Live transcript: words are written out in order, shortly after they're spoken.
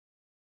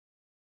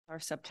Our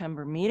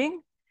September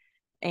meeting,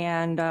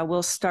 and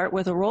we'll start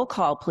with a roll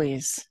call,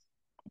 please.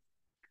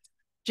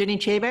 Jenny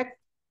Chaybeck.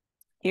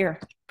 Here.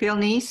 Phil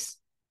Neese.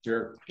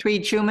 Here.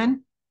 Tweed Schuman.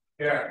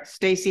 Here.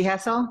 Stacy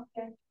Hessel.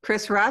 Here.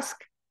 Chris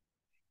Rusk.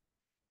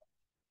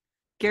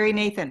 Gary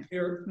Nathan.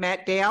 Here.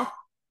 Matt Dale.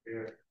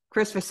 Here.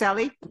 Chris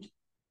Vaselli.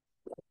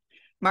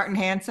 Martin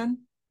Hanson.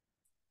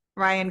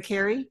 Ryan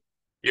Carey.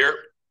 Here.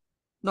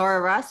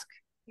 Laura Rusk.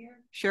 Here.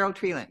 Cheryl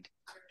Treeland.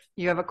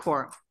 You have a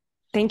quorum.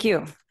 Thank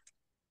you.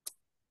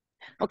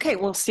 Okay,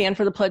 we'll stand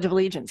for the Pledge of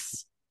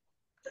Allegiance.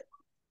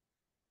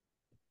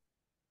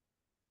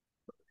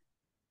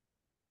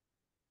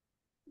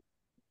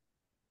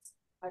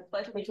 I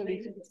pledge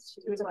allegiance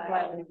to the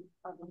flag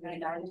of the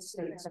United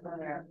States of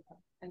America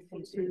and to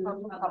the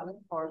republic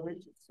for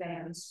which it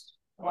stands,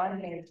 one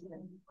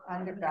nation,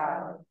 under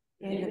God,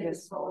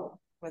 indivisible,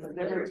 with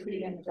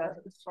liberty and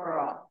justice for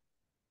all.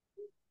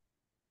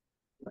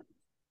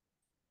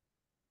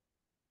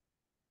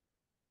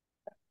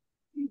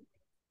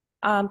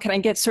 Can I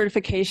get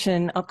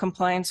certification of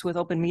compliance with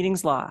open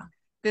meetings law?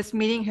 This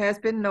meeting has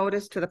been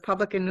noticed to the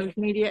public and news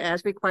media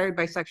as required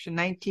by section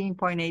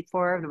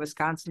 19.84 of the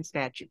Wisconsin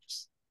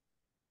statutes.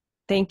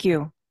 Thank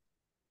you.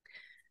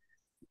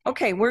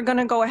 Okay, we're going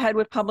to go ahead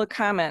with public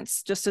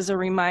comments. Just as a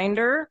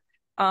reminder,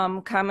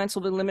 comments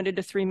will be limited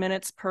to 3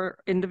 minutes per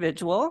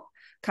individual.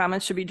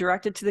 Comments should be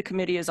directed to the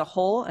committee as a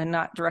whole and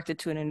not directed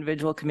to an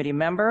individual committee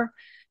member.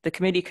 The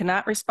committee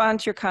cannot respond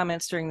to your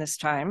comments during this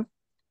time.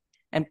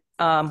 And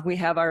we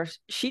have our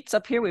sheets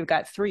up here. We've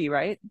got 3,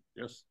 right?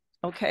 Yes.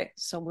 Okay,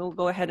 so we'll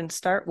go ahead and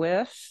start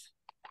with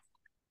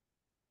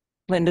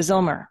Linda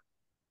Zillmer.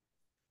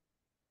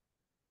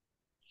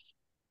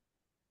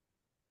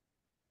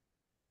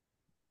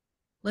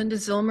 Linda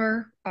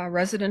Zillmer, a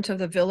resident of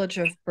the village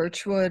of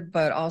Birchwood,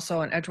 but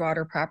also an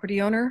Edgewater property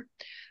owner.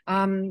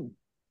 I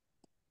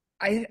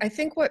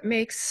think what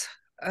makes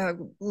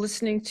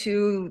listening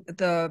to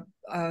the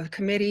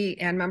committee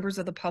and members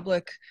of the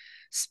public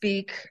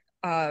speak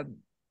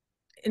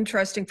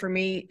interesting for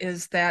me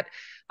is that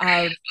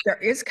there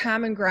is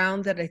common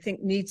ground that I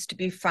think needs to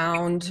be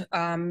found,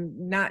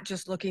 not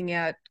just looking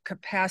at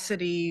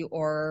capacity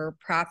or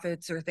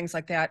profits or things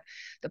like that.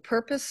 The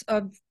purpose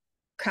of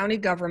county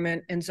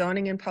government and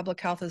zoning and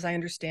public health, as I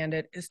understand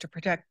it, is to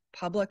protect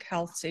public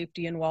health,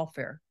 safety, and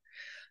welfare.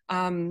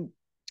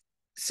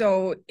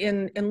 So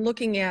in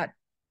looking at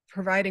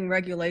providing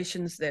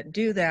regulations that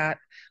do that,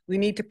 we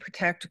need to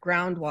protect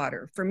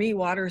groundwater. For me,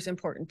 water is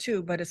important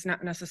too, but it's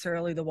not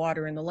necessarily the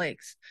water in the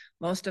lakes.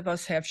 Most of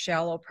us have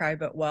shallow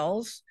private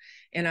wells,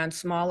 and on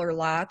smaller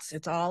lots,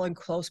 it's all in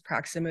close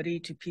proximity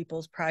to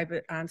people's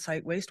private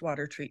on-site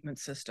wastewater treatment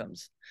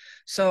systems.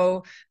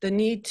 So the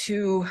need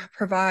to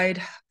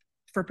provide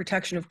for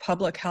protection of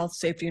public health,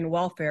 safety, and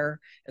welfare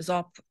is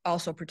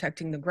also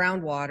protecting the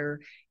groundwater.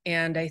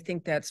 And I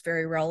think that's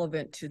very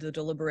relevant to the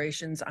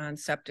deliberations on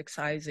septic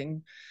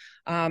sizing.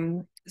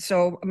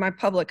 So my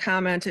public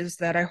comment is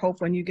that I hope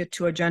when you get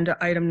to agenda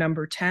item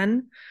number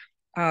 10,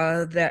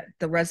 that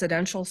the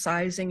residential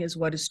sizing is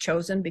what is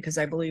chosen, because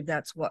I believe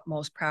that's what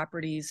most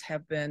properties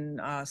have been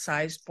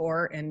sized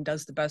for and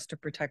does the best to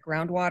protect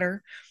groundwater.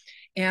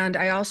 And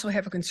I also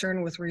have a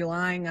concern with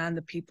relying on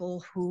the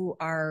people who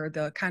are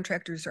the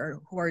contractors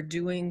who are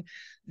doing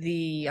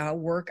the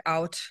work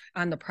out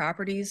on the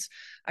properties.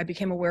 I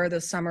became aware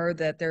this summer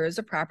that there is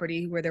a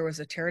property where there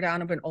was a tear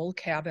down of an old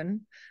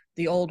cabin.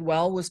 The old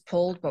well was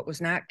pulled but was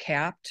not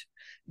capped.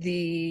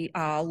 The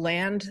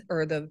land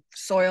or the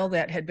soil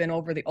that had been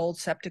over the old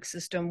septic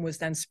system was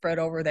then spread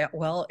over that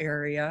well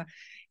area.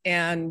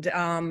 And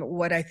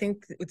what I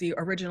think the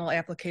original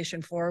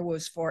application for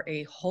was for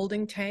a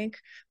holding tank,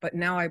 but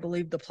now I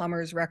believe the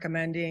plumber is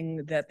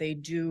recommending that they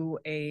do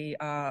a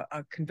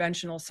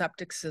conventional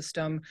septic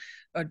system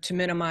to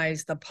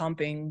minimize the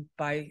pumping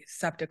by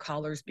septic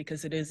haulers,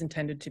 because it is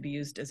intended to be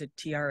used as a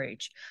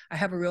TRH. I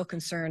have a real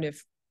concern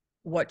if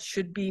what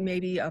should be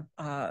maybe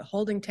a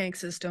holding tank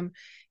system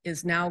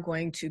is now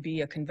going to be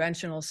a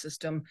conventional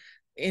system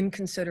in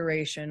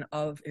consideration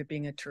of it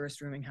being a tourist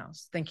rooming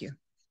house. Thank you.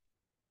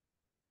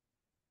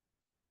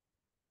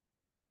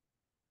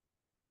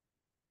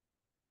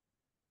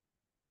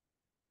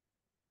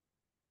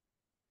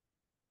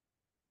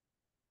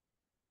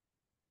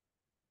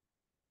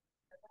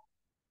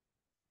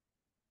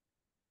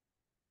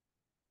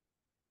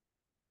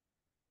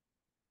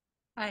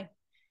 Hi,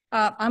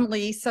 I'm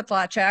Lisa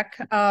Flacek.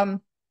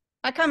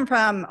 I come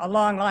from a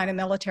long line of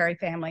military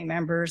family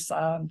members,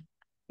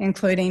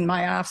 including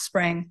my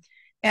offspring.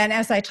 And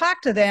as I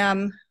talk to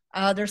them,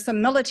 there's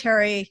some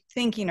military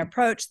thinking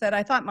approach that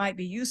I thought might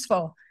be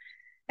useful.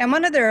 And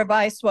one of their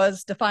advice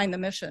was define the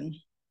mission.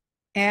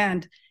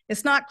 And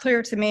it's not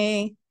clear to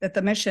me that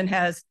the mission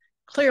has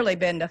clearly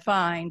been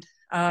defined.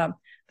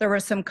 There were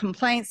some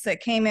complaints that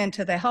came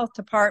into the health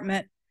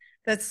department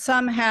that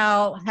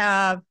somehow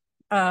have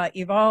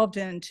evolved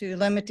into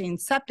limiting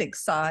septic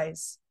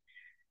size.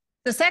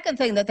 The second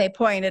thing that they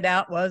pointed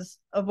out was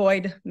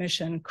avoid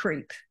mission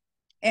creep.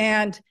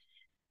 And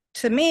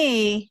to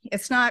me,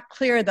 it's not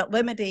clear that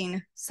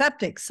limiting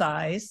septic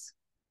size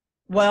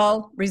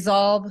will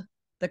resolve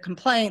the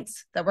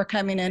complaints that were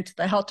coming into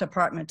the health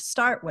department to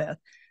start with.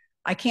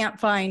 I can't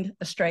find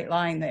a straight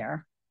line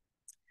there.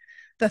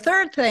 The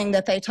third thing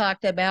that they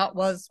talked about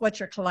was what's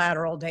your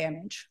collateral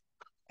damage?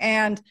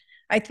 And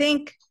I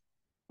think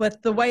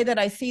with the way that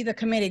I see the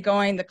committee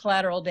going, the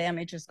collateral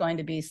damage is going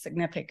to be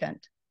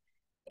significant.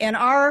 In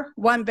our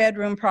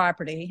one-bedroom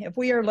property, if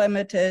we are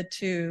limited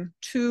to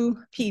 2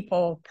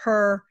 people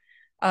per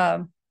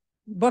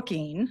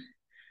booking,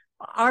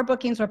 our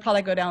bookings will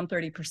probably go down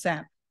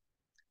 30%.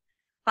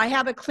 I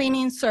have a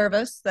cleaning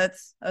service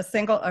that's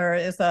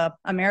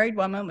a married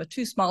woman with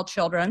 2 small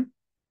children.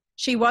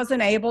 She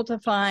wasn't able to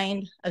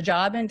find a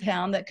job in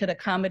town that could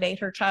accommodate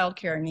her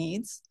childcare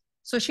needs,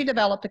 so she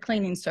developed a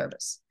cleaning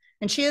service.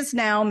 And she is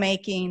now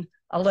making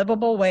a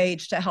livable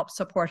wage to help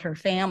support her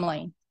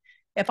family.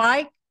 If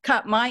I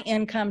cut my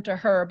income to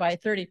her by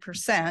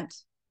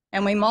 30%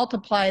 and we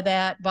multiply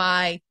that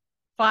by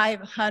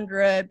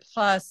 500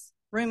 plus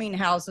rooming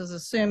houses,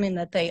 assuming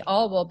that they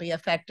all will be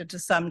affected to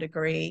some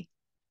degree,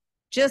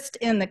 just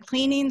in the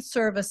cleaning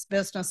service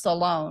business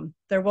alone,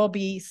 there will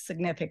be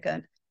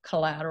significant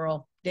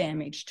collateral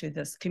damage to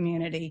this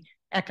community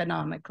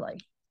economically.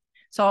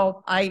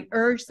 So I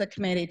urge the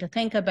committee to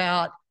think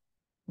about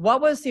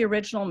what was the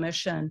original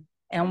mission,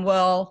 and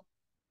will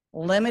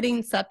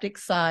limiting septic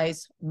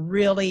size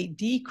really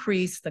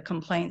decrease the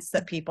complaints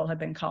that people have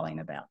been calling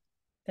about?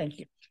 Thank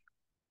you.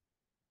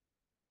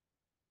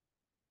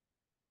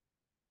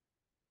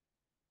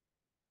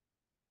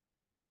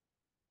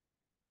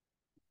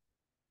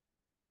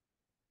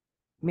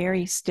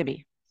 Mary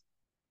Stibbe.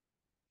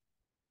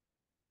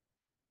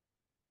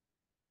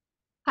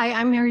 Hi,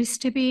 I'm Mary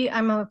Stibbe.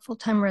 I'm a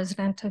full-time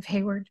resident of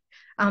Hayward.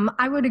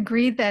 I would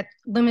agree that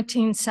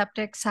limiting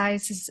septic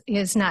size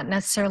is not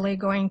necessarily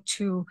going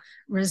to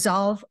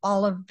resolve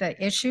all of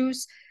the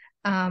issues.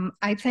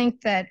 I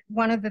think that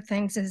one of the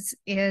things is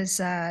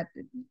in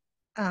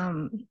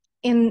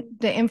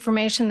the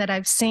information that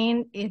I've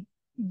seen,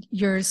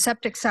 your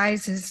septic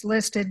size is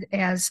listed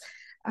as,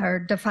 or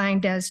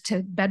defined as,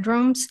 to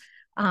bedrooms.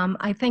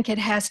 I think it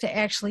has to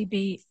actually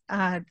be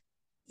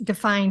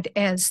defined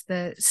as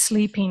the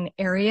sleeping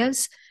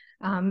areas.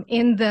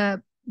 In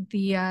the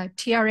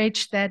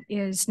TRH that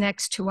is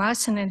next to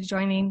us and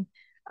adjoining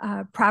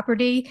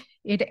property,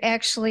 it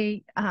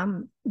actually,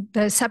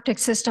 the septic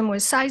system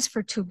was sized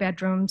for 2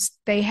 bedrooms.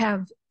 They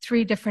have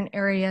 3 different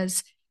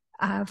areas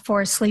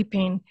for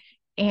sleeping.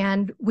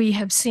 And we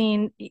have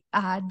seen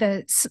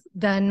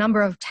the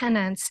number of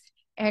tenants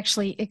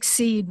actually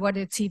exceed what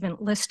it's even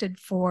listed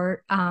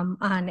for on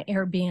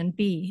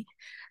Airbnb.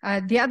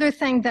 The other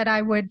thing that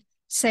I would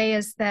say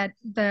is that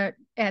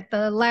at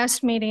the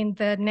last meeting,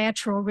 the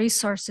natural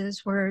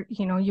resources were,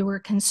 you were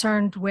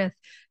concerned with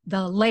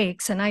the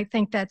lakes, and I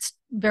think that's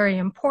very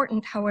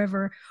important.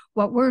 However,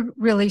 what we're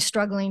really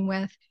struggling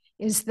with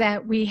is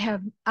that we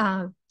have,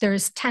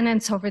 there's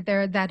tenants over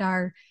there that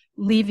are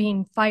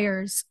leaving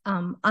fires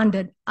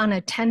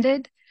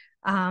unattended.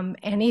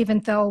 And even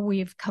though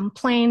we've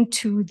complained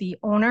to the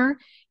owner,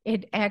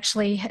 it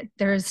actually,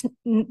 there's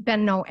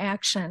been no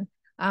action.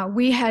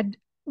 We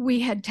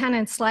had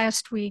tenants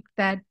last week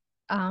that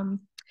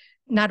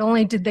not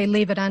only did they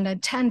leave it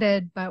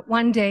unattended, but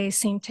one day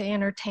seemed to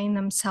entertain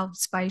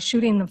themselves by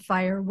shooting the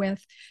fire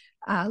with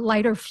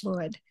lighter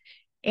fluid.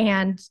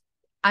 And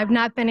I've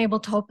not been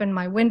able to open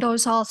my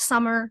windows all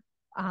summer.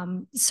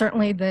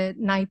 Certainly the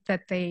night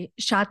that they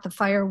shot the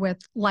fire with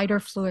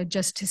lighter fluid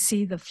just to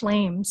see the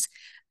flames,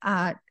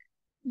 the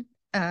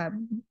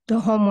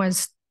home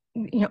was,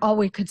 all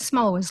we could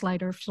smell was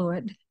lighter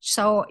fluid.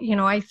 So,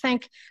 I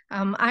think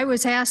I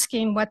was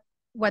asking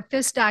what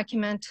this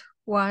document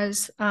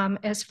was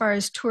as far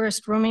as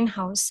tourist rooming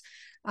house,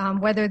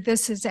 whether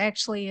this is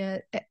actually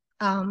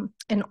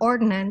an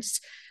ordinance.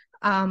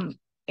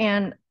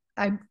 And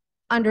I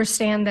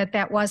understand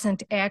that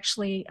wasn't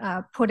actually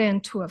put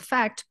into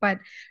effect, but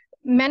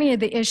many of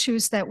the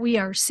issues that we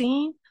are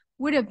seeing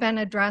would have been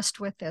addressed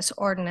with this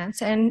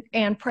ordinance, and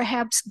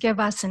perhaps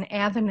give us an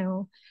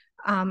avenue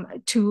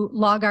to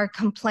log our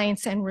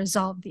complaints and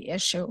resolve the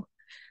issue.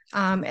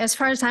 As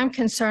far as I'm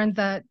concerned,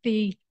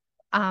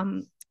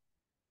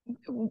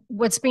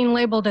 what's being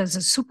labeled as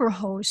a super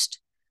host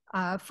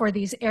for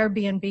these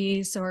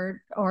Airbnbs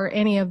or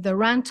any of the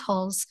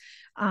rentals,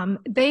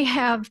 they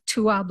have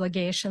 2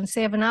 obligations.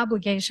 They have an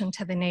obligation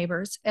to the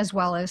neighbors as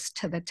well as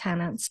to the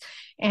tenants.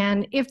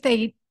 And if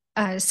they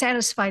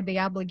satisfied the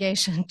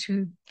obligation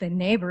to the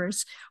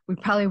neighbors, we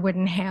probably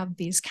wouldn't have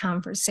these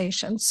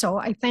conversations. So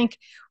I think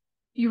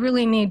you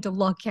really need to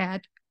look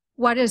at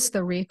what is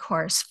the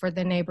recourse for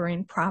the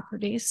neighboring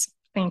properties.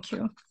 Thank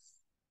you.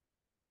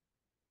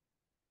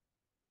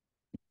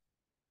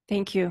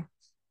 Thank you.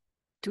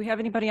 Do we have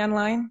anybody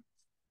online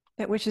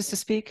that wishes to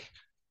speak?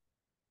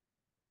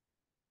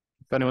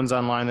 If anyone's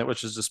online that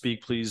wishes to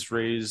speak, please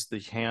raise the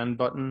hand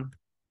button.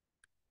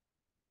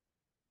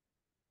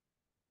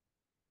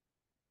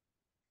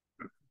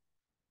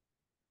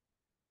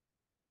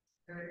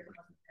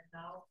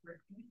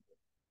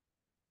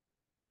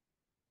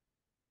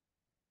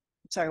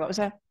 Sorry, what was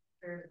that?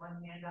 There's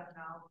one hand up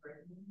now.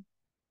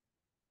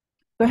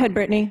 Go ahead,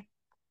 Brittany.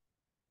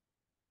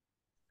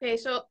 Okay,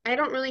 so I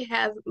don't really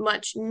have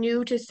much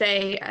new to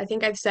say. I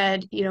think I've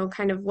said,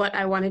 kind of what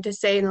I wanted to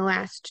say in the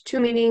last two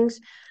meetings.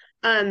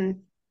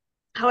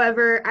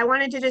 However, I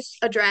wanted to just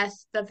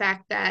address the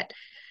fact that,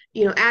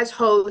 as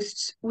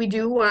hosts, we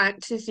do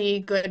want to see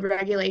good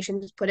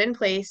regulations put in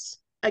place.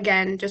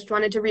 Again, just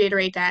wanted to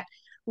reiterate that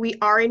we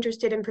are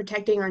interested in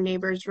protecting our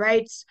neighbors'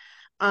 rights,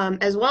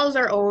 as well as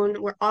our own.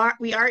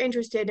 We are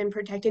interested in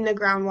protecting the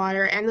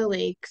groundwater and the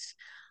lakes.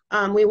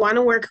 We want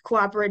to work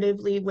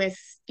cooperatively with,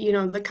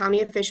 the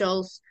county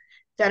officials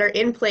that are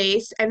in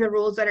place and the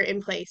rules that are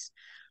in place.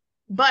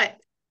 But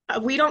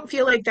we don't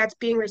feel like that's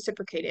being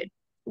reciprocated.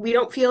 We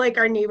don't feel like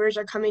our neighbors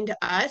are coming to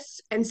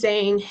us and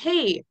saying,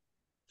 hey,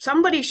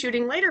 somebody's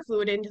shooting lighter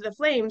fluid into the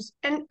flames.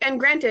 And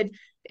granted,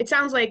 it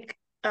sounds like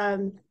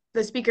the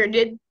speaker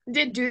did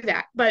do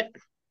that. But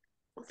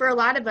for a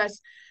lot of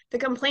us, the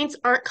complaints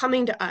aren't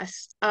coming to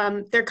us.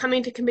 They're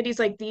coming to committees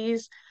like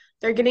these.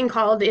 They're getting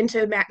called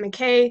into Matt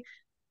McKay.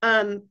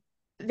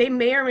 They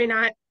may or may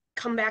not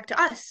come back to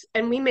us,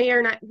 and we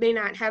may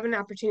not have an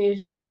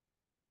opportunity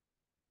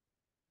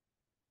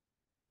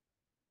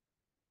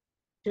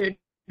to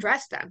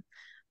address them.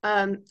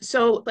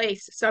 So like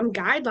some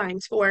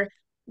guidelines for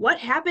what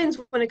happens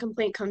when a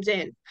complaint comes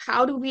in.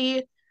 How do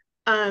we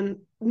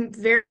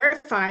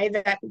verify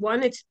that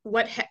one, it's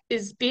what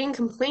is being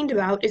complained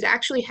about is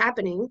actually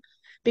happening?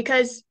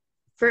 Because,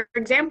 for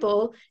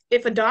example,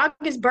 if a dog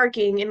is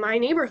barking in my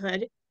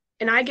neighborhood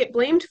and I get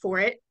blamed for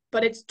it,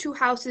 but it's 2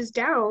 houses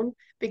down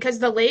because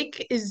the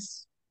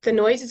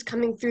noise is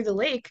coming through the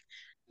lake,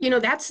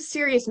 that's a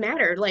serious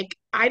matter. Like,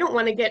 I don't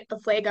want to get a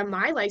flag on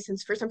my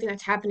license for something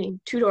that's happening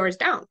 2 doors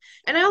down.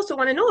 And I also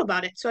want to know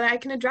about it so that I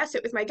can address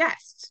it with my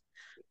guests.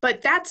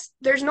 But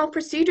there's no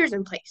procedures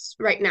in place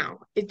right now.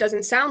 It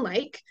doesn't sound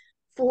like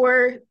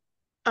for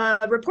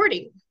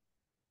reporting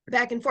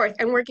back and forth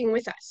and working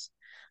with us.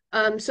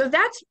 So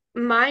that's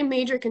my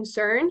major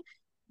concern.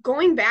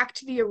 Going back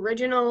to the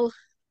original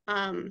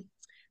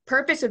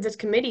purpose of this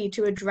committee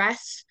to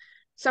address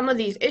some of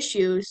these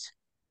issues,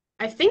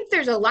 I think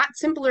there's a lot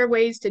simpler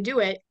ways to do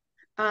it.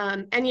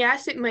 And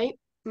yes, it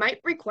might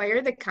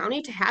require the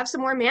county to have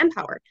some more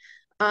manpower.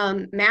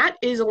 Matt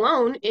is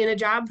alone in a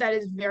job that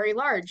is very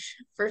large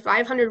for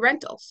 500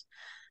 rentals.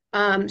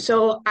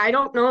 So I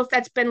don't know if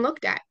that's been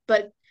looked at,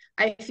 but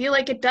I feel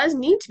like it does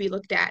need to be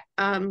looked at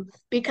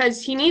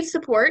because he needs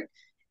support,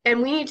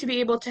 and we need to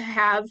be able to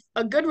have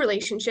a good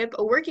relationship,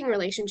 a working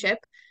relationship,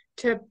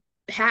 to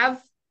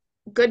have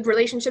good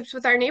relationships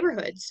with our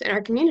neighborhoods and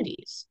our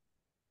communities.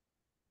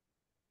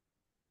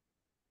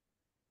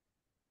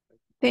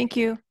 Thank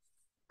you.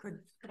 Could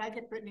I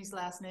get Brittany's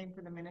last name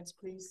for the minutes,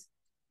 please?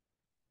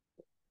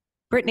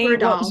 Brittany.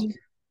 Berdahl.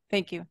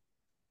 Thank you.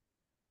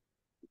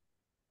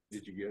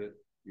 Did you get it?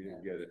 You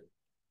didn't get it.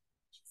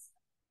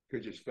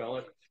 Could you spell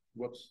it?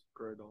 Whoops.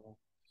 Berdahl.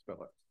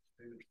 Spell it.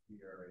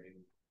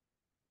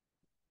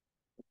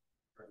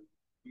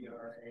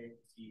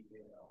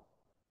 B-R-A-T-A-L.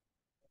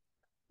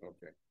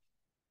 Okay.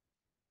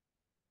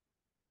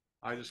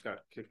 I just got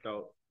kicked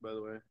out, by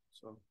the way.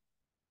 So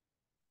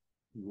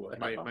What?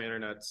 my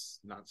internet's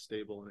not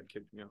stable and it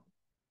kicked me out.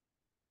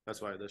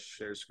 That's why the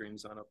share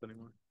screen's not up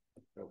anymore.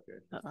 Okay.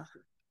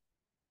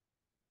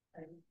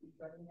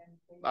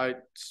 I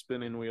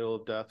spinning wheel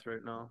of death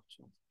right now.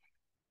 So.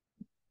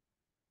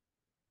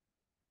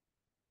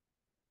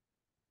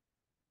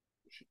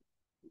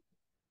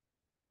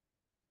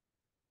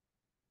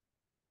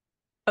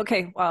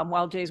 Okay,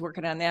 while Jay's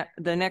working on that,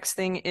 the next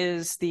thing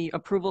is the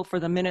approval for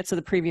the minutes of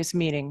the previous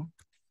meeting.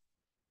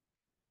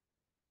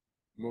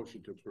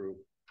 Motion to approve.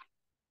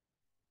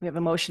 We have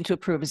a motion to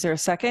approve. Is there a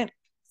second?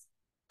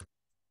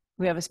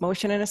 We have a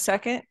motion and a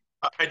second.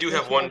 I do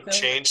have one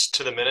change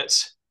to the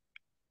minutes.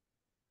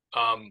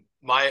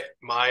 My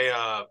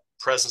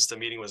presence at the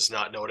meeting was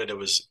not noted.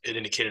 It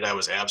indicated I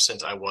was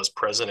absent. I was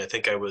present. I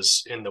think I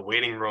was in the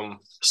waiting room,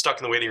 stuck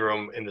in the waiting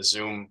room in the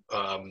Zoom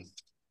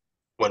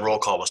when roll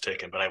call was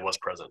taken, but I was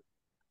present.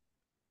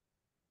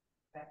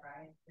 Is that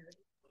Ryan?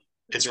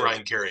 It's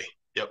Ryan Carey.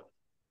 Yep.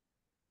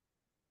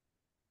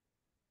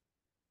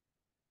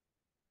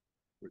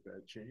 With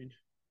that change.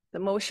 The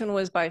motion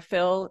was by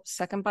Phil,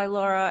 second by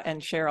Laura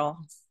and Cheryl.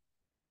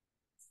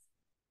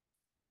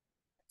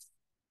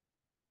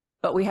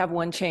 But we have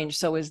one change.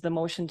 So is the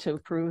motion to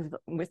approve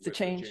with the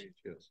change?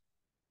 Yes.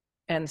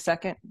 And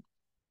second?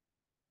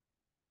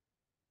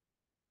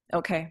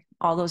 Okay,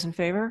 all those in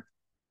favor?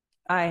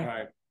 Aye. All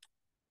right.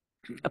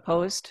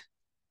 Opposed?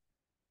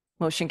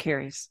 Motion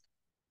carries.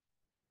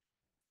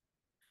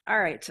 All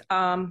right.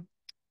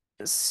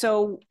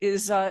 So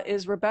is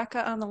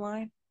Rebecca on the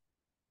line?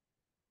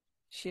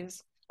 She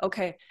is.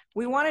 Okay.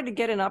 We wanted to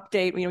get an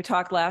update. We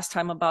talked last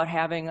time about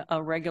having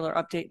a regular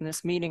update in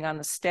this meeting on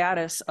the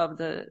status of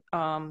the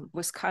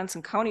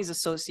Wisconsin Counties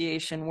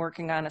Association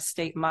working on a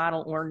state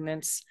model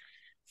ordinance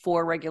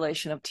for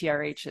regulation of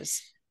TRHs.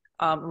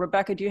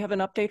 Rebecca, do you have an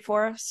update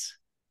for us?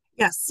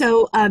 Yes.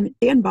 So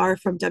Dan Barr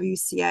from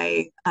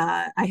WCA,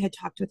 I had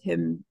talked with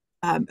him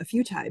a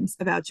few times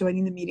about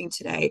joining the meeting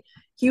today.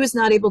 He was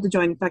not able to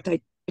join. In fact,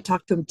 I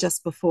talked to him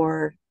just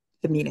before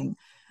the meeting,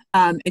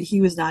 and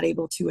he was not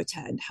able to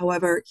attend.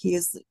 However, he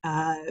is,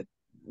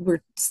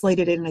 we're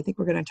slated in, and I think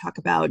we're going to talk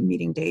about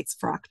meeting dates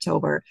for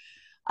October,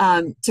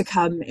 to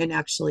come and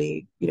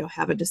actually,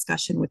 have a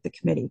discussion with the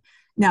committee.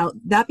 Now,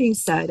 that being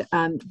said,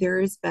 there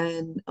has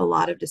been a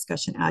lot of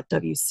discussion at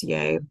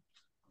WCA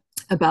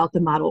about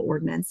the model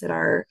ordinance at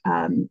our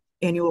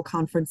annual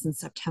conference in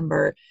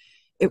September.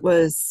 It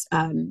was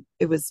a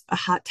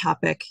hot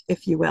topic,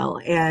 if you will,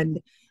 and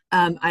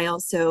I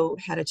also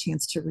had a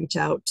chance to reach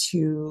out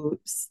to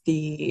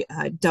the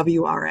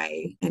WRA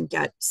and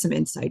get some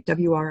insight.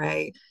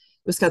 WRA,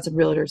 Wisconsin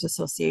Realtors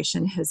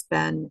Association, has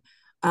been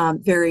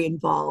very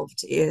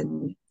involved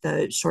in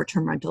the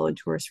short-term rental and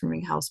tourist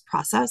rooming house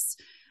process,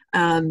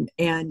 and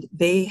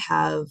they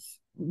have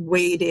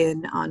weighed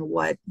in on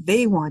what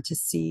they want to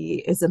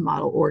see as a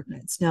model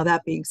ordinance. Now,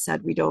 that being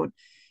said,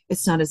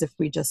 it's not as if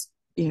we just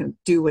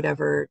do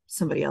whatever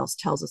somebody else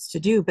tells us to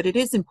do, but it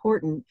is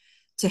important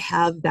to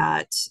have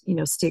that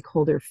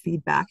stakeholder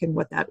feedback and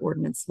what that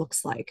ordinance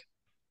looks like.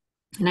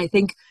 And I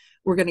think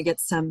we're going to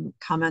get some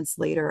comments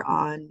later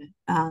on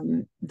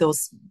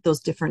those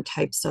different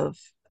types of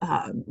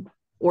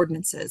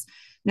ordinances.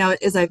 Now,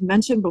 as I've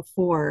mentioned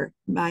before,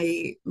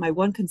 my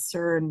one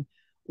concern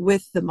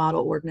with the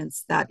model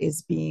ordinance that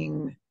is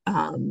being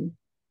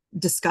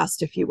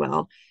discussed, if you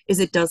will, is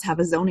it does have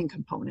a zoning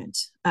component,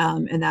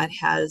 and that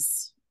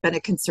has been a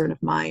concern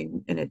of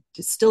mine, and it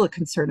is still a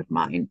concern of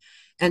mine.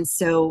 And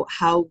so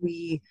how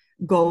we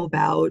go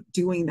about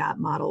doing that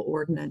model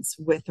ordinance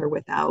with or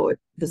without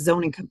the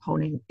zoning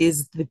component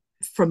is,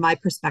 from my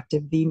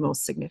perspective, the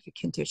most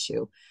significant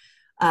issue.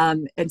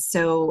 And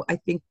so I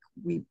think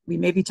we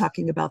may be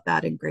talking about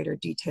that in greater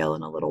detail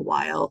in a little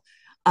while.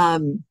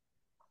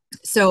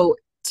 So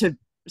to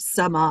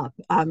sum up,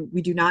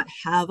 we do not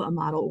have a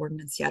model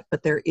ordinance yet,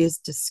 but there is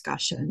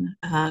discussion,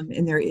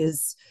 and there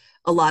is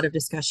a lot of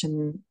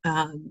discussion,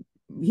 on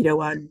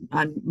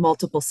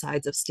multiple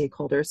sides of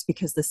stakeholders,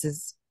 because this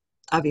is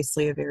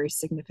obviously a very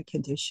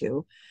significant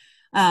issue.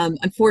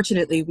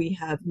 Unfortunately, we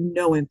have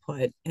no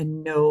input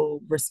and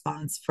no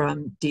response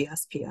from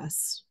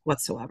DSPS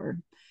whatsoever,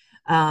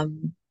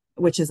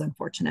 which is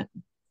unfortunate.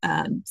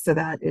 So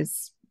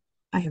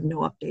I have no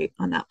update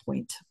on that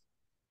point.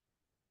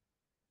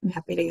 I'm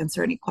happy to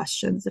answer any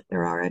questions if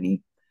there are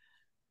any.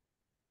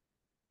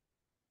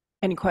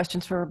 Any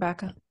questions for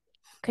Rebecca?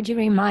 Could you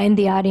remind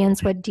the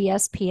audience what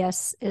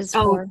DSPS is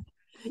for?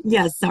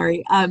 Yes,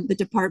 sorry. The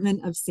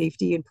Department of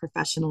Safety and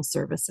Professional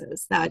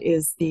Services. That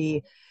is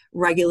the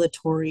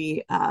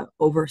regulatory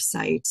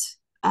oversight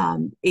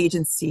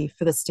agency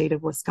for the state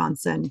of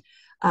Wisconsin,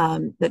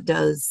 that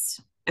does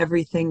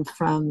everything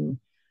from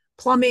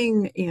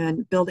plumbing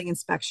and building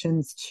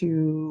inspections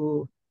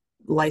to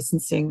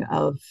licensing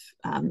of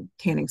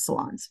tanning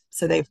salons.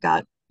 So they've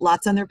got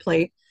lots on their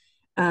plate.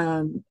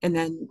 And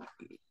then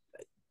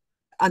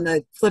on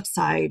the flip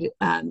side,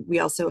 we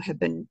also have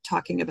been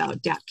talking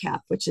about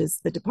DATCAP, which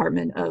is the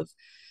Department of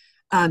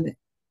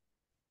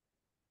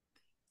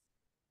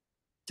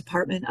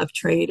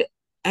Trade,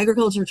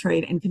 Agriculture,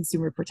 Trade, and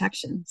Consumer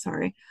Protection,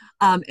 sorry.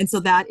 And so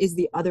that is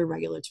the other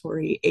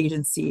regulatory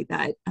agency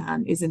that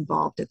is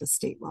involved at the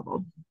state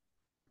level.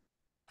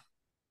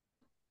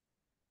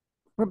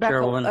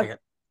 Rebecca,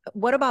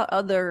 what about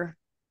other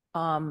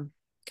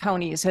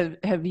counties?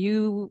 Have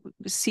you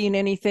seen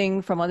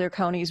anything from other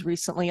counties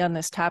recently on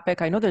this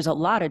topic? I know there's a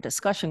lot of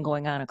discussion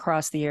going on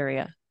across the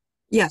area.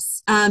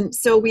 Yes.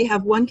 So we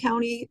have one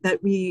county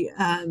that we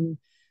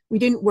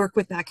didn't work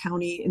with that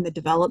county in the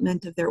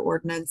development of their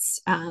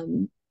ordinance.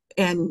 And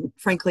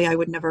frankly, I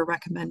would never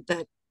recommend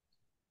that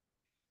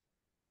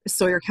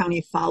Sawyer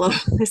County follow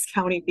this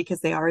county because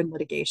they are in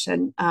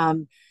litigation.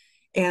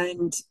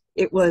 And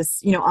it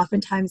was,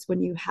 oftentimes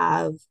when you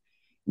have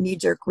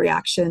knee-jerk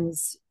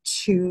reactions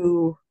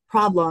to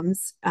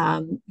problems,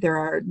 there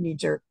are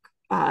knee-jerk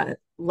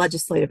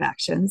legislative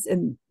actions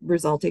and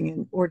resulting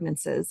in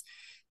ordinances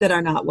that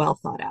are not well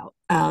thought out.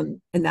 And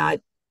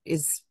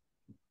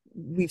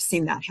we've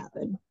seen that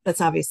happen.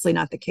 That's obviously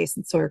not the case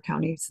in Sawyer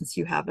County since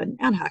you have an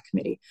ad hoc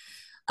committee.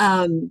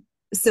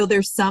 So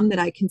there's some that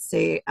I can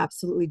say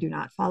absolutely do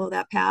not follow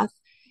that path.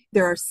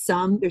 There's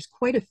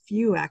quite a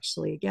few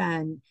actually,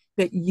 again,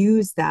 that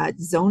use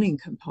that zoning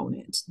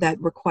component that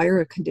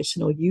require a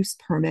conditional use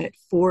permit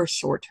for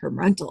short-term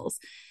rentals.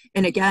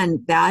 And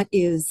again,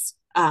 it's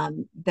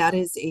an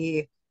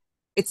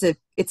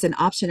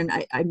option.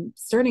 And I'm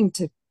starting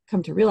to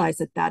come to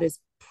realize that is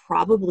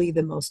probably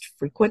the most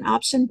frequent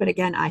option. But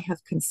again, I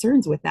have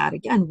concerns with that,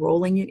 again,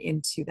 rolling it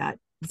into that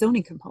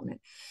zoning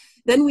component.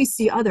 Then we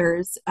see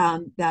others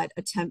that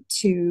attempt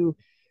to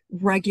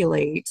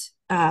regulate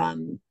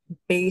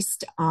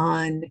based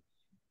on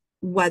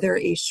whether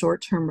a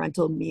short-term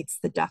rental meets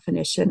the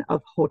definition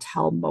of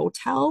hotel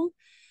motel.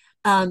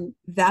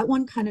 That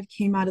one kind of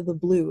came out of the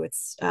blue.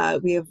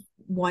 We have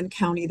one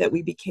county that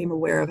we became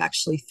aware of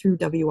actually through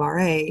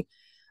WRA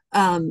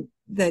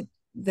that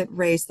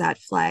raised that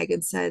flag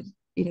and said,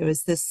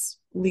 is this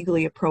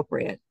legally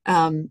appropriate?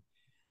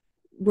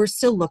 We're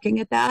still looking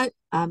at that.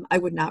 I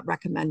would not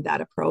recommend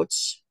that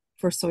approach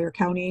for Sawyer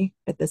County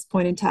at this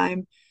point in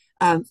time.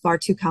 Far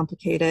too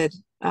complicated.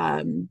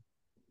 I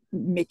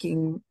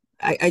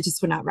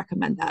just would not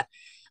recommend that.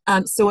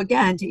 So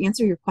again, to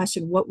answer your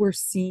question, what we're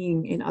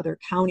seeing in other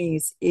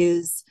counties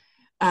is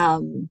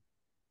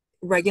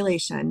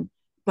regulation,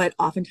 but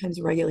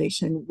oftentimes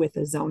regulation with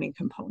a zoning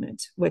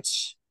component,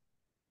 which,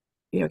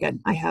 again,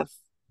 I have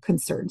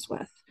concerns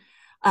with.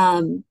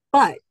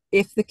 But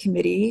if the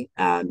committee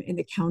in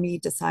the county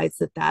decides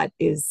that that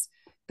is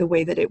the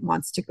way that it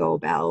wants to go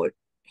about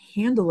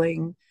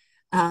handling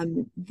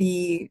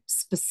the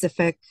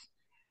specific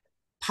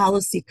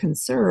policy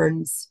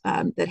concerns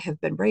that have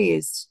been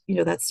raised,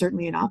 that's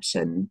certainly an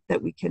option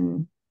that we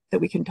can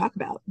talk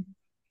about.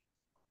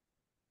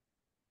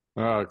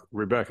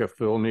 Rebecca,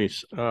 Phil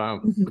Neese.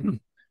 On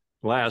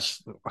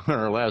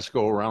our last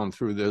go around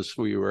through this,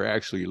 we were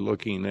actually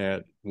looking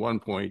at one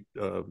point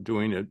of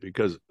doing it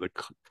because the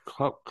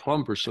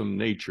cumbersome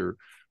nature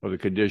of the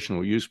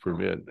conditional use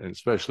permit, and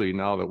especially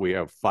now that we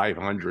have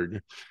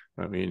 500,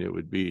 I mean, it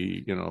would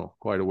be,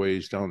 quite a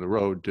ways down the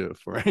road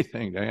for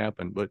anything to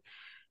happen. But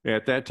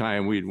at that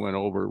time, we went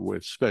over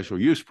with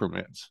special use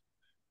permits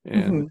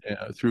and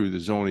through the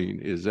zoning.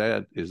 Is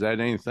that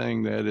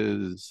anything that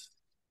is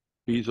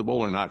feasible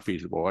or not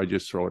feasible? I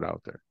just throw it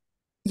out there.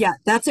 Yeah,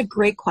 that's a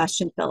great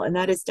question, Phil. And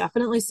that is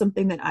definitely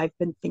something that I've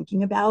been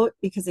thinking about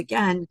because,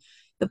 again,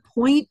 the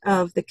point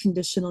of the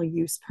conditional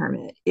use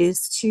permit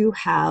is to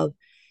have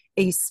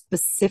a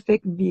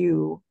specific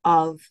view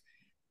of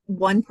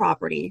one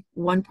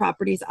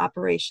property's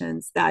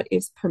operations that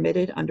is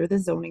permitted under the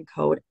zoning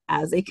code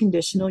as a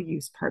conditional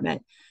use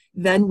permit,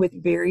 then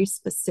with very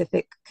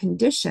specific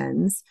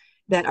conditions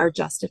that are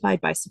justified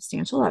by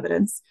substantial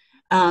evidence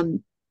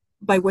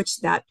by which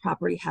that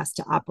property has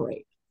to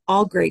operate.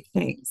 All great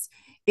things.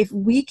 If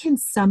we can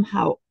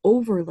somehow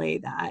overlay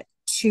that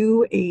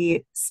to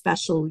a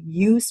special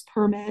use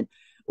permit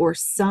or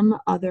some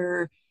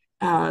other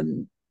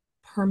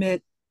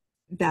permit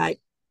that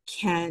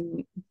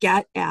can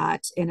get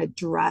at and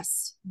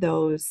address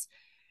those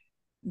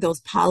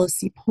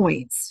policy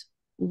points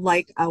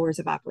like hours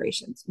of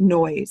operations,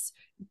 noise,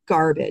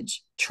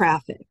 garbage,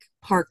 traffic,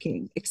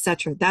 parking,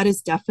 etc. That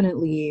is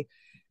definitely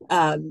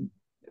an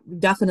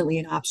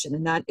option,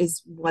 and that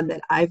is one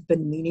that I've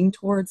been leaning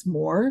towards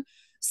more.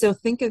 So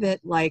think of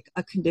it like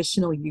a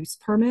conditional use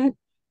permit,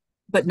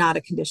 but not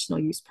a conditional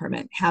use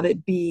permit. Have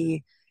it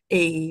be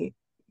a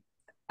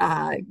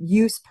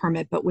use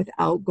permit, but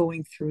without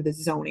going through the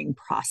zoning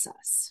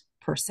process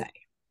per se.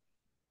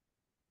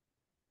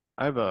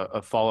 I have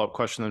a follow-up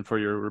question then for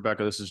you,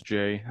 Rebecca. This is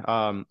Jay.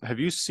 Have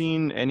you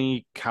seen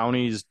any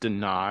counties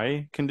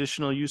deny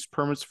conditional use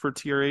permits for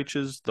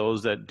TRHs,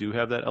 those that do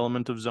have that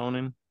element of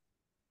zoning?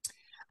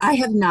 I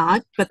have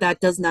not, but that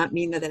does not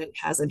mean that it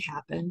hasn't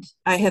happened.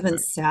 I haven't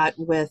sat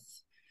with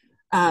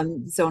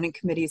zoning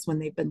committees when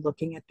they've been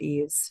looking at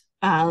these.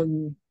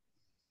 I'm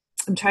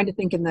trying to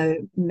think in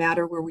the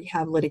matter where we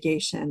have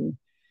litigation.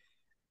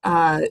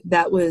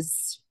 That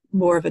was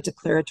more of a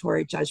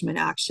declaratory judgment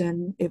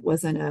action. It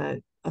wasn't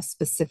a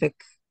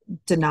specific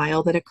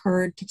denial that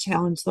occurred to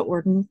challenge the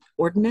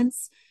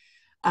ordinance.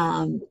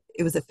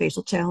 It was a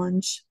facial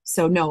challenge.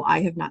 So no,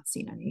 I have not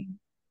seen any.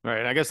 All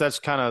right. I guess that's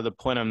kind of the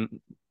point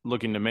I'm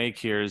looking to make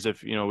here is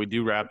if, we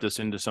do wrap this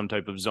into some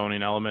type of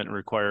zoning element and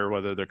require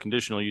whether they're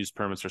conditional use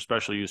permits or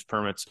special use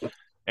permits,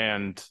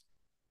 and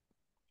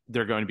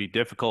they're going to be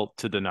difficult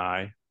to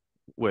deny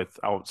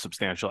without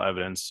substantial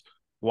evidence,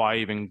 why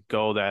even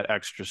go that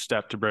extra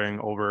step to bring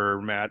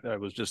over, Matt, I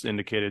was just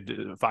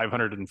indicated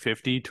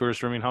 550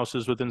 tourist rooming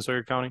houses within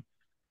Sawyer County?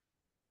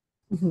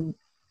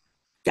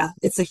 Yeah,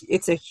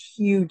 it's a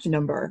huge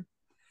number.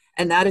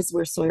 And that is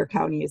where Sawyer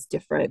County is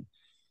different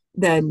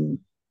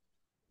than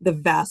the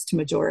vast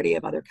majority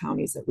of other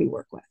counties that we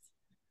work with.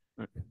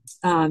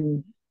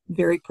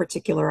 Very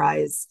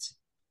particularized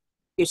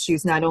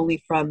issues, not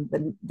only from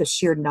the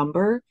sheer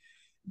number,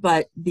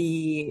 but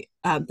the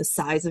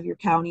size of your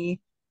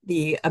county,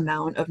 the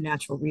amount of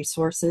natural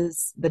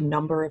resources, the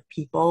number of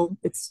people.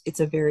 It's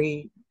a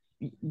very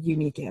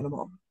unique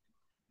animal.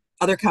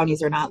 Other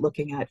counties are not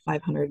looking at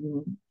 500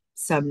 and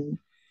some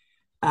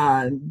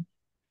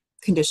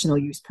conditional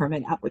use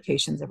permit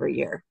applications every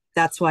year.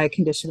 That's why a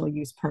conditional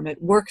use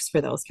permit works for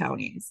those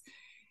counties.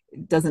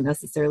 It doesn't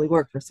necessarily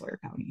work for Sawyer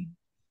County.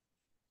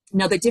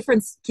 Now, the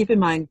difference, keep in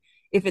mind,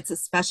 if it's a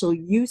special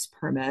use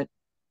permit,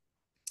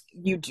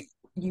 you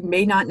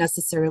may not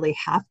necessarily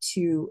have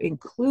to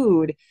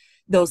include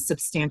those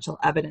substantial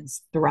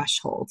evidence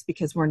thresholds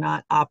because we're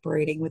not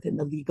operating within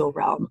the legal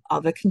realm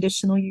of a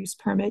conditional use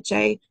permit,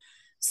 Jay.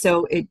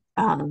 So it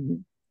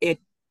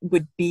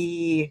would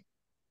be,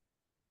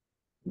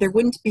 there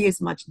wouldn't be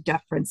as much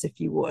deference, if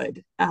you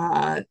would.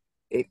 Think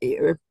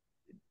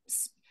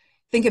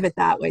of it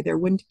that way. There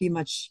wouldn't be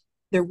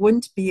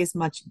as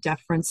much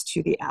deference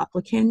to the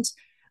applicant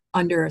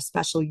under a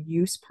special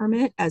use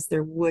permit as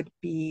there would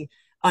be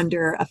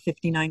under a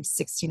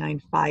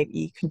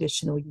 5969(5)(e)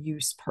 conditional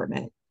use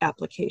permit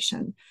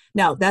application.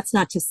 Now, that's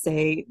not to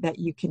say that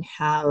you can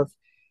have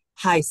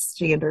high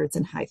standards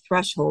and high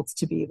thresholds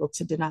to be able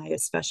to deny a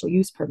special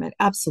use permit.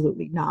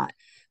 Absolutely not.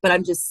 But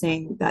I'm just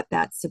saying that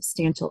that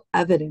substantial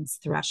evidence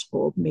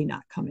threshold may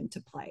not come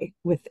into play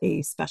with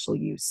a special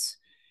use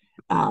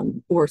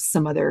or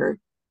some other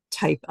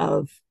type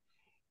of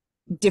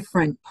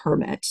different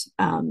permit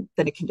than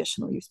a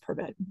conditional use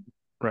permit.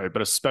 Right,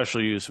 but a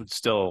special use would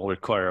still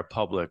require a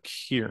public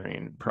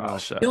hearing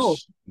process. No,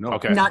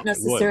 okay, not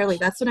necessarily.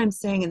 That's what I'm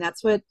saying, and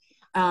that's what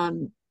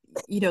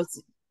you know.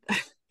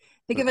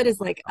 Think of it as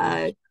like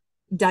a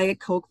Diet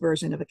Coke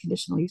version of a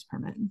conditional use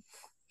permit.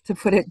 To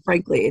put it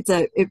frankly,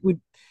 it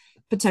would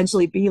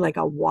potentially be like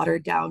a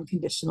watered down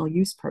conditional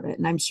use permit,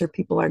 and I'm sure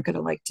people aren't going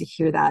to like to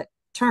hear that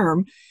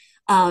term.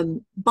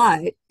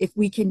 But if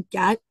we can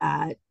get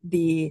at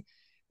the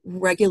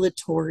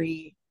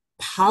regulatory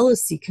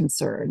policy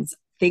concerns,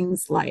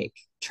 things like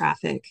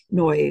traffic,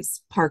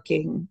 noise,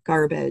 parking,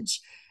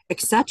 garbage,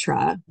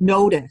 etc.,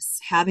 notice,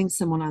 having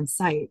someone on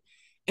site,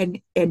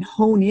 and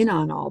hone in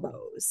on all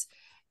those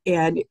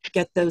and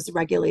get those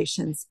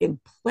regulations in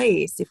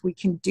place, if we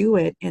can do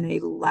it in a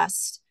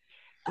less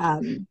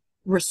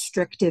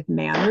restrictive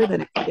manner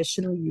than a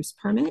conditional use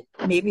permit,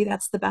 maybe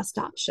that's the best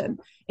option.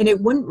 And it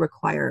wouldn't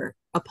require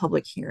a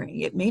public hearing.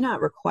 It may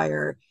not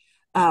require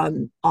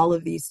all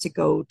of these to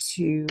go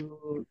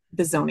to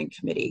the zoning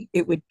committee.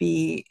 It would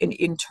be an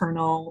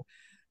internal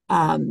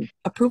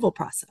approval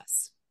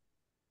process.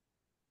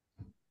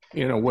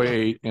 In a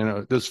way,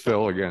 this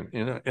Phil again,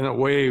 in a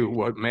way,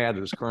 what Matt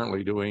is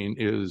currently doing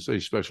is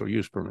a special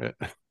use permit,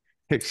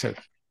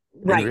 except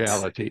in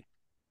reality.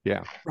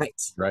 Yeah.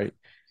 Right.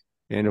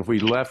 And if we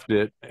left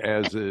it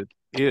as it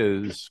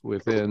is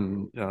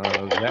within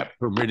that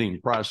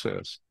permitting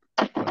process,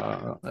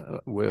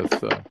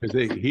 because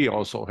he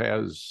also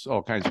has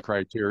all kinds of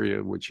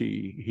criteria which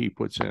he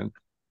puts in,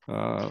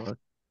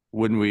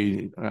 wouldn't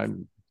we?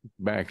 I'm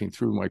backing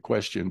through my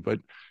question, but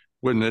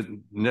wouldn't it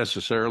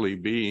necessarily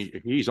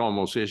be, he's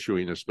almost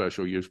issuing a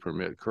special use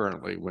permit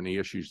currently when he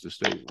issues the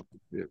statement.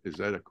 Is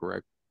that a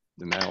correct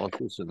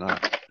analysis or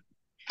not?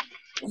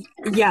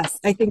 Yes,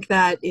 I think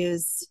that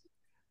is,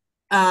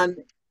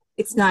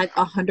 it's not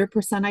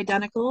 100%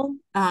 identical,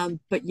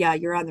 but yeah,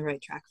 you're on the right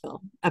track,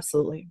 Phil.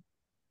 Absolutely.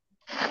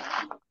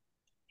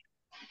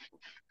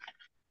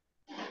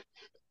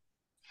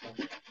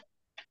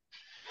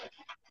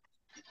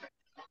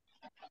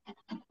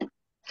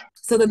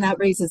 So then that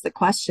raises the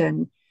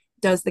question,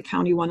 does the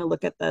county want to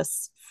look at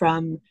this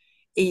from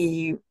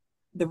the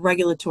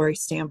regulatory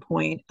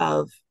standpoint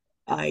of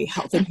a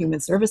health and human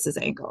services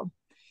angle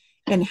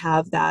and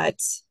have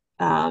that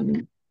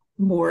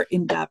more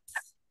in-depth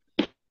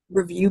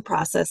review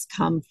process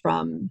come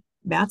from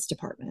Matt's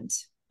department?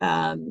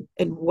 And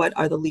what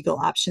are the legal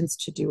options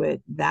to do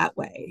it that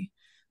way?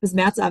 Because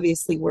Matt's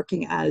obviously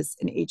working as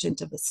an agent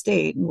of the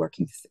state and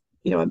working,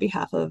 on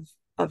behalf of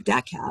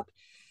DACCAP.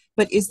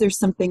 But is there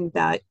something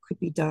that could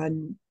be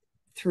done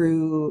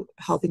through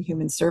Health and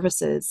Human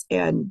Services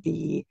and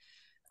the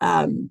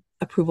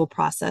approval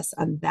process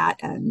on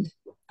that end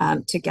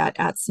to get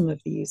at some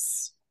of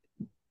these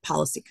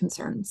policy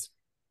concerns?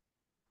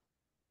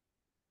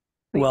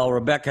 Well,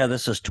 Rebecca,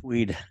 this is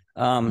Tweed.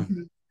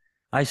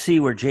 I see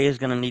where Jay is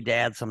going to need to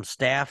add some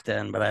staff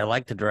then, but I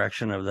like the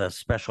direction of the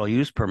special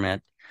use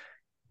permit.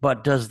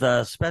 But does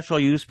the special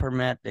use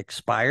permit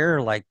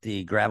expire like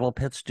the gravel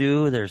pits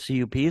do, their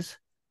CUPs,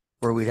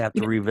 where we'd have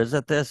to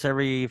revisit this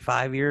every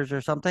 5 years or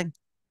something?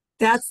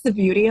 That's the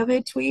beauty of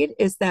it, Tweed,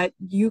 is that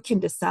you can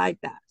decide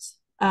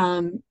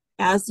that.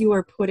 As you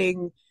are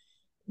putting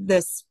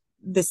this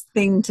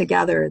thing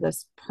together,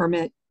 this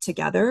permit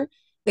together,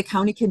 the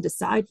county can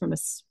decide from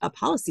a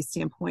policy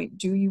standpoint,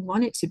 do you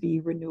want it to be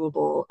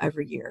renewable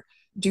every year?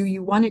 Do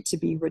you want it to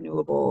be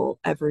renewable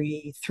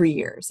every 3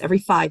 years, every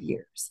 5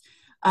 years?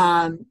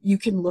 You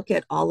can look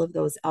at all of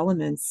those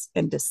elements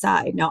and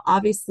decide. Now,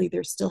 obviously,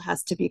 there still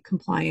has to be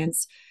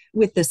compliance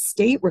with the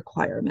state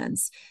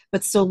requirements,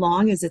 but so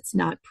long as it's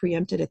not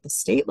preempted at the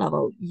state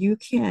level, you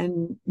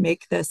can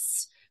make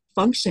this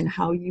function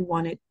how you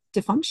want it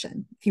to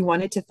function. If you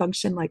want it to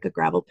function like a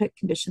gravel pit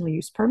conditional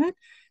use permit,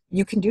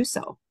 you can do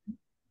so.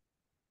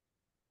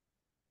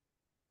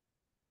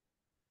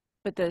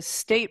 But the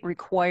state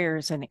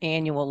requires an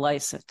annual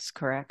license,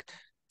 correct?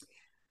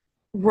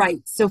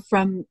 Right. So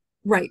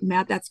right,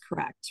 Matt, that's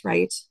correct,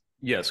 right?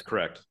 Yes,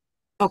 correct.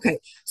 Okay.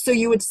 So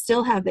you would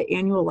still have the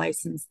annual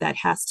license that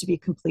has to be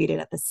completed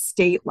at the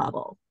state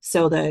level.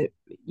 So the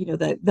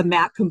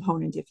MAC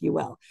component, if you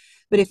will.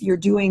 But if you're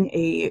doing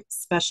a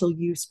special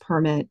use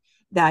permit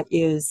that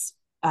is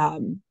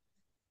in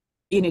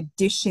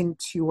addition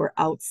to or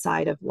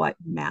outside of what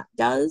MAC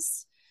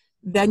does,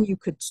 then you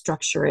could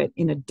structure it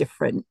in a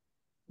different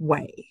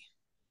way.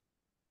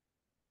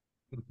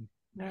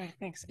 All right,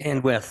 thanks.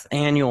 And with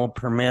annual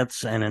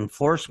permits and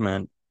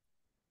enforcement,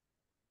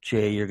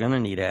 Jay, you're going to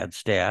need to add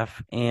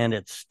staff, and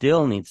it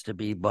still needs to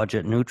be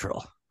budget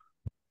neutral.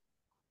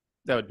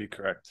 That would be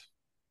correct.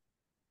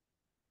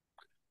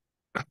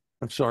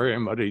 I'm sorry I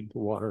muddied the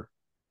water.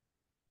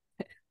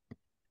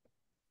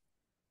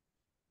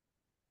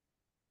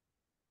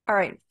 All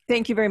right.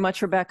 Thank you very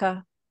much,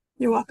 Rebecca.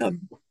 You're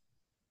welcome.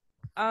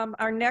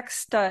 Our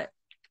next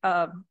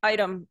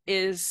item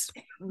is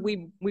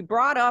we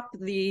brought up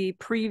the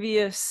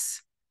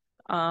previous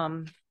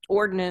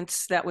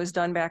ordinance that was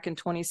done back in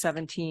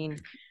 2017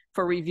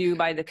 for review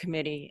by the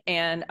committee.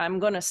 And I'm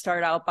going to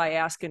start out by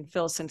asking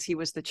Phil, since he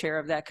was the chair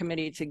of that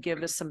committee, to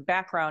give us some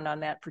background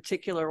on that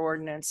particular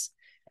ordinance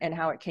and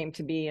how it came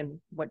to be and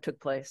what took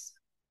place.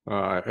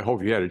 I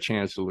hope you had a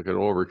chance to look it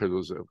over because it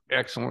was an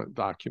excellent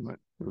document.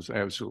 It was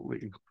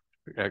absolutely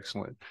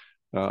excellent.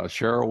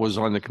 Cheryl was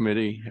on the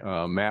committee.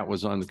 Matt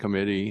was on the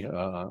committee.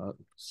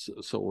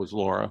 So was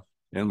Laura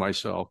and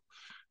myself.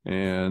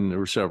 And there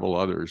were several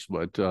others,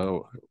 but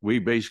we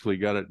basically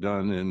got it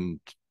done in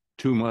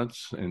 2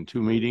 months and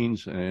 2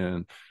 meetings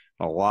and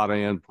a lot of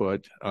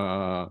input.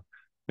 And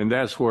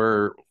that's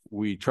where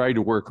we tried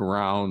to work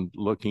around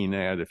looking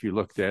at, if you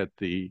looked at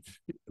the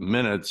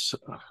minutes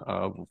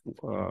of,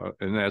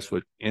 and that's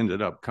what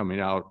ended up coming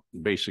out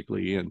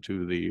basically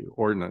into the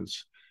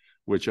ordinance,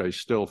 which I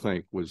still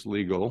think was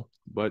legal.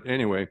 But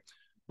anyway,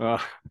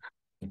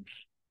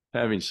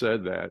 having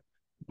said that,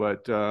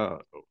 but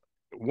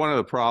one of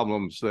the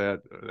problems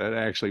that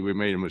actually we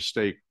made a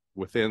mistake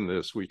within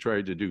this, we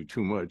tried to do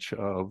too much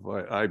of,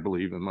 I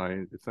believe in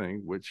my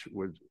thing, which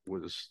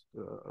was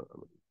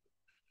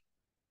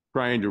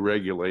trying to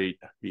regulate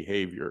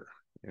behavior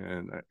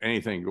and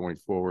anything going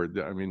forward.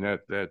 I mean,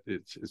 that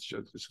it's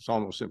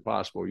almost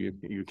impossible.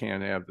 You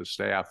can't have the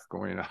staff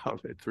going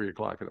out at 3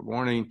 o'clock in the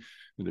morning.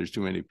 And there's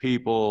too many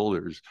people.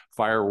 There's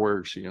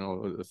fireworks. You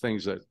know, the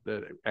things that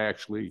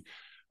actually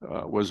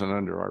wasn't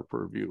under our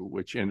purview,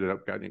 which ended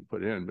up getting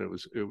put in. But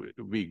it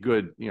would be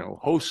good, you know,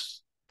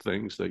 host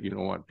things that you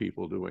don't want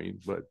people doing,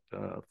 but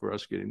for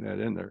us getting that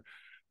in there.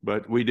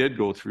 But we did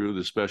go through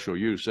the special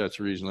use. That's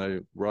the reason I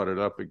brought it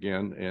up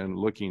again, and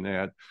looking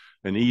at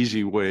an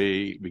easy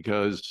way,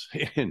 because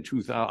in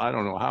 2000, I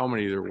don't know how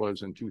many there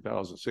was in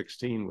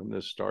 2016 when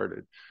this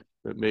started,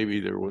 but maybe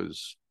there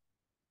was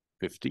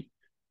 50.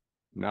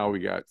 Now we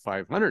got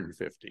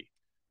 550.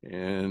 In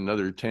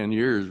another 10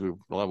 years,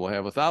 we'll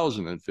have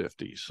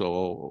 1,050.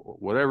 So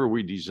whatever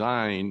we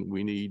design,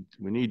 we need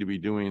to be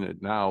doing it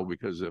now,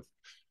 because if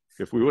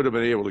we would have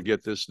been able to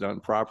get this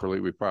done properly,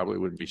 we probably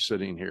wouldn't be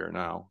sitting here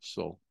now.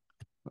 So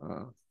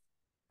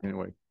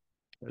anyway,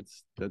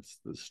 that's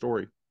the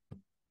story.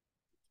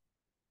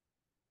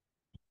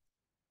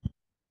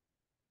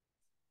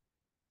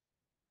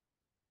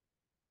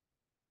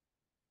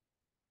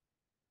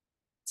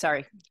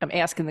 Sorry, I'm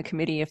asking the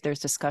committee if there's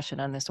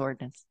discussion on this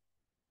ordinance.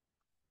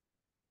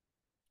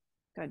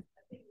 Good.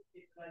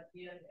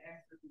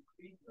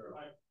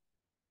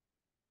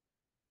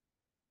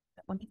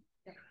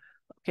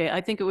 Okay,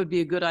 I think it would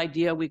be a good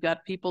idea. We've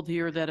got people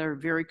here that are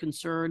very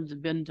concerned,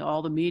 have been to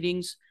all the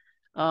meetings,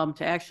 to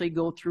actually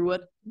go through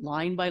it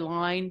line by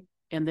line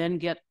and then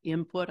get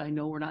input. I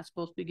know we're not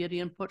supposed to be getting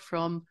input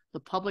from the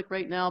public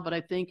right now, but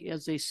I think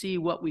as they see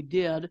what we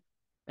did,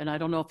 and I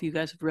don't know if you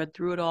guys have read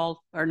through it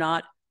all or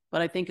not,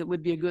 but I think it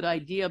would be a good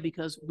idea,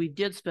 because we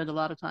did spend a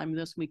lot of time in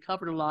this, and we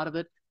covered a lot of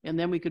it, and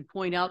then we could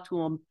point out to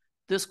them,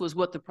 this was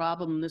what the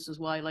problem, and this is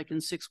why, like in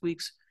 6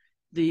 weeks,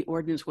 the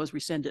ordinance was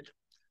rescinded.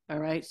 All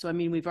right. So, I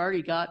mean, we've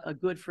already got a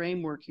good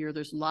framework here.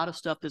 There's a lot of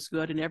stuff that's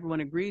good and everyone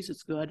agrees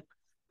it's good,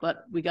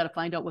 but we got to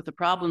find out what the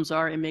problems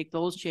are and make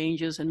those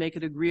changes and make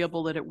it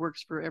agreeable that it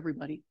works for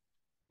everybody.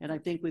 And I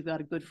think we've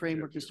got a good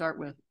framework to start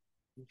with.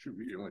 Should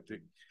we only take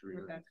 3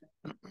 minutes?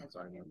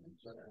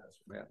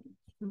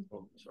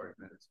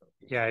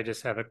 Yeah, I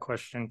just have a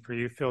question for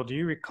you, Phil. Do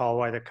you recall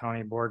why the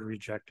county board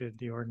rejected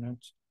the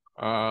ordinance?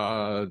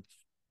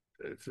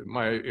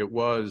 It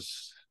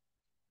was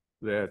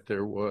that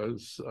there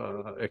was,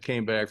 it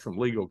came back from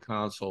legal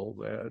counsel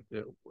that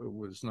it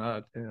was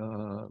not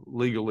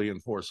legally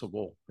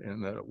enforceable,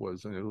 and that it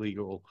was an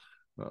illegal,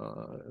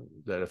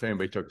 that if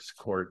anybody took it to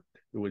court,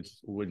 it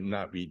would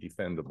not be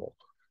defendable,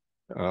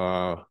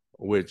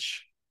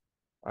 which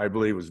I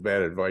believe was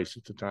bad advice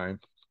at the time.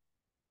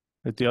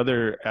 But the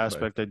other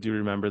aspect I do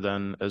remember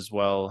then as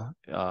well,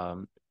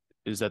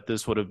 is that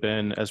this would have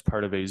been as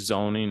part of a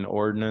zoning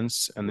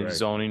ordinance, and the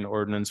zoning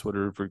ordinance would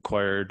have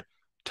required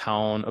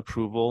town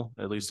approval,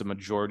 at least a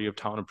majority of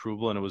town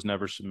approval, and it was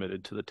never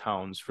submitted to the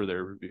towns for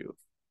their review.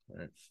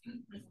 Right.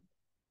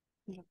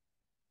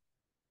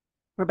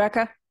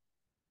 Rebecca?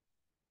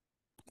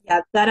 Yeah,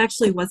 that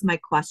actually was my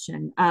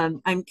question.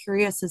 I'm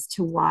curious as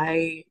to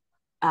why,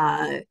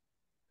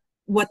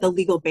 what the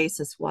legal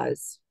basis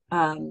was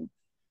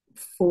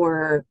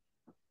for,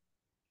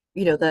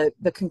 you know,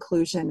 the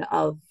conclusion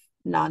of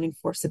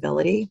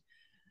non-enforceability.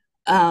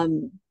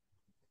 And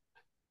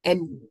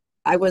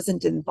I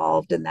wasn't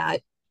involved in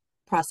that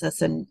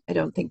process, and I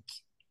don't think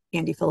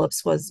Andy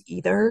Phillips was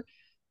either.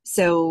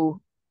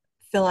 So,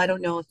 Phil, I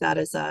don't know if that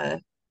is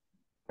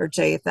or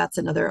Jay, if that's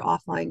another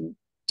offline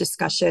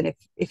discussion.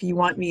 If you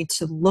want me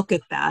to look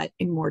at that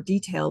in more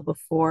detail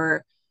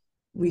before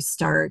we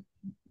start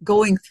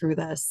going through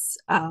this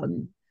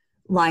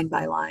line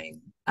by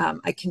line,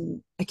 I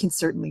can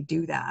certainly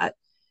do that.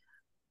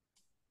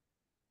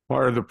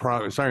 Part of the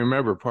problem, so I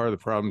remember part of the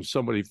problem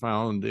somebody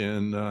found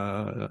in,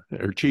 or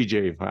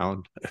TJ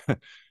found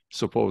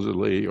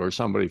supposedly, or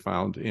somebody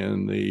found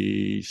in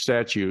the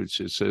statutes,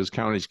 it says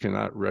counties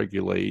cannot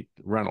regulate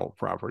rental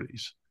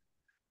properties.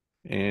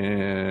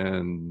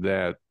 And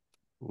that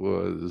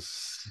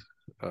was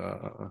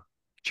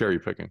cherry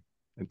picking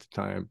at the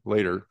time.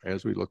 Later,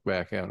 as we look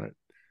back at it,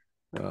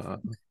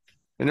 and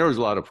there was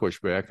a lot of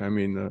pushback. I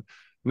mean,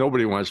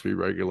 nobody wants to be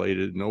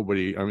regulated.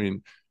 Nobody. I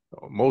mean,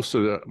 most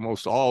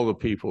all the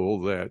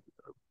people that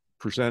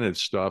presented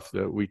stuff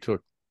that we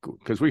took,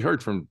 because we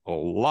heard from a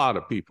lot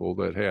of people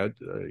that had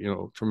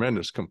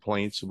tremendous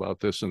complaints about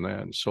this and that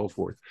and so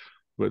forth.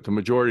 But the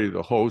majority of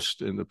the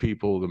hosts and the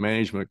people, the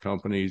management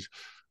companies,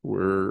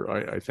 were,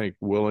 I think,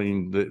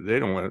 willing. They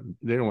don't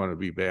want to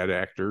be bad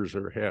actors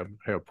or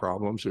have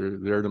problems. They're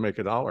there to make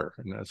a dollar,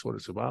 and that's what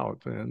it's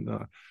about. And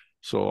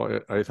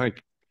so I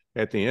think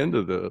at the end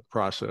of the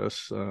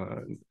process,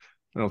 I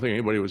don't think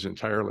anybody was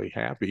entirely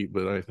happy,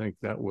 but I think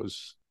that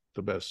was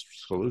the best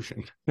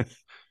solution.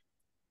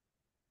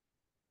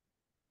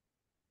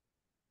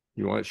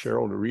 You want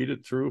Cheryl to read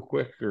it through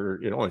quick,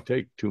 or it only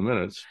take 2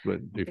 minutes,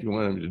 but if you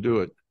want him to do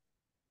it.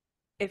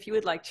 If you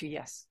would like to,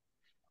 yes.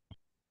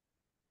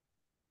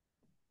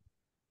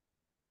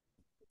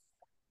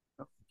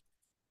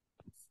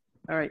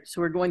 All right, so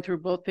we're going through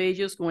both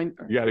pages, You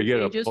got to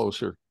get up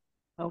closer.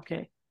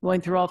 Okay,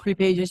 going through all 3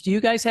 pages. Do you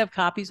guys have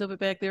copies of it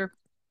back there?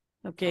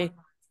 Okay,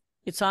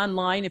 it's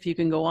online if you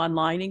can go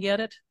online and get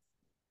it.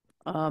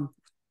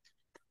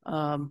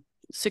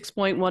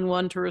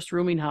 6.11 tourist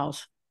rooming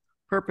house.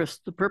 Purpose.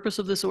 The purpose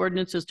of this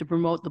ordinance is to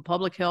promote the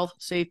public health,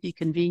 safety,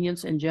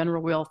 convenience, and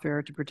general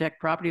welfare, to protect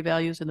property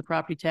values and the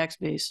property tax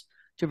base,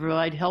 to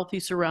provide healthy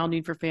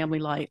surrounding for family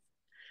life.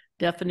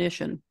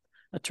 Definition.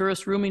 A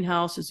tourist rooming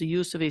house is the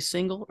use of a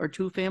single or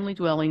 2-family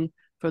dwelling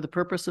for the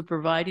purpose of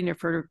providing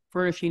or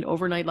furnishing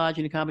overnight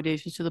lodging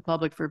accommodations to the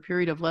public for a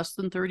period of less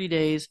than 30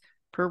 days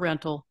per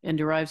rental, and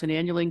derives an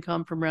annual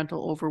income from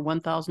rental over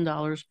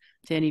 $1,000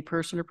 to any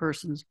person or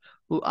persons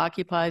who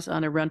occupies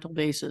on a rental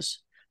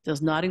basis.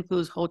 Does not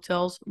include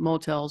hotels,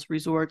 motels,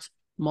 resorts,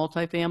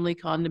 multifamily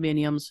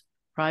condominiums,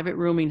 private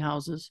rooming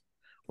houses,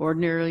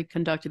 ordinarily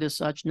conducted as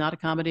such, not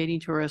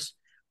accommodating tourists,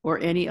 or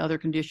any other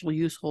conditional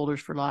use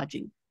holders for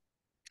lodging.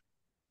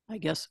 I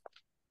guess,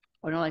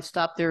 why don't I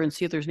stop there and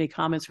see if there's any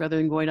comments rather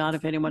than going on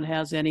if anyone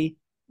has any,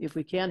 if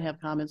we can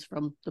have comments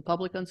from the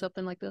public on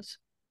something like this?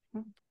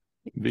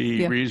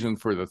 The reason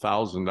for the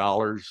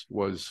 $1,000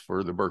 was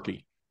for the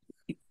Berkey.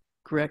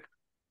 Correct.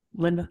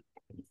 Linda?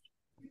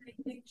 I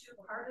think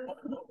part of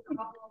the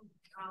problem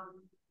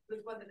with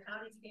what the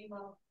county came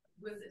up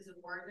with as an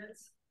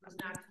ordinance was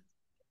not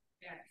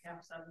at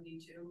cap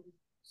 72.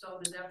 So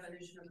the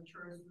definition of a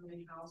tourist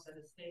rooming house at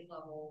a state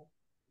level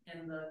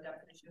and the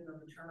definition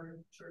of a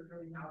tourist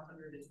rooming house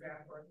under the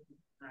draft ordinance.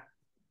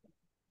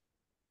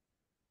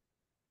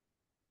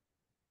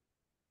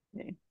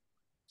 Okay.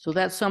 So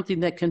that's something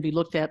that can be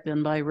looked at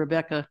then by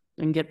Rebecca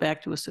and get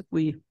back to us if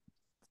we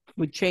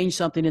would change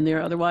something in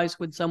there. Otherwise,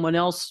 would someone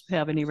else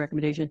have any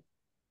recommendation?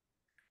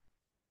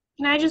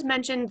 Can I just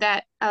mention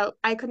that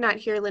I could not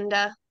hear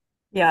Linda?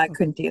 Yeah, I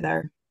couldn't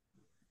either.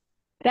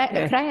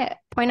 Could I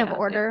point of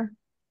order?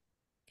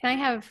 Can I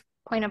have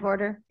point of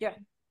order? Yeah.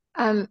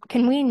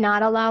 Can we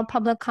not allow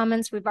public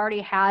comments? We've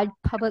already had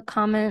public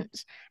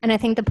comments, and I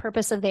think the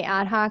purpose of the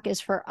ad hoc is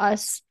for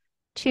us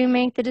to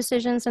make the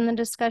decisions and the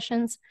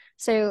discussions.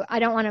 So I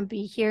don't want to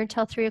be here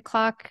till 3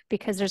 o'clock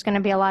because there's going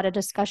to be a lot of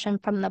discussion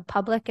from the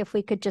public. If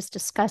we could just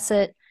discuss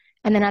it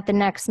and then at the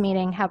next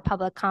meeting have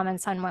public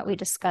comments on what we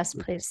discussed,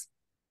 please.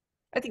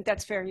 I think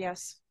that's fair.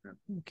 Yes.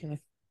 Okay.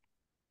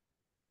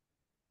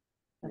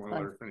 Want to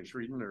let her finish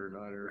reading or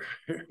not? Or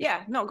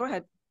Yeah. No, go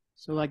ahead.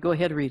 So I go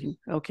ahead reading.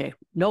 Okay.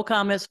 No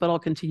comments, but I'll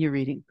continue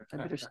reading. I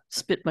better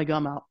spit my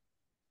gum out.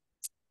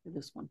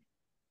 This one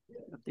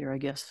up there, I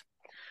guess.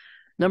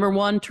 Number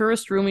 1,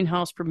 tourist rooming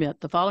house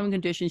permit. The following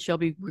conditions shall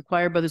be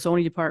required by the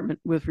zoning department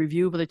with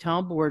review by the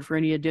town board for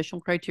any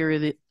additional criteria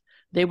that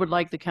they would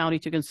like the county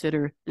to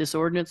consider. This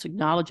ordinance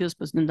acknowledges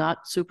but does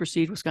not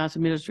supersede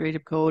Wisconsin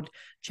Administrative Code,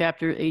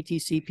 Chapter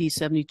ATCP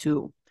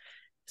 72.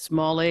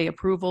 Small a,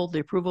 approval. The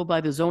approval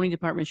by the zoning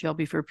department shall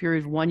be for a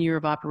period of 1 year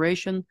of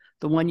operation.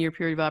 The 1 year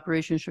period of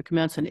operation should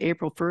commence on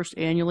April 1st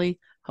annually.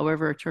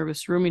 However, a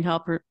tourist rooming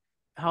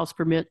house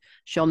permit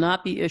shall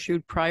not be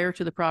issued prior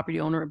to the property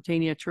owner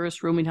obtaining a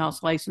tourist rooming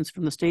house license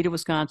from the state of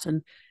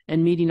Wisconsin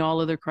and meeting all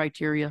other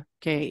criteria.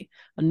 K,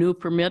 a new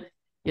permit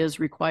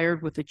is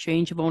required with a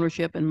change of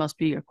ownership and must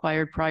be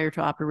acquired prior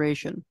to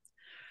operation.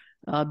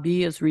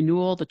 B is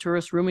renewal. The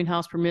tourist rooming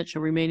house permit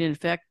shall remain in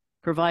effect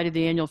provided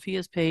the annual fee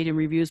is paid and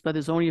reviews by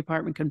the zoning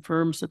department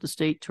confirms that the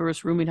state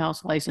tourist rooming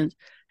house license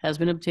has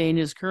been obtained,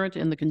 is current,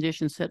 and the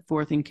conditions set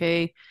forth in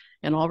K,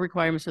 and all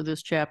requirements of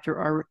this chapter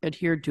are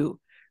adhered to.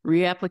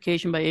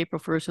 Reapplication by April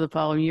 1st of the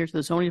following year to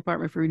the zoning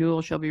department for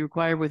renewal shall be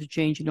required with a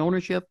change in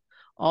ownership,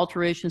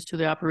 alterations to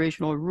the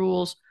operational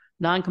rules,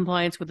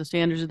 non-compliance with the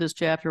standards of this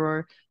chapter,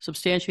 or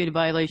substantiated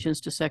violations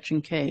to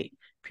Section K.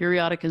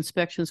 Periodic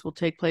inspections will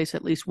take place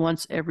at least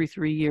once every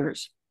 3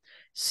 years.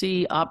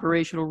 C,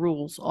 operational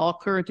rules. All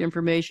current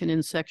information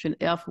in Section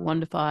F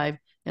 1 to 5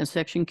 and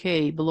Section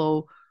K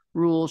below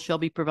rules shall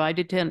be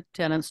provided to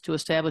tenants to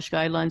establish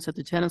guidelines that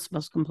the tenants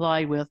must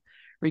comply with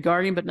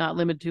regarding but not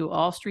limited to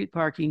all street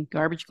parking,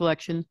 garbage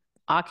collection,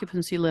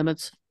 occupancy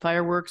limits,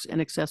 fireworks,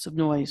 and excessive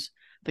noise.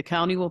 The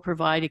county will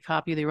provide a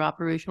copy of their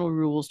operational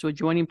rules to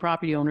adjoining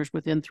property owners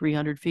within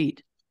 300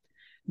 feet.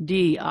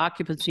 D,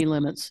 occupancy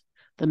limits.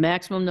 The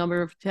maximum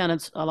number of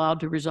tenants allowed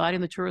to reside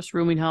in the tourist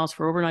rooming house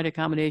for overnight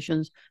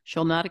accommodations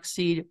shall not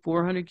exceed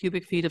 400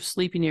 cubic feet of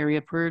sleeping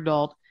area per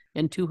adult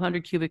and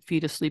 200 cubic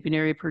feet of sleeping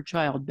area per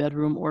child,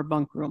 bedroom or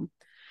bunk room.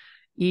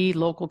 E,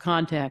 local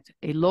contact.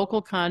 A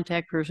local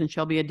contact person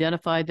shall be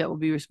identified that will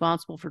be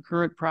responsible for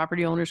current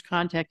property owner's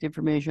contact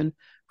information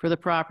for the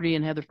property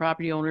and have the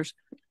property owner's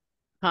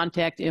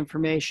contact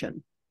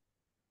information.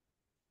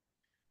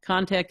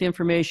 Contact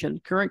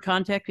information. Current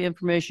contact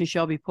information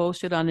shall be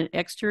posted on an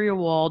exterior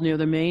wall near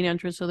the main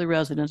entrance of the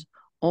residence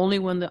only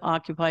when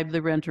occupied by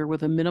the renter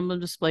with a minimum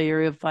display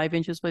area of 5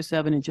 inches by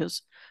 7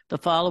 inches. The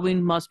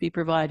following must be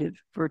provided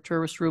for a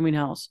tourist rooming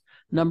house.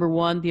 Number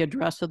 1, the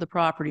address of the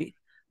property.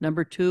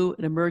 Number 2,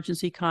 an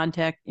emergency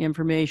contact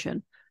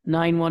information.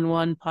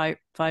 911,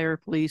 fire,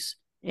 police,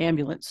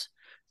 ambulance.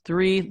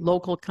 3,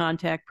 local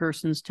contact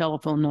person's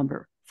telephone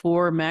number.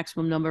 4,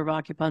 maximum number of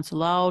occupants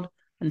allowed.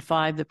 And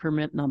 5, the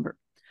permit number.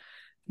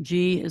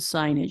 G is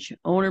signage.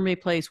 Owner may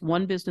place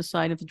one business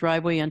sign at the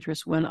driveway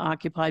entrance when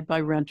occupied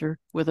by renter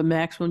with a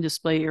maximum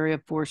display area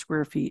of 4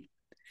 square feet.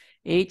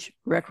 H,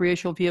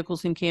 recreational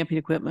vehicles and camping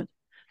equipment.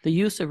 The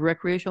use of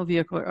recreational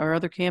vehicle or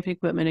other camping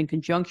equipment in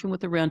conjunction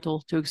with the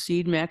rental to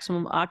exceed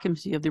maximum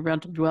occupancy of the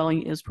rental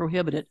dwelling is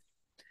prohibited.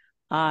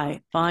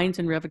 I, fines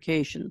and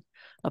revocation.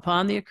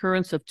 Upon the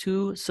occurrence of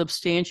 2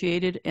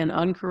 substantiated and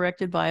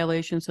uncorrected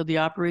violations of the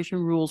operation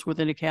rules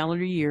within a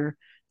calendar year,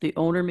 the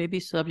owner may be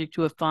subject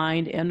to a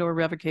fine and or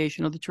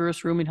revocation of the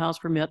tourist rooming house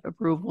permit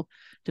approval,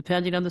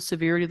 depending on the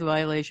severity of the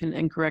violation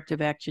and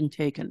corrective action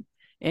taken.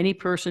 Any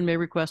person may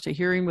request a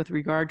hearing with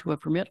regard to a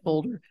permit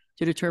holder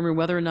to determine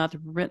whether or not the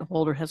permit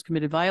holder has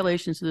committed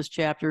violations of this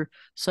chapter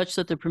such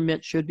that the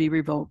permit should be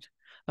revoked.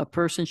 A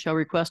person shall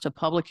request a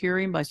public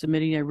hearing by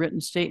submitting a written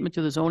statement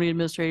to the zoning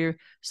administrator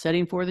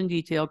setting forth in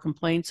detail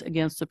complaints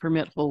against the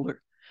permit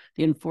holder.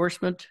 The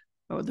enforcement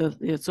or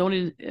the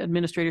zoning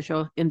administrator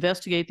shall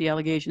investigate the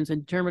allegations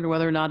and determine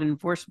whether or not an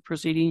enforcement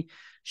proceeding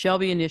shall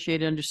be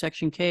initiated under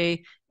Section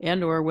K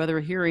and or whether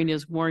a hearing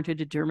is warranted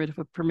to determine if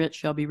a permit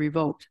shall be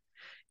revoked.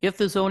 If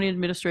the zoning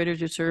administrator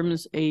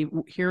determines a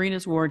hearing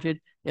is warranted,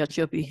 it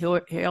shall be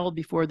held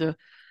before the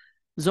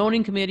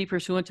zoning committee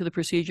pursuant to the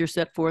procedure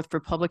set forth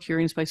for public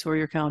hearings by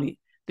Sawyer County.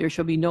 There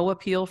shall be no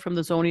appeal from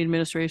the zoning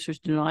administrator's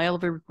denial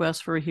of a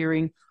request for a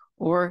hearing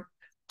or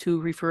to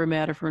refer a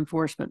matter for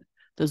enforcement.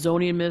 The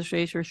zoning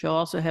administrator shall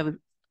also have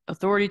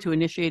authority to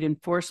initiate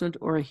enforcement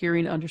or a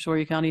hearing under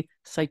Sawyer County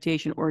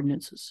citation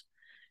ordinances.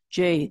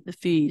 J, the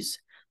fees.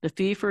 The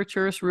fee for a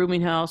tourist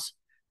rooming house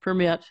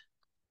permit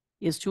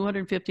is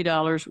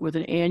 $250 with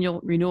an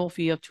annual renewal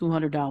fee of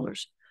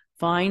 $200.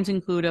 Fines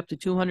include up to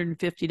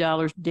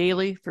 $250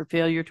 daily for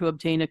failure to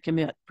obtain a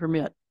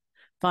permit.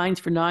 Fines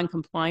for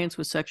non-compliance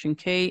with Section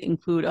K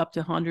include up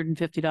to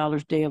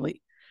 $150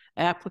 daily.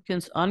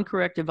 Applicants'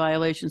 uncorrected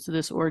violations of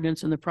this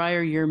ordinance in the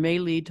prior year may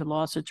lead to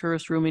loss of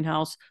tourist rooming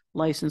house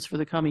license for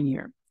the coming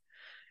year.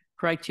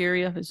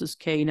 Criteria, this is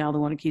K now, the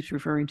one it keeps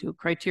referring to.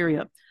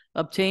 Criteria,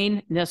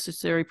 obtain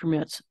necessary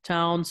permits,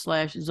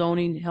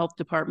 town/zoning, health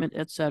department,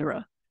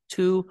 etc.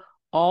 2,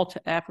 all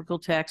applicable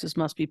taxes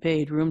must be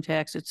paid, room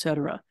tax,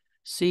 etc.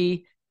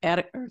 3,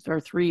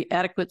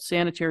 adequate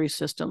sanitary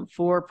system.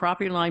 4,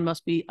 property line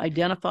must be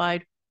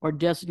identified or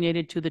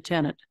designated to the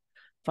tenant.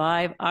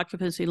 5,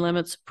 occupancy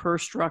limits per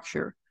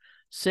structure.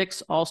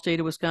 6, all state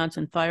of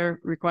Wisconsin fire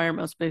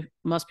requirements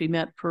must be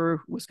met per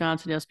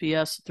Wisconsin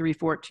SPS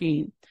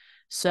 314.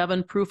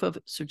 7, proof of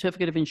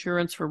certificate of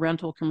insurance for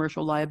rental,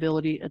 commercial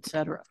liability,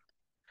 etc.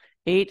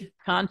 8,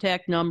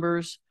 contact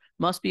numbers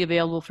must be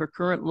available for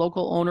current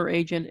local owner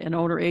agent, and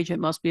owner agent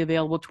must be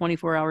available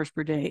 24 hours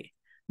per day.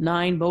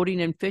 9,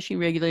 boating and fishing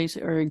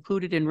regulations are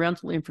included in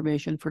rental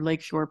information for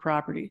lakeshore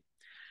property.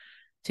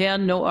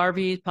 10, no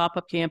RVs,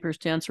 pop-up campers,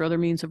 tents, or other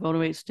means of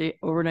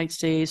overnight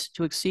stays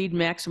to exceed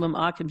maximum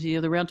occupancy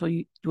of the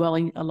rental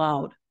dwelling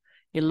allowed.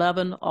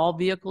 11, all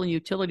vehicle and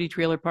utility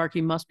trailer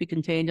parking must be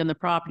contained on the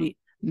property,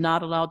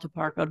 not allowed to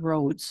park on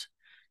roads.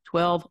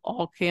 12,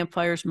 all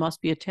campfires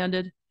must be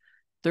attended.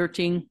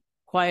 13,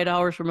 quiet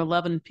hours from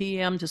 11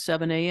 p.m. to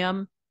 7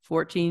 a.m.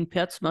 14,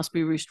 pets must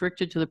be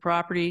restricted to the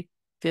property.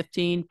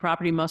 15,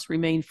 property must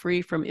remain free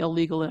from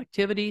illegal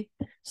activity.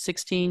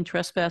 16,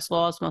 trespass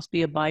laws must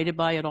be abided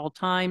by at all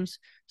times.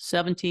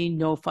 17,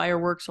 no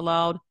fireworks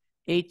allowed.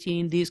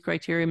 18, these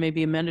criteria may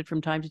be amended from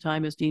time to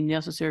time as deemed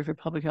necessary for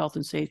public health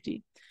and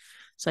safety.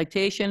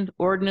 Citation,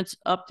 ordinance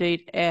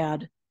update,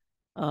 add.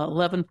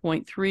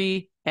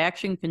 11.3,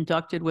 action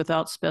conducted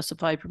without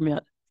specified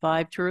permit.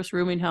 5, tourist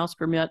rooming house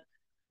permit,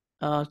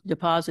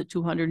 deposit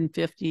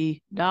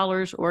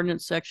 $250,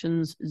 ordinance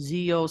sections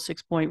ZO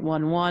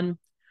 6.11.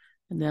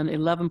 And then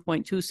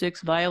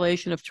 11.26,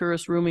 violation of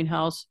tourist rooming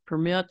house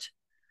permit,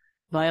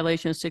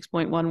 violation of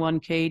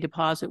 6.11K,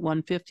 deposit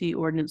 $150,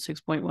 ordinance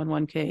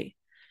 6.11K.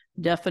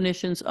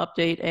 Definitions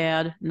update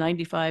add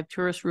 95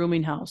 tourist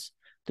rooming house.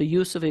 The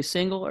use of a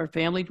single or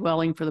family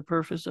dwelling for the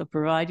purpose of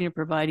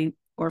providing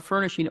or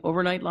furnishing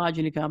overnight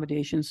lodging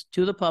accommodations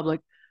to the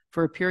public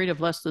for a period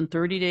of less than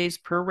 30 days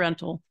per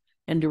rental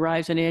and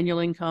derives an annual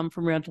income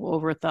from rental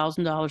over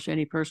 $1,000 to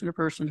any person or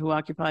person who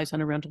occupies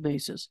on a rental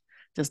basis.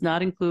 Does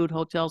not include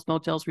hotels,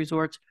 motels,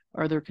 resorts,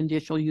 or other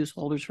conditional use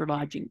holders for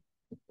lodging.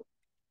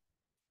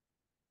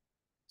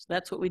 So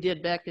that's what we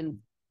did back in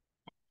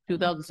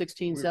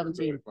 2016,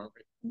 17.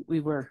 We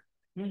were.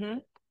 Mm-hmm.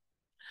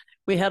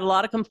 We had a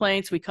lot of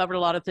complaints. We covered a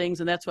lot of things.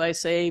 And that's why I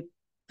say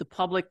the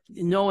public,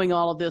 knowing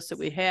all of this that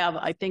we have,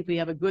 I think we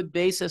have a good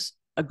basis,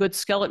 a good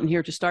skeleton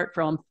here to start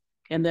from,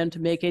 and then to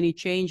make any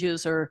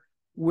changes or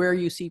where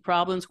you see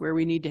problems, where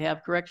we need to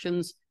have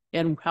corrections,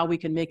 and how we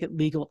can make it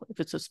legal. If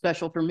it's a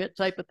special permit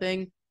type of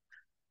thing,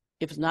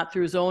 if it's not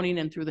through zoning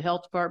and through the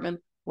health department,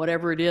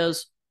 whatever it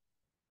is,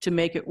 to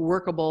make it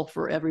workable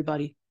for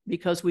everybody,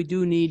 because we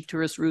do need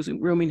tourist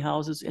rooming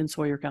houses in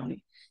Sawyer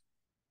County.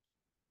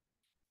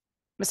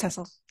 Ms.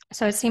 Hessel.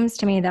 So it seems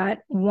to me that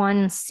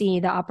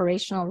 1C, the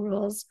operational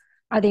rules,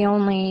 are the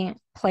only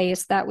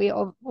place that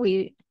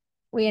we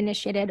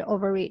initiated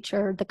overreach,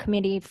 or the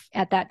committee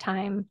at that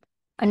time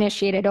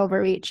initiated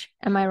overreach.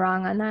 Am I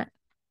wrong on that?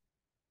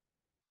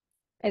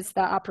 It's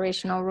the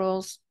operational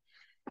rules.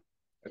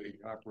 I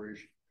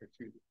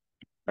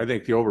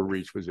think the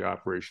overreach was the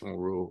operational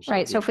rules.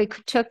 Right. So if we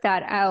took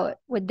that out,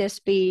 would this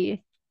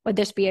be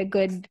a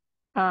good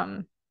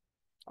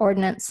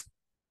ordinance?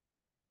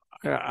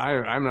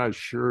 I'm not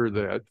sure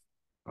that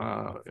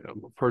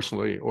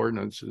personally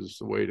ordinance is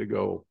the way to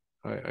go.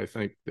 I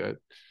think that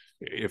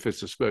if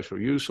it's a special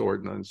use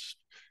ordinance,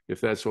 if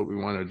that's what we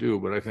want to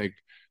do, but I think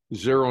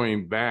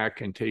zeroing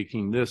back and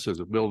taking this as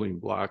a building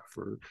block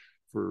for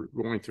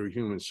going through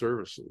human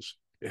services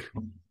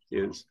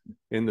is,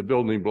 and the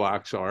building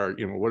blocks are,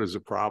 what is the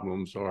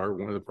problems are.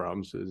 One of the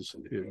problems is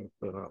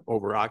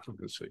over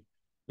occupancy.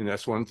 And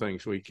that's one thing.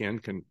 So we can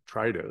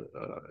try to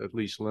at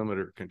least limit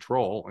or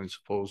control, and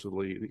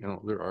supposedly,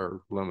 there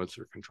are limits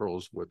or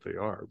controls what they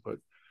are, but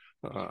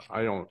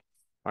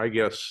I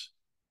guess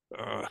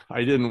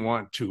I didn't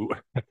want to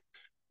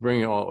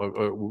bring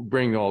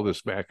all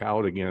this back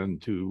out again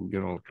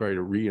to, try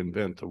to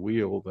reinvent the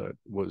wheel that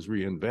was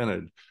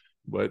reinvented.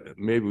 But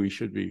maybe we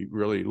should be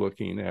really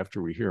looking,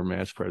 after we hear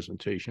Matt's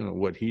presentation, of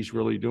what he's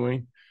really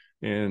doing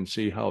and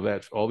see how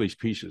all these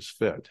pieces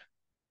fit.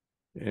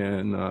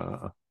 And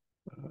I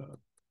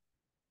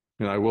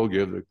will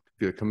give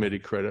the committee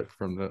credit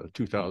from the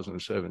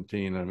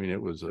 2017. I mean,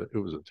 it was a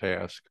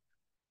task,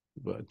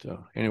 but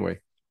anyway.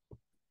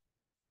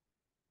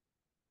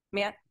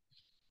 Matt.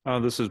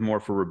 This is more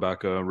for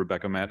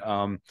Rebecca, Matt.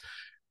 I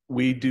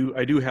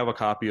do have a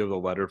copy of the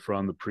letter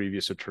from the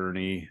previous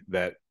attorney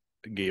that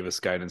gave us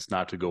guidance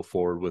not to go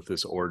forward with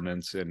this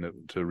ordinance and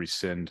to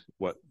rescind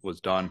what was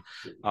done.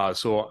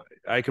 So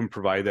I can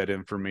provide that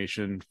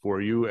information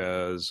for you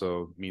as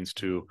a means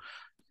to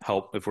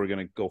help if we're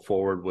going to go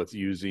forward with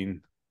using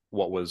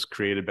what was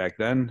created back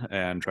then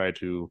and try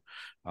to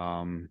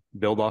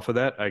build off of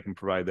that. I can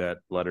provide that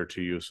letter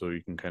to you so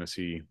you can kind of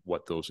see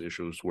what those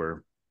issues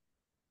were.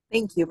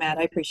 Thank you, Matt.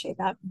 I appreciate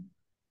that.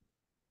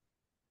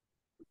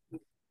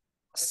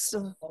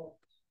 So,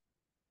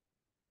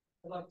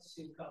 I'd like to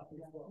see a copy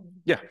as well.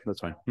 Yeah, that's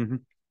fine. Mm-hmm.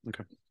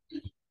 Okay.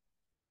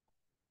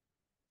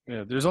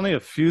 Yeah, there's only a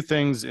few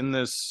things in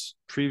this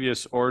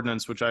previous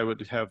ordinance which I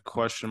would have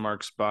question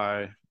marks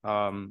by.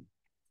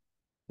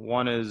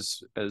 One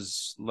is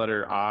as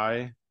letter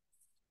I,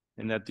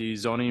 in that the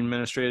zoning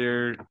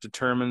administrator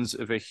determines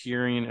if a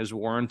hearing is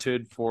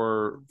warranted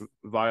for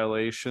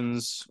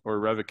violations or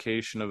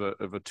revocation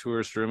of a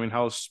tourist rooming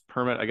house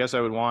permit. I guess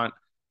I would want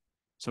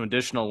some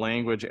additional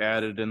language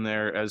added in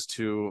there as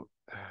to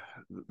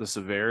the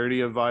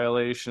severity of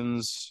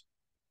violations,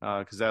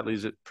 because that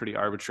leaves it pretty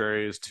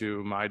arbitrary as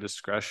to my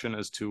discretion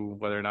as to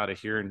whether or not a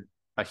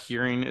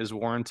hearing is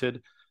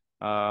warranted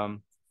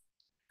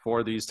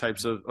for these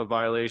types of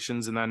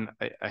violations. And then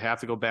I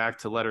have to go back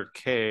to letter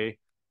K,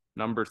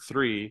 number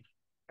 3,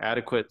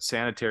 adequate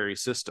sanitary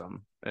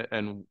system.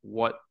 And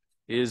what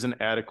is an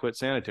adequate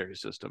sanitary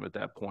system at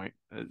that point?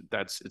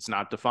 It's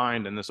not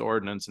defined in this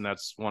ordinance, and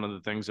that's one of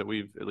the things that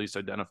we've at least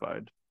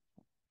identified.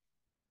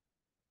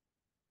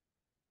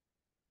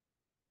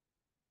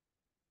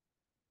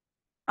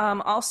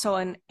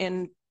 Also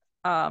in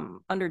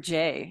under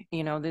J,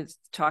 this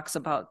talks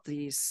about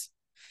these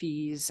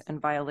fees and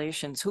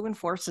violations. Who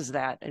enforces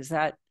that? Is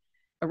that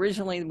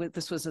originally,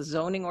 this was a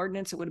zoning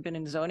ordinance, it would have been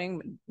in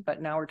zoning,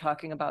 but now we're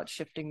talking about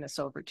shifting this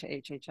over to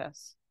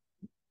HHS?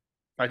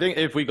 I think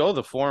if we go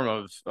the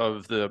form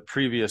of the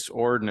previous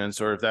ordinance,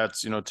 or if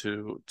that's,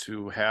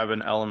 to have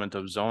an element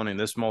of zoning,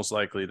 this most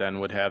likely then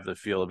would have the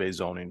feel of a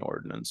zoning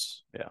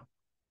ordinance. Yeah.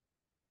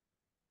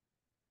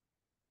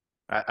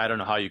 I don't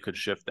know how you could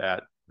shift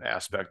that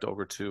aspect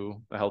over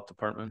to the health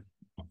department.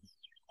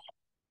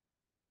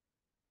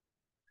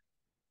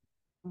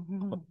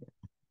 Mm-hmm.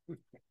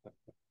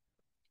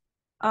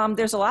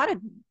 There's a lot of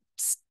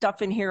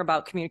stuff in here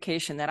about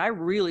communication that I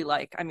really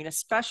like. I mean,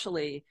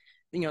 especially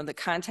the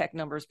contact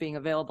numbers being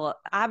available.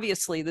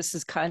 Obviously, this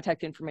is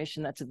contact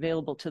information that's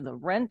available to the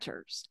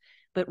renters,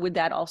 but would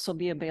that also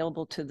be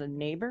available to the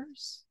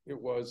neighbors? It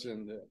was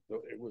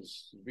it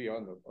was be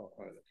on the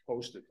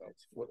posted.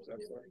 What's that?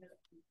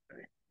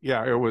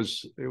 Yeah, it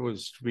was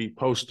to be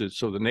posted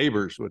so the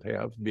neighbors would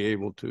be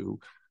able to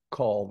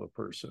call the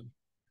person.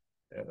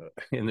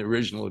 In the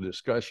original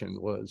discussion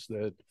was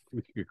that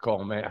we could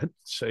call Matt and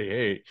say,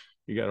 hey,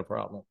 you got a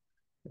problem.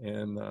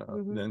 And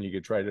then you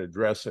could try to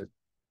address it.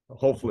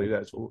 Hopefully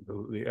that's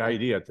the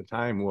idea at the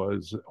time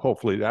was,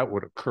 hopefully that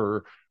would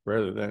occur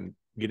rather than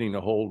getting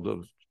a hold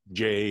of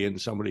Jay and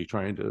somebody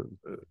trying to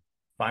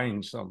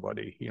find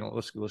somebody.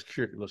 Let's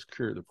cure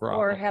the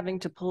problem. Or having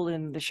to pull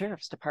in the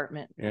sheriff's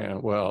department. Yeah,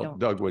 well,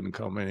 Doug wouldn't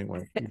come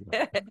anyway.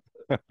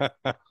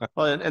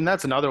 Well, and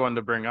that's another one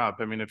to bring up.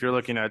 I mean, if you're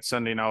looking at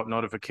sending out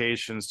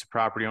notifications to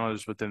property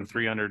owners within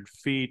 300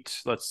 feet,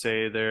 let's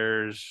say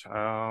there's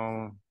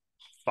 5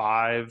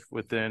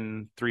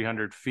 within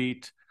 300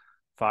 feet,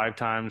 5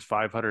 times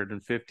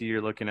 550,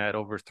 you're looking at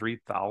over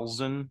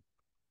 3,000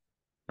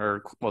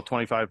 or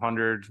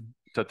 2,500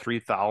 to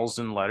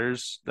 3,000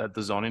 letters that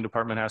the zoning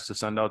department has to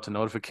send out to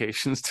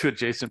notifications to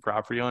adjacent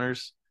property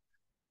owners.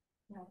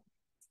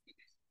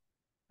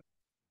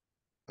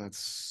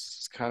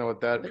 That's kind of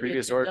what that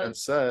previous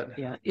ordinance said.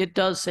 Yeah, it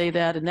does say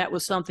that. And that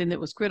was something that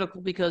was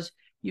critical because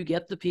you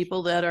get the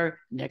people that are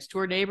next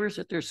door neighbors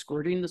that they're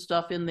squirting the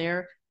stuff in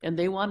there and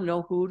they want to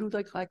know who do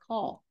I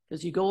call?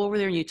 Because you go over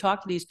there and you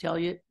talk to these,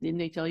 then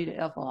they tell you to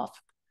F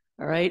off.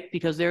 All right.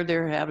 Because they're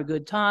there to have a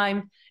good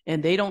time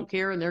and they don't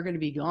care and they're going to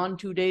be gone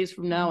 2 days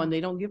from now and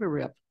they don't give a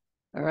rip.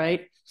 All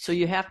right. So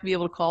you have to be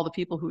able to call the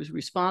people who's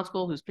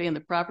responsible, who's paying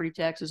the property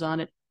taxes on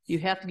it. You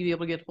have to be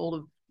able to get hold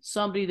of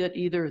somebody that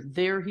either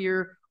they're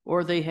here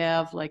or they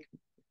have like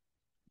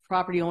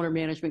property owner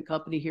management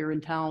company here in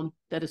town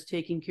that is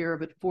taking care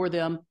of it for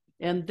them.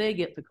 And they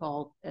get the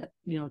call at,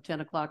 10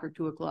 o'clock or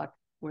 2 o'clock,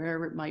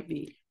 wherever it might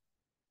be.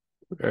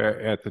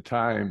 At the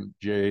time,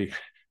 Jay,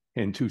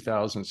 in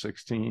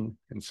 2016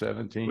 and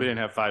 17, we didn't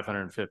have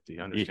 550.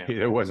 Understand?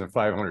 It wasn't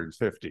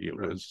 550. It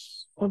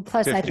was. Well,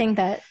 plus 50. I think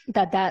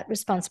that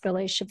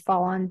responsibility should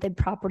fall on the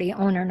property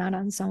owner, not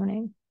on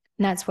zoning.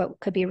 And that's what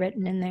could be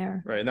written in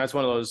there. Right. And that's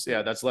one of those,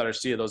 that's letter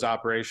C of those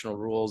operational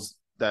rules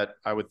that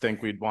I would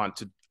think we'd want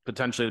to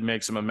potentially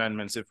make some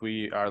amendments if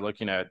we are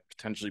looking at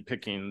potentially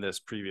picking this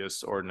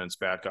previous ordinance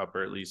back up,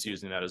 or at least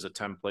using that as a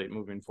template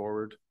moving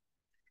forward.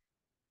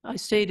 I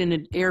stayed in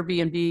an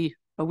Airbnb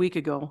a week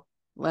ago,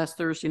 last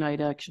Thursday night,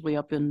 actually,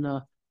 up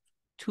in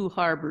 2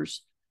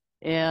 Harbors.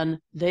 And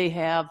they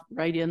have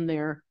right in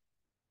there,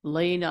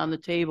 laying on the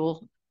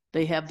table,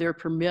 they have their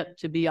permit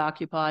to be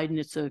occupied, and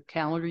it's a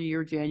calendar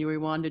year, January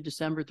 1 to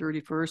December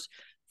 31st,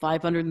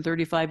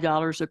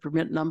 $535 a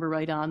permit number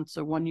right on.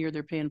 So 1 year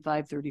they're paying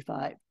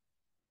 $535.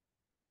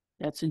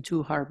 That's in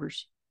 2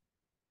 Harbors.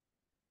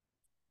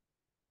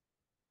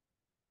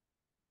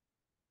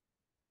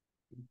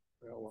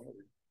 Well,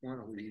 why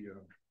don't we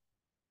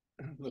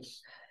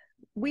let's.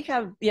 We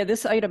have,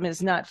 this item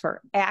is not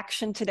for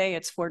action today,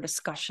 it's for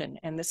discussion.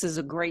 And this is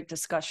a great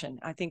discussion.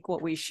 I think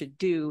what we should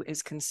do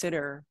is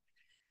consider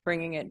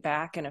bringing it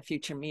back in a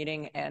future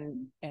meeting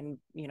and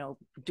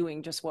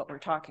doing just what we're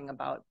talking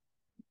about,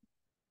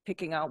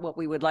 picking out what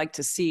we would like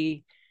to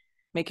see,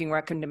 making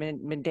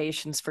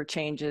recommendations for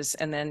changes,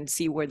 and then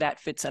see where that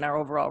fits in our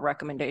overall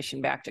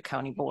recommendation back to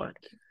county board.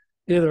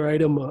 The other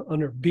item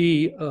under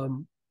B,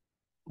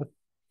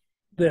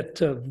 that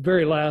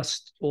very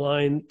last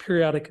line,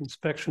 periodic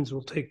inspections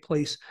will take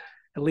place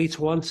at least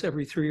once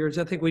every 3 years.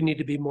 I think we need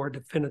to be more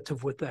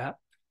definitive with that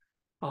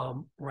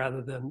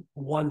rather than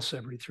once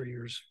every 3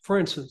 years. For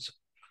instance,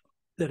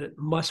 that it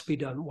must be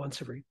done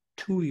once every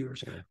 2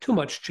 years. Too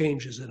much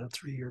changes in a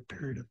 3-year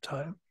period of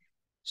time.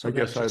 So I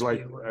guess I'd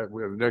like,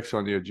 we have next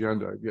on the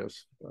agenda, I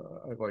guess,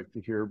 I'd like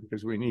to hear,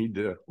 because we need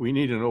to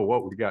know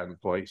what we got in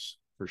place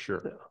for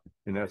sure. Yeah.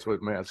 And that's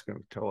what Matt's going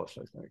to tell us,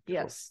 I think.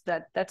 Yes,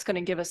 that's going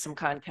to give us some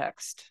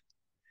context.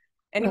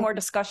 Any more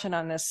discussion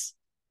on this?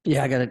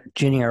 Yeah, I got it.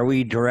 Ginny, are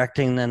we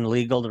directing then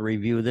legal to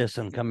review this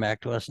and come back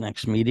to us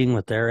next meeting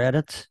with their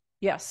edits?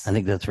 Yes. I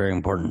think that's very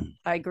important.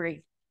 I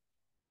agree.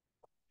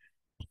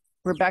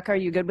 Rebecca, are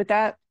you good with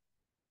that?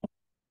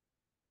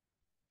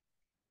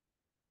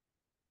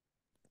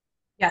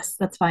 Yes,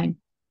 that's fine.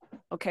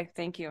 Okay,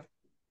 thank you.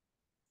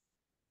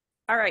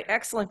 All right,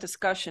 excellent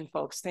discussion,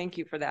 folks. Thank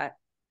you for that.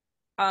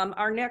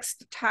 Our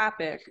next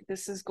topic,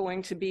 this is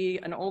going to be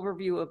an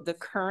overview of the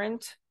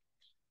current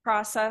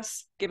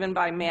process given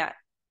by Matt.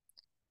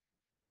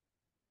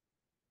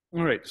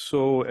 All right.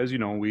 So as you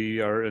know, we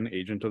are an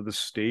agent of the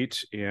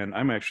state, and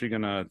I'm actually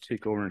going to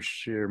take over and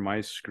share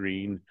my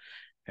screen.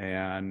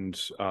 And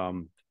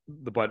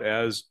but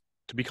as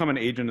to become an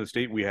agent of the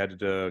state, we had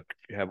to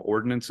have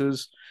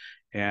ordinances,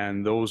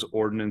 and those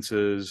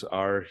ordinances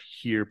are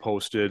here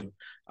posted.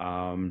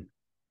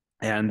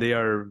 And they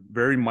are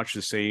very much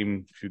the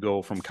same. If you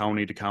go from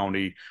county to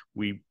county,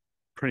 we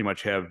pretty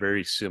much have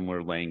very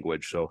similar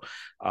language. So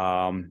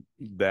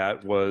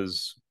that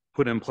was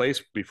put in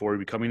place before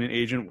becoming an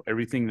agent.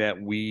 Everything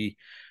that we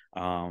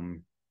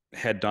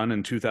had done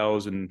in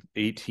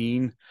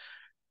 2018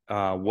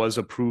 was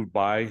approved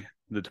by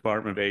the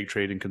Department of Ag,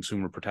 Trade, and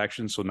Consumer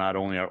Protection. So not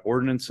only our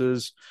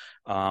ordinances,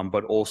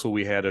 but also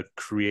we had to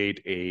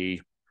create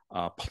a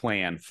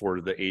plan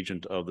for the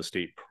agent of the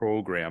state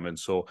program. And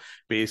so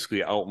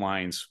basically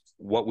outlines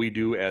what we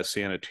do as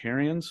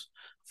sanitarians,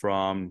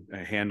 from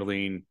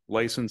handling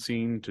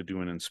licensing to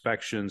doing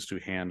inspections to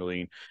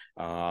handling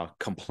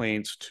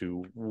complaints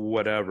to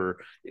whatever.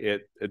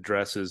 It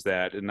addresses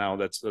that. And now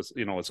that's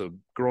you know, it's a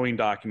growing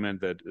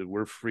document that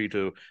we're free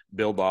to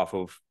build off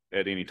of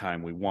at any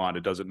time we want.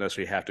 It doesn't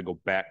necessarily have to go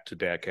back to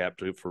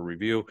DATCP for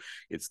review.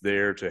 It's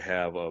there to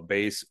have a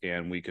base,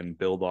 and we can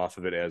build off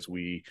of it as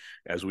we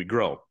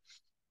grow.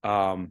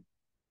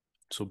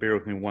 So bear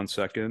with me 1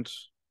 second.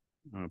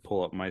 I'm going to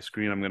pull up my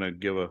screen. I'm going to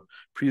give a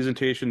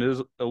presentation. It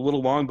is a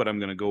little long, but I'm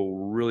going to go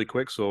really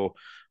quick. So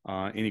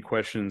any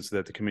questions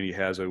that the committee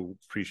has, I would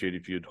appreciate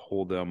if you'd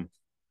hold them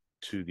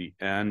to the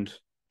end.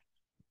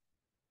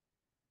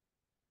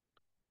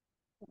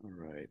 All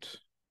right.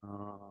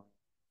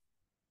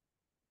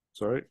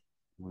 Sorry.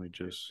 Let me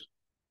just,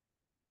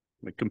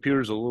 my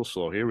computer's a little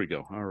slow. Here we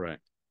go. All right.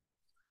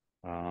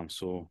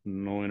 So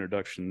no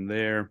introduction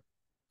there.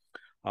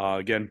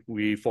 Again,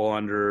 we fall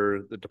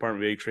under the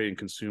Department of Ag, Trade, and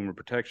Consumer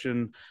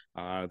Protection,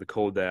 the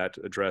code that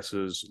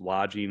addresses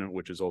lodging,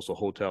 which is also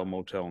hotel,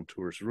 motel, and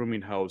tourist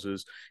rooming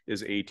houses,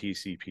 is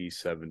ATCP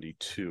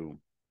 72.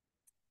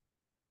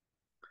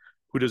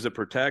 Who does it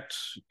protect?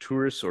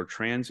 Tourists or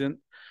transient,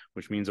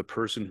 which means a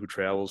person who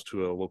travels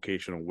to a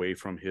location away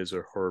from his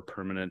or her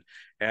permanent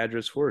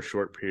address for a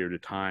short period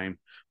of time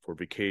for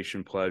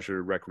vacation,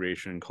 pleasure,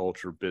 recreation,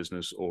 culture,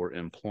 business, or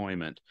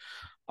employment.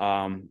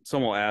 Some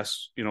will ask,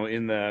 you know,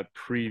 in the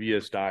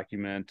previous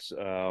document,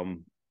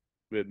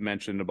 it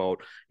mentioned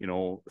about, you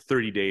know,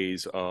 30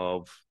 days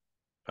of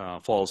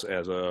falls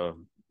as a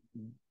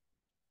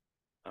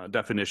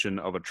definition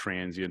of a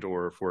transient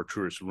or for a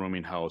tourist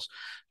rooming house.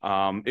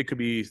 It could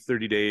be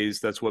 30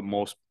 days. That's what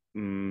most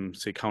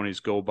say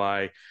counties go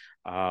by,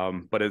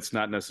 but it's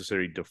not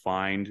necessarily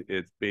defined.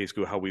 It's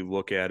basically how we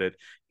look at it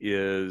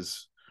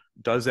is,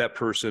 does that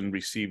person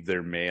receive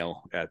their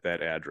mail at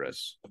that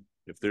address?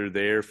 If they're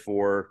there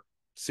for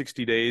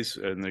 60 days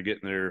and they're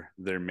getting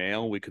their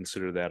mail, we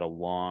consider that a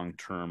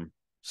long-term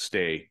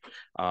stay.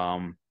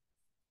 And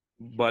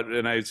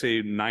I'd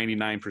say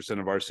 99%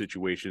 of our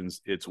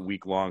situations, it's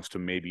week-longs to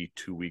maybe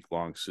 2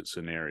 week-long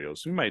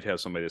scenarios. We might have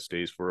somebody that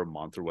stays for a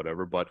month or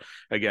whatever, but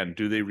again,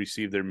 do they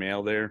receive their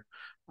mail there?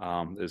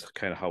 Is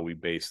kind of how we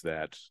base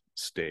that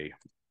stay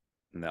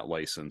and that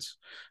license.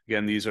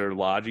 Again, these are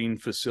lodging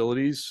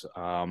facilities.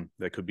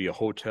 That could be a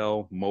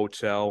hotel,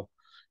 motel,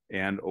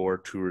 and or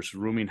tourist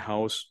rooming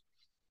house.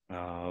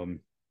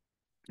 And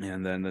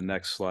then the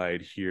next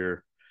slide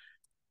here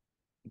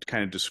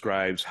kind of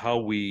describes how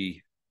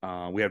we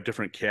have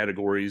different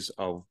categories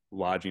of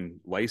lodging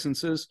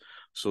licenses.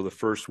 So the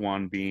first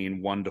one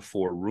being 1 to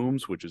 4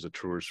 rooms, which is a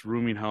tourist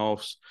rooming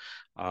house.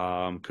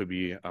 Could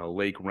be a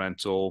lake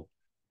rental,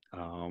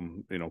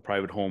 you know,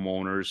 private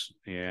homeowners,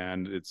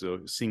 and it's a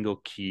single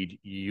keyed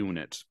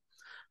unit.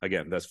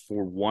 Again, that's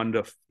for 1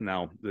 to,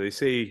 now they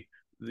say,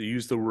 they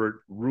use the word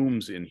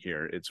rooms in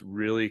here. It's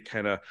really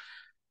kind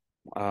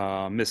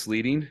of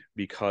misleading,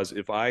 because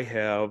if I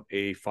have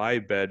a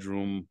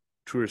 5-bedroom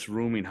tourist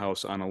rooming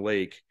house on a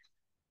lake,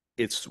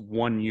 it's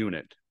 1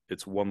 unit.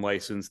 It's 1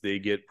 license. They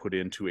get put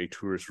into a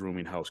tourist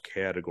rooming house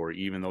category,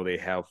 even though they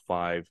have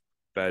 5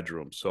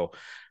 bedrooms. So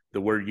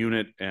the word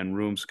unit and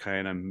rooms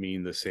kind of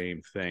mean the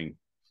same thing.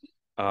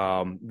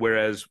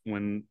 Whereas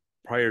when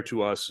prior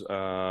to us,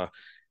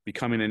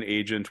 becoming an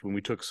agent, when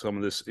we took some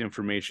of this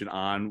information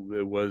on,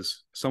 it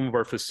was some of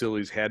our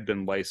facilities had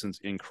been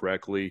licensed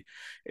incorrectly,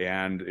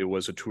 and it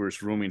was a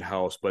tourist rooming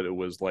house, but it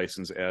was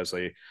licensed as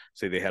a,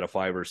 say they had a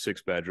 5 or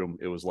 6 bedroom,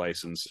 it was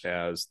licensed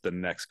as the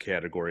next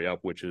category up,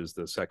 which is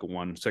the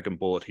second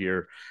bullet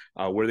here,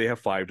 where they have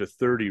 5 to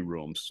 30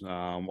 rooms.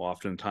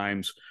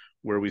 Oftentimes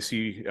where we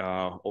see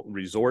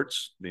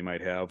resorts, they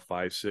might have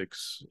 5,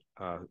 6,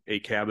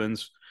 8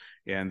 cabins,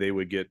 and they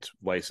would get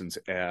licensed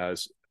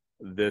as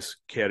this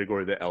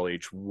category, the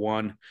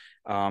LH1.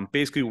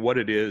 Basically what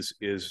it is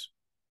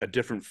a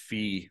different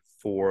fee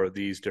for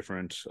these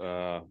different,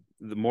 the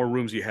more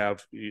rooms you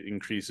have,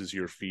 increases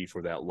your fee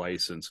for that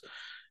license.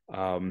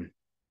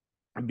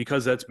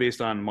 Because that's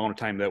based on amount of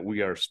time that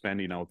we are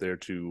spending out there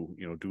to,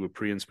 you know, do a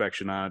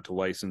pre-inspection on it, to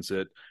license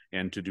it,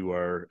 and to do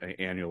our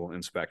annual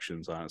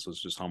inspections on it. So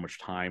it's just how much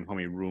time, how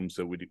many rooms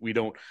that we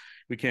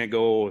can't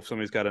go, if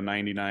somebody's got a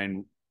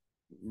 99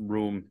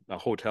 room, a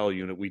hotel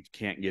unit, we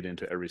can't get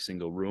into every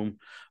single room.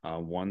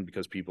 1,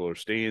 because people are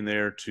staying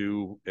there.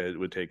 2, it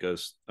would take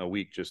us a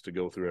week just to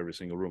go through every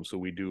single room. So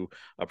we do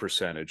a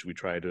percentage. We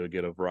try to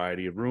get a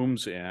variety of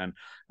rooms and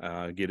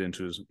get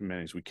into as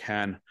many as we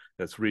can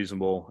that's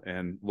reasonable,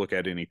 and look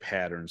at any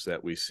patterns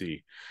that we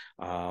see.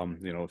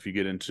 You know, if you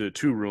get into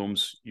 2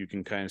 rooms, you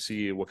can kind of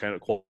see what kind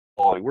of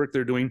quality work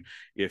they're doing.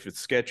 If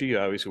it's sketchy,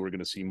 obviously we're going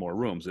to see more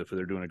rooms. If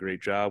they're doing a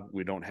great job,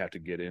 we don't have to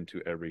get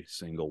into every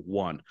single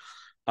one.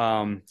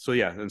 So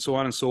yeah, and so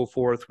on and so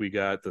forth. We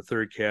got the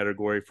third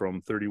category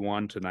from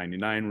 31 to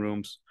 99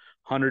 rooms,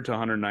 100 to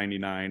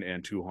 199,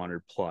 and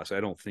 200 plus. I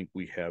don't think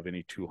we have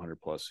any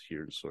 200 plus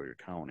here in Sawyer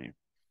County.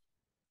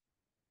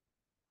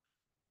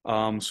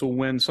 So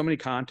when somebody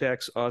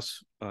contacts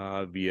us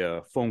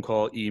via phone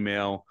call,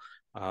 email,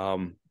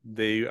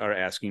 they are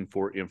asking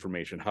for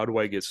information. How do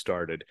I get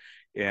started?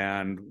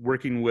 And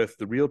working with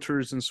the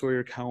realtors in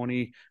Sawyer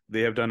County,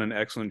 they have done an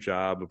excellent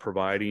job of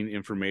providing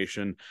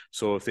information.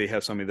 So if they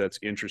have somebody that's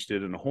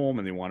interested in a home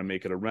and they want to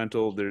make it a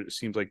rental, it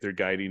seems like they're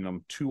guiding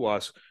them to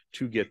us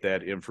to get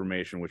that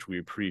information, which we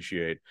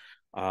appreciate.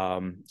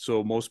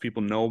 So most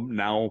people know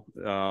now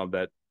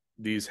that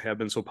these have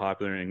been so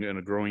popular and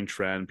a growing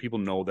trend. People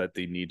know that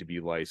they need to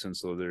be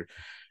licensed, so they're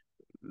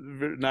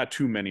not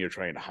too many are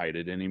trying to hide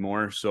it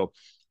anymore. So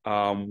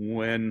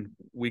when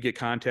we get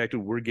contacted,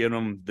 we're giving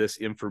them this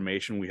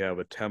information. We have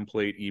a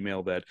template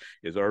email that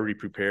is already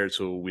prepared,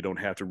 so we don't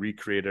have to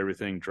recreate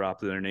everything, drop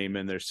their name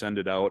in there, send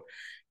it out.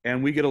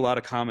 And we get a lot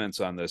of comments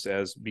on this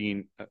as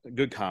being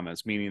good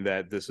comments, meaning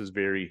that this is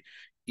very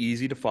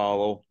easy to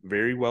follow,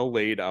 very well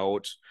laid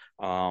out,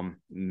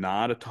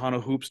 not a ton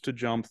of hoops to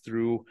jump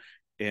through.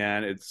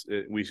 And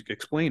we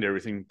explained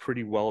everything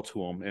pretty well to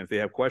them. And if they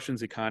have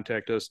questions, they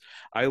contact us.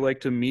 I like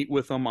to meet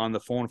with them on the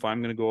phone if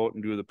I'm going to go out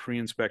and do the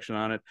pre-inspection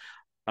on it.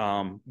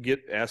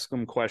 Ask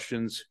them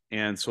questions,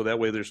 and so that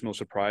way there's no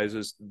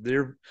surprises.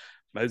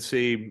 I'd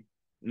say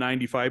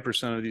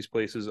 95% of these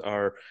places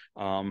are,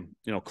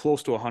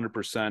 close to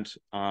 100%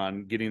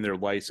 on getting their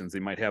license. They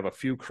might have a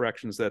few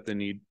corrections that they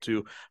need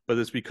to, but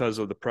it's because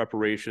of the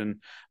preparation,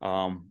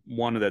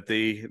 one that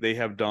they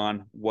have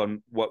done, what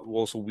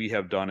also we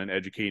have done in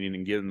educating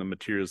and getting the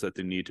materials that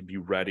they need to be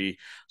ready.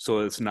 So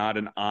it's not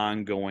an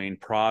ongoing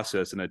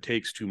process, and it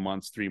takes 2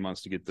 months, 3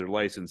 months to get their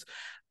license.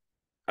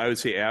 I would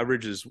say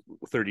average is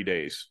 30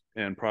 days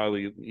and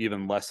probably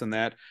even less than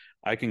that.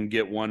 I can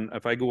get one.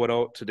 If I go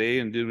out today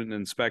and do an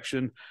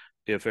inspection,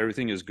 if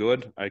everything is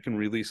good, I can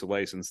release a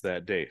license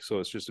that day. So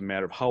it's just a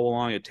matter of how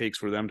long it takes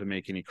for them to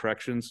make any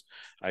corrections.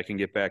 I can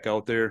get back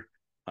out there,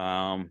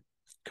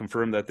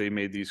 confirm that they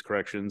made these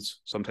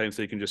corrections. Sometimes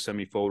they can just send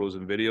me photos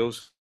and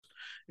videos,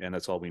 and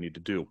that's all we need to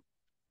do.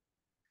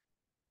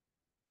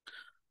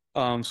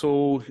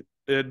 So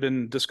it had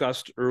been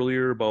discussed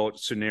earlier about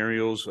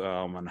scenarios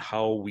on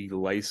how we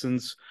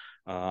license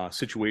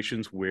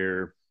situations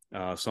where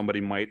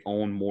somebody might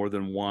own more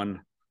than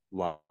one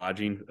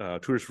lodging,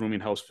 tourist rooming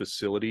house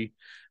facility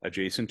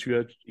adjacent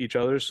to each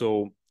other.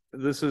 So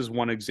this is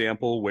one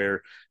example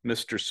where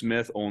Mr.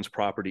 Smith owns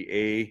property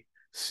A,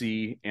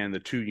 C, and the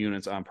 2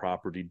 units on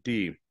property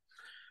D.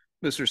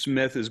 Mr.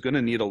 Smith is going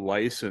to need a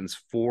license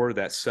for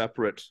that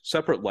separate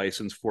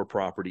license for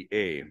property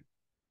A.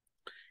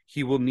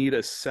 He will need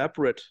a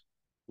separate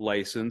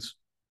license,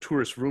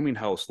 tourist rooming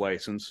house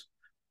license,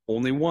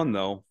 only one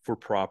though, for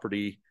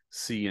property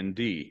C and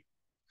D.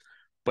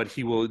 But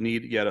he will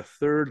need yet a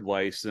third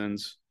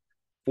license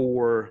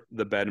for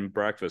the bed and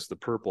breakfast, the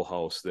Purple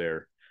House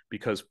there,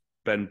 because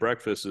bed and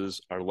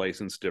breakfasts are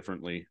licensed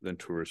differently than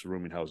tourist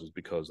rooming houses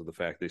because of the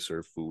fact they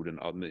serve food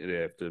and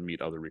they have to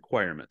meet other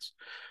requirements.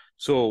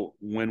 So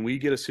when we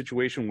get a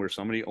situation where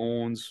somebody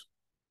owns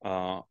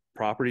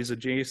properties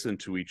adjacent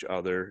to each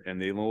other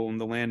and they own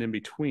the land in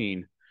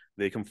between,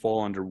 they can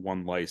fall under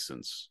one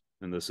license.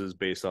 And this is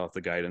based off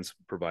the guidance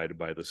provided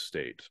by the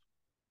state.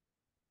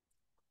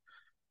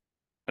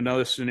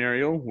 Another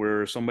scenario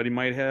where somebody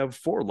might have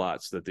 4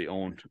 lots that they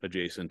own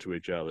adjacent to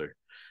each other.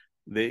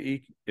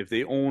 If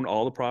they own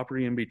all the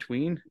property in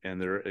between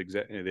and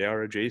they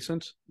are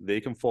adjacent,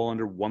 they can fall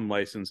under one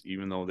license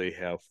even though they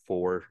have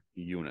 4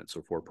 units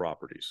or 4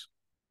 properties.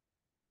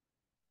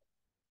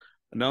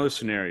 Another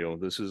scenario,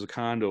 this is a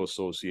condo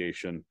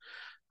association.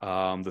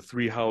 The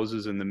 3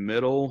 houses in the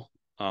middle,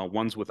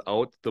 ones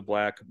without the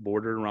black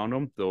border around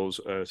them, those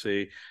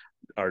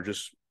are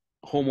just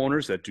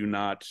homeowners that do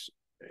not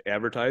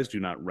advertise, do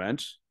not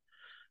rent.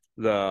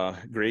 The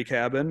gray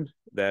cabin,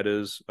 that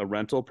is a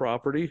rental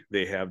property.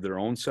 They have their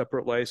own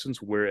separate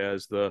license,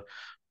 whereas the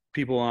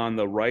people on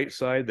the right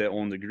side that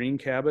own the green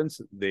cabins,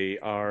 they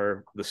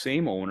are the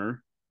same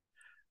owner,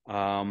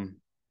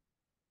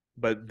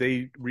 but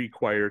they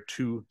require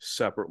 2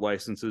 separate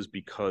licenses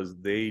because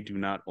they do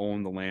not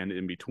own the land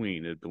in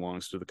between. It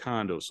belongs to the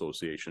condo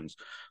associations.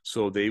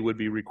 So they would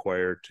be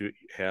required to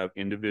have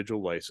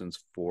individual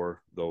license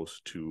for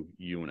those 2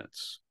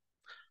 units.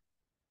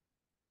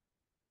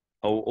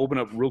 I'll open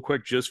up real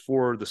quick just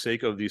for the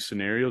sake of these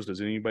scenarios.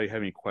 Does anybody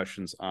have any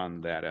questions on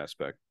that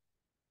aspect?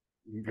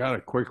 Got a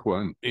quick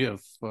one.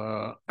 If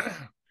I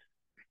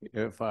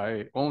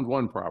owned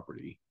one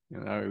property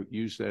and I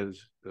used it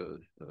as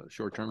a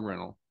short-term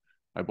rental,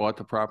 I bought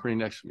the property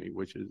next to me,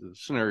 which is a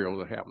scenario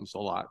that happens a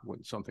lot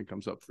when something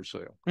comes up for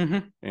sale. Mm-hmm.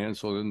 And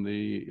so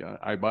then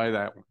I buy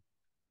that one.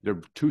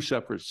 They're 2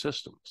 separate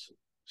systems,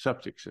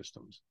 septic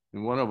systems.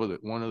 And one of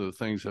the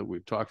things that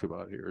we've talked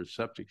about here is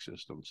septic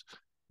systems.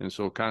 And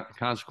so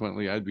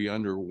consequently, I'd be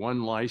under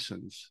one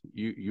license.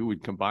 You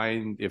would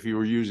combine, if you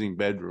were using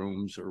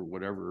bedrooms or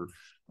whatever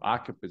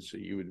occupancy,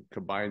 you would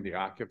combine the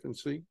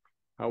occupancy.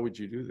 How would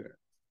you do that?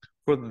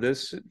 For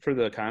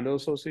the condo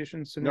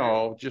association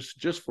scenario? No,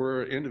 just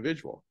for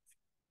individual.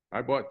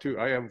 I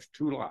have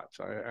two lots.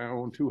 I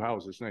own two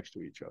houses next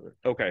to each other.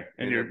 Okay.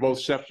 And they're both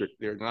septic.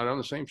 They're not on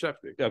the same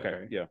septic.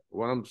 Okay. Yeah.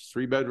 One of them's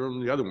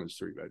 3-bedroom, the other one's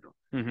 3-bedroom.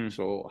 Mm-hmm.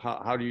 So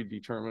how do you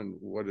determine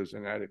what is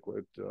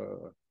inadequate?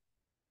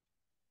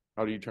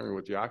 How do you determine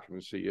what the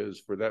occupancy is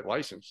for that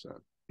license then?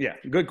 Yeah,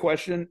 good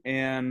question.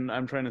 And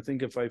I'm trying to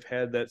think if I've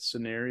had that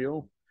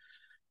scenario.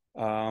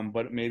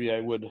 But maybe I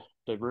would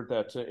divert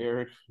that to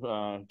Eric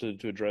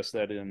to address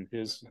that in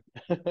his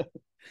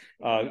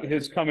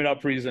his coming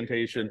up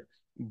presentation.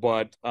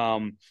 But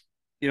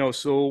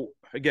so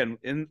again,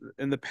 in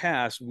the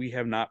past, we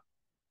have not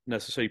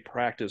necessarily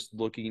practiced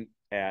looking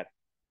at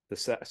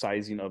the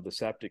sizing of the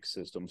septic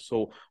system.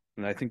 So,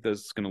 and I think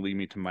that's going to lead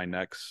me to my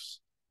next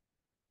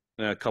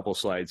couple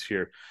slides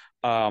here.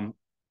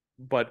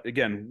 But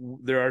again,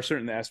 there are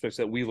certain aspects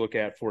that we look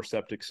at for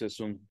septic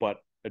systems, but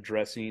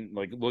addressing,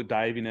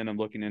 diving in and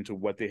looking into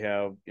what they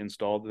have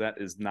installed, that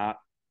is not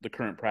the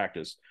current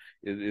practice.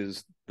 It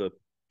is the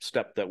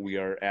step that we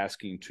are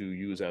asking to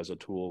use as a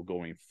tool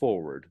going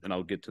forward. And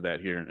I'll get to that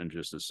here in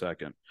just a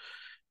second.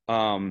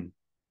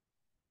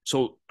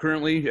 So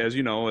currently, as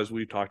you know, as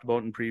we talked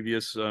about in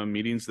previous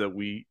meetings, that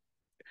we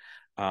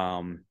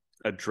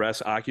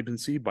address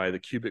occupancy by the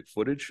cubic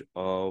footage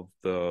of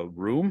the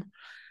room.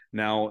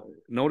 Now,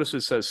 notice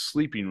it says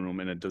sleeping room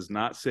and it does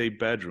not say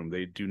bedroom.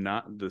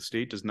 The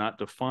state does not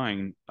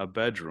define a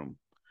bedroom.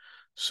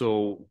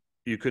 So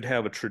you could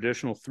have a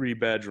traditional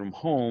 3-bedroom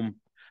home,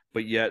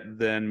 but yet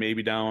then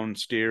maybe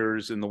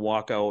downstairs in the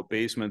walkout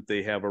basement,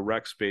 they have a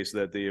rec space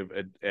that they have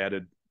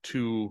added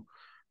 2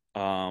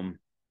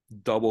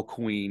 double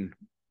queen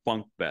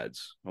bunk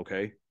beds.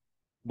 Okay.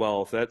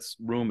 Well, if that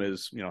room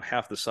is,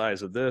 half the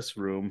size of this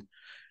room,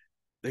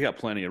 they got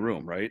plenty of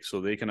room, right? So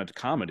they can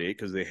accommodate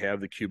because they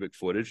have the cubic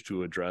footage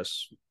to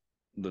address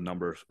the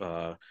number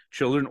of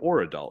children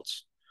or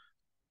adults.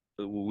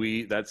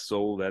 That's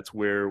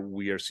where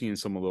we are seeing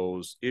some of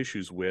those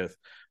issues with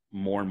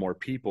more and more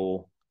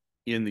people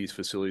in these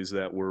facilities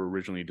that were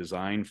originally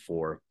designed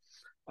for.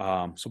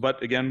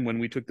 But again, when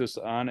we took this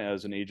on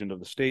as an agent of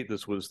the state,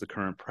 this was the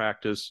current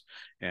practice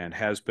and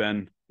has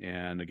been.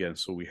 And again,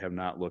 so we have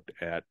not looked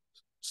at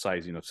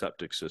sizing of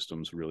septic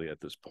systems really at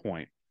this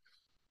point.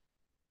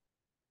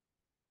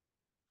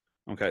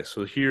 Okay,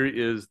 so here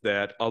is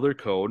that other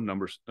code,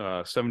 number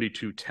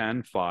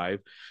 7210.5,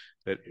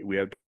 that we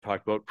have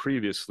talked about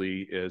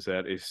previously, is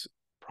that a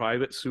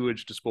private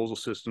sewage disposal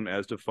system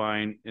as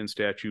defined in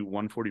statute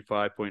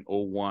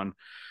 145.01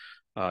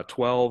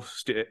 12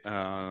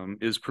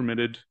 is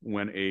permitted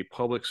when a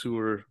public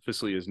sewer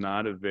facility is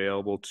not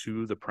available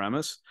to the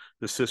premise.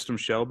 The system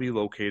shall be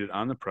located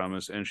on the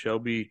premise and shall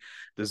be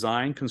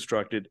designed,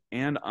 constructed,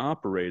 and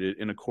operated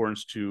in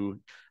accordance to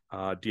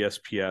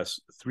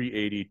DSPS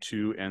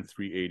 382 and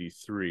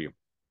 383,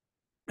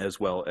 as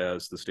well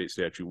as the state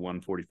statute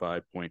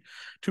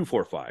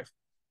 145.245.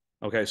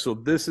 Okay, so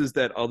this is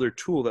that other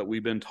tool that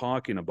we've been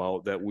talking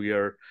about, that we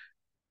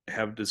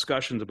have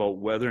discussions about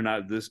whether or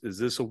not this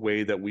is a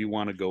way that we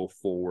want to go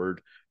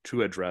forward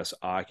to address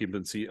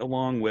occupancy,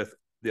 along with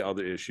the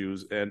other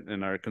issues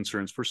and our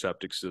concerns for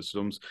septic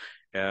systems.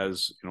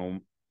 As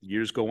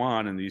years go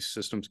on and these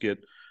systems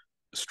get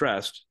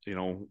stressed,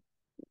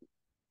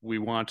 we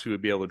want to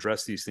be able to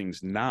address these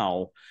things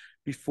now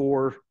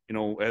before,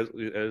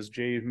 as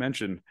Jay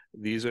mentioned,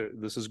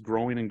 this is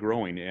growing and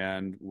growing,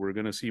 and we're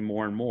going to see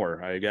more and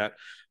more. I got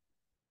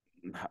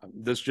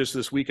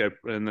this week,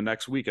 in the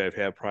next week, I've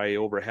had probably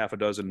over half a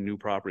dozen new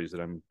properties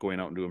that I'm going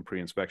out and doing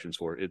pre-inspections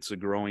for. It's a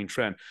growing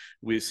trend.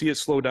 We see it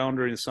slow down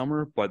during the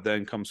summer, but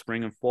then come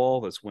spring and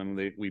fall, that's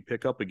when we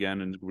pick up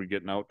again, and we're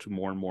getting out to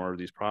more and more of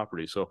these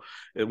properties. So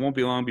it won't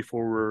be long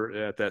before we're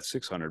at that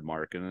 600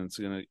 mark, and it's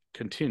going to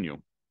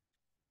continue.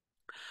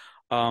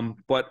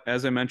 But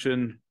as I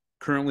mentioned,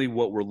 currently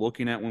what we're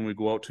looking at when we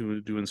go out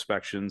to do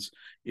inspections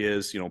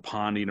is,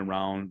 ponding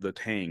around the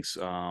tanks.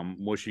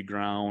 Mushy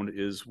ground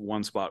is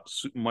one spot,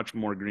 much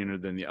more greener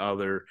than the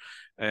other.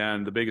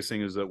 And the biggest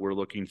thing is that we're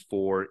looking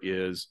for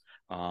is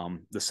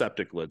the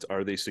septic lids.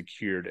 Are they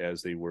secured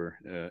as they were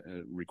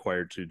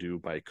required to do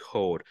by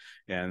code?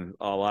 And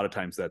a lot of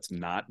times that's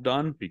not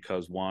done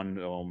because one,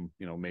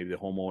 maybe the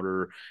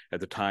homeowner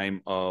at the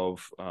time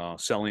of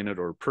selling it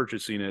or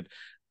purchasing it,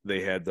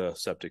 they had the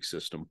septic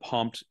system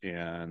pumped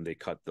and they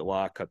cut the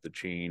lock, cut the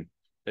chain.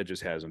 It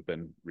just hasn't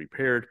been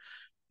repaired.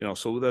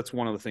 So that's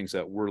one of the things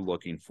that we're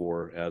looking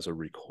for as a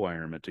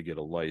requirement to get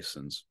a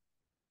license.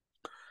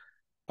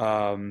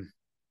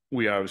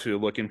 We obviously are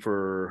looking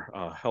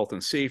for health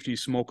and safety,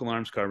 smoke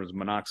alarms, carbon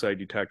monoxide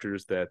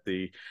detectors, that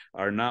they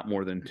are not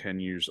more than 10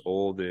 years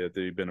old.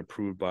 They've been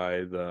approved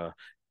by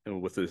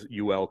with the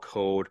UL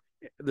code.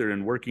 They're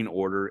in working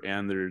order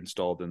and they're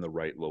installed in the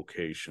right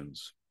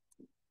locations.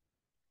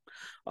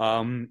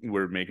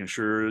 We're making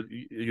sure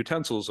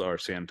utensils are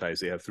sanitized.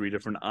 They have 3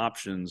 different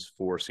options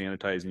for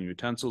sanitizing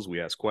utensils.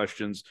 We ask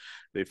questions,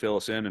 they fill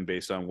us in, and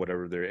based on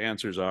whatever their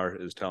answers are,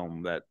 is tell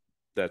them that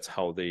that's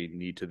how they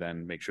need to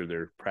then make sure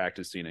they're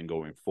practicing and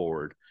going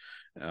forward.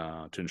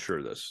 to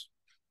ensure this.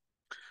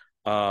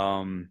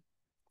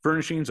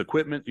 Furnishings,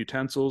 equipment,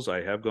 utensils.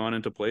 I have gone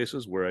into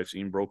places where I've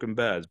seen broken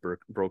beds,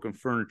 broken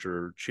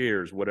furniture,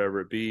 chairs,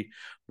 whatever it be.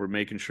 We're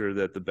making sure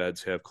that the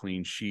beds have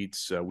clean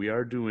sheets. We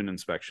are doing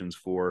inspections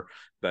for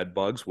bed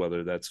bugs,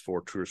 whether that's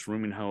for tourist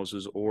rooming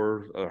houses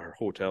or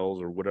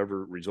hotels or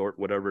whatever resort,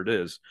 whatever it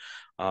is,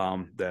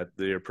 that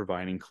they are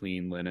providing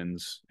clean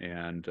linens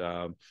and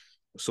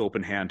soap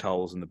and hand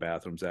towels in the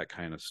bathrooms, that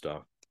kind of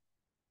stuff.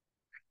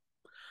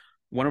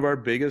 One of our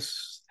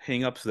biggest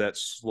hangups that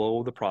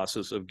slow the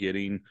process of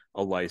getting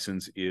a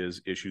license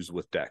is issues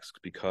with decks,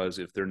 because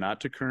if they're not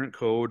to current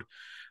code,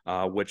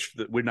 which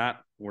we're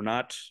not, and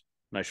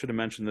I should have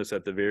mentioned this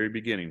at the very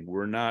beginning,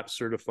 we're not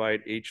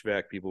certified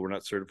HVAC people, we're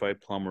not certified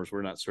plumbers,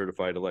 we're not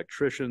certified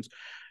electricians,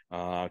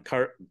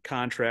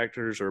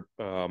 contractors, or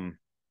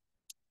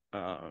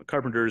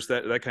carpenters,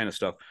 that kind of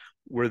stuff.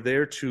 We're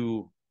there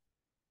to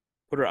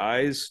put our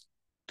eyes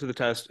to the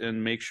test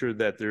and make sure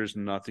that there's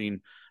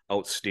nothing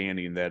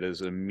outstanding that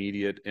is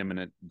immediate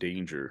imminent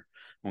danger.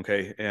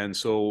 Okay, and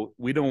so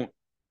we don't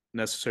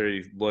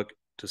necessarily look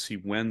to see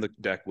when the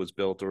deck was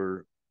built,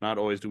 or not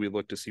always do we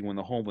look to see when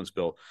the home was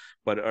built,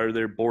 but are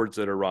there boards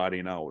that are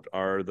rotting out?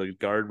 Are the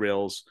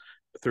guardrails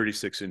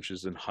 36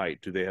 inches in height?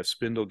 Do they have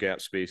spindle gap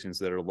spacings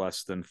that are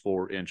less than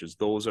 4 inches?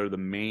 Those are the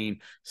main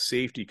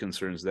safety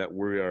concerns that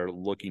we are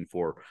looking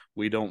for.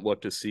 We don't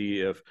look to see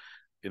if,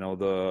 you know,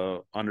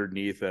 the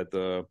underneath that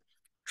the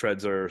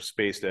treads are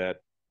spaced at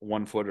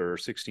 1 foot or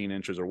 16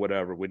 inches or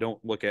whatever. We don't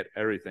look at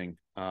everything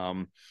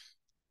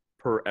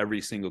per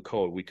every single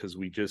code, because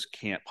we just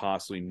can't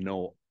possibly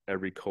know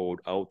every code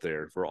out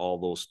there for all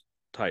those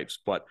types.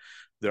 But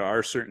there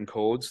are certain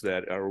codes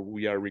that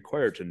we are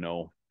required to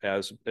know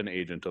as an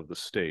agent of the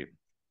state.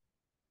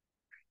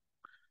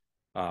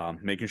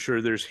 Making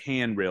sure there's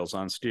handrails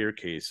on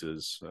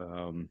staircases.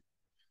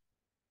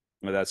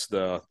 That's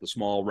the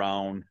small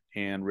round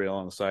handrail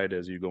on the side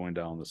as you're going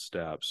down the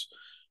steps.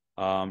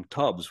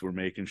 Tubs, we're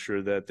making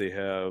sure that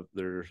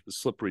they're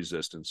slip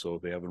resistant. So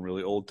if they have a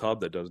really old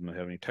tub that doesn't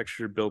have any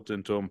texture built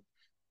into them,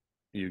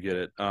 you get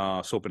it.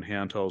 Soap and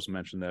hand towels,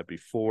 mentioned that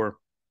before.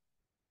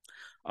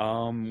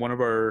 One of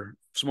our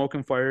smoke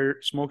and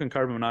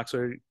carbon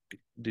monoxide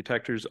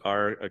detectors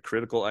are a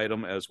critical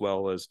item, as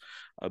well as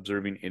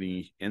observing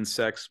any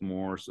insects,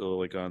 more so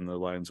like on the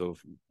lines of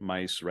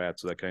mice,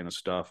 rats, that kind of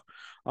stuff.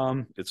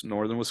 It's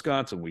northern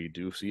Wisconsin. We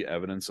do see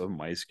evidence of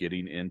mice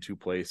getting into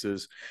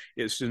places.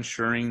 It's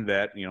ensuring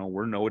that, you know,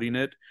 we're noting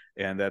it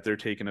and that they're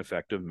taking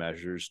effective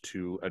measures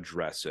to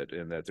address it,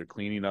 and that they're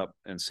cleaning up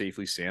and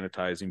safely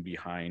sanitizing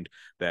behind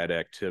that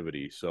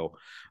activity. So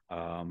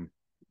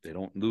they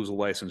don't lose a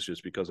license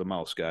just because a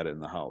mouse got it in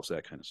the house,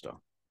 that kind of stuff.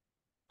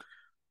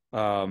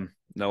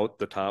 Note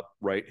the top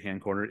right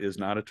hand corner is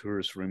not a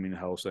tourist rooming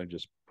house. I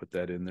just put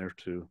that in there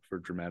for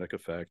dramatic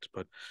effect.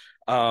 But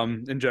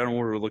in general,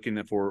 we're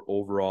looking for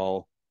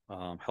overall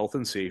health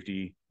and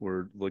safety.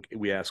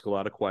 We ask a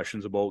lot of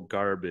questions about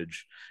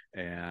garbage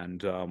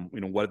and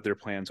what their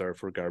plans are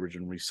for garbage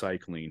and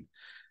recycling.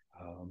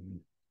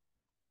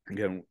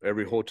 Again,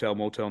 every hotel,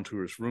 motel, and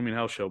tourist rooming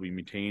house shall be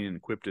maintained and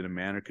equipped in a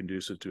manner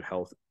conducive to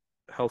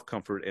health,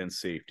 comfort, and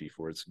safety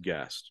for its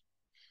guests.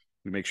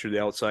 We make sure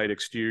the outside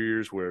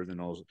exteriors where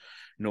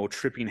no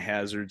tripping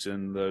hazards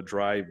in the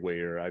driveway,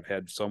 or I've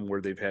had some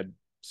where they've had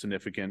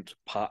significant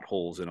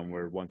potholes in them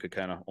where one could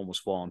kind of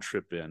almost fall and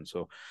trip in.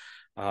 So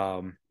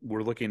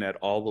we're looking at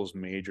all those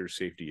major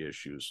safety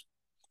issues.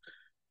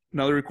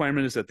 Another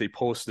requirement is that they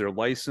post their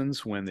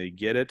license when they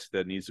get it.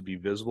 That needs to be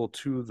visible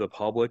to the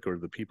public or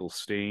the people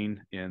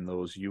staying in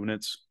those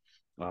units.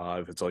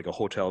 If it's like a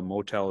hotel,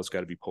 motel, it's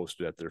got to be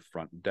posted at their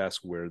front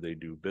desk where they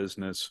do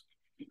business.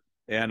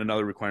 And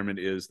another requirement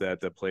is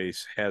that the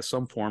place has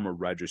some form of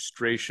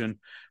registration.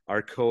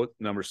 Our code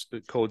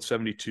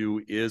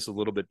 72 is a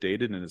little bit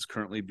dated and is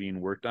currently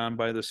being worked on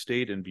by the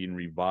state and being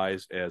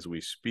revised as we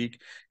speak.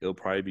 It'll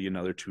probably be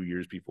another 2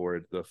 years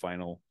before the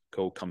final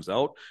code comes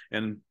out,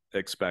 and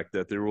expect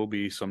that there will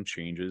be some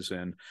changes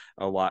and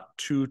a lot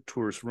to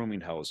tourist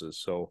rooming houses.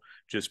 So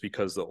just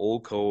because the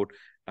old code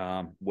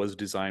was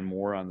designed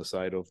more on the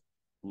side of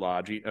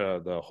lodging,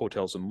 the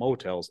hotels and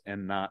motels,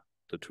 and not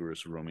the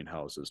tourist rooming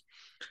houses.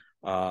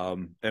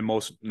 And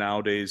most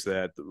nowadays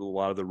that a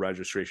lot of the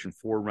registration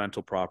for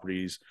rental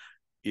properties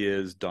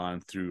is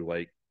done through,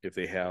 like, if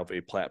they have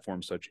a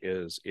platform such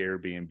as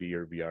Airbnb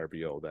or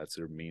VRBO, that's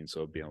their means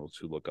of being able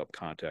to look up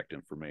contact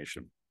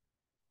information.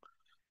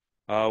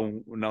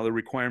 Another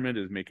requirement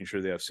is making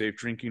sure they have safe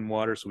drinking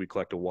water. So we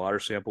collect a water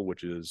sample,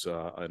 which is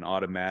an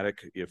automatic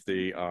if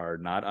they are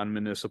not on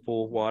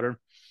municipal water.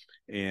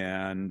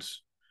 And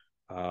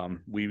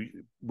we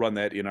run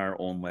that in our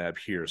own lab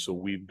here. So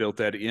we've built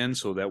that in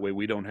so that way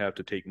we don't have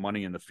to take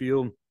money in the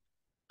field,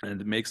 and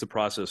it makes the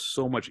process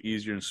so much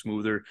easier and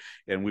smoother.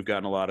 And we've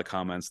gotten a lot of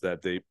comments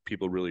that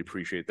people really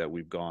appreciate that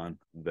we've gone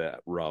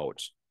that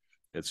route.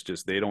 It's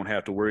just, they don't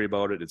have to worry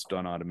about it. It's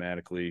done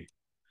automatically,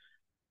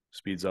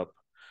 speeds up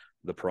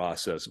the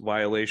process.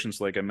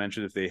 Violations, like I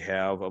mentioned, if they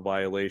have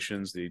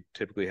violations, they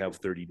typically have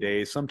 30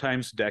 days.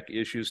 Sometimes deck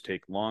issues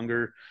take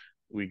longer.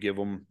 we give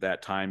them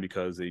that time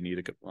because they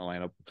need to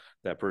line up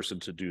that person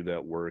to do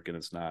that work,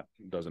 and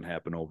doesn't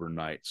happen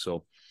overnight.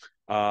 So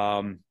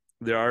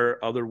there are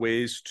other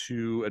ways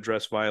to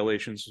address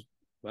violations.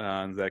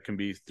 That can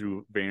be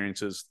through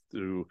variances,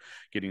 through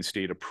getting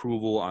state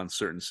approval on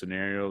certain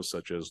scenarios,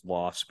 such as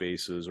loft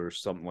spaces or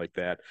something like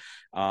that.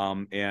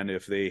 And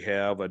if they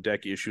have a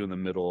deck issue in the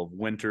middle of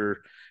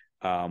winter,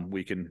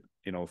 we can,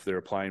 if they're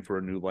applying for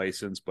a new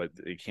license, but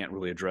they can't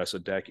really address a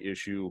deck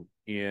issue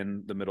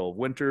in the middle of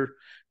winter,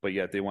 but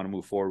yet they want to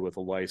move forward with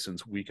a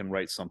license, we can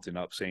write something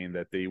up saying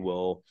that they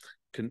will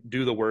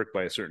do the work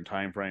by a certain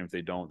time frame. If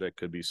they don't, that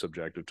could be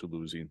subjective to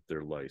losing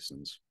their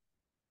license.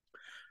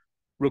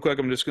 Real quick,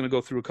 I'm just going to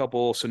go through a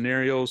couple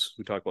scenarios.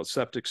 We talked about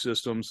septic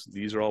systems.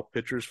 These are all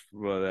pictures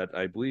that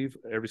I believe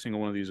every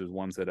single one of these is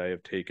ones that I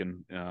have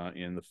taken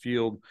in the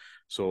field.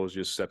 So it was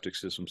just septic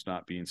systems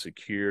not being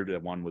secured.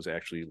 That one was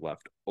actually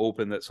left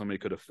open that somebody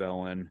could have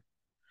fell in.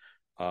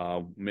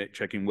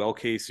 Checking well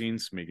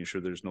casings, making sure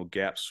there's no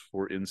gaps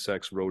for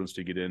insects, rodents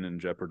to get in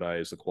and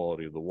jeopardize the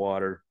quality of the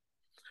water.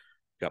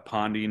 Got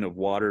ponding of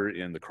water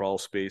in the crawl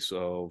space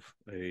of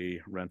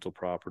a rental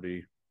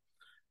property.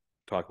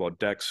 Talk about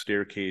decks,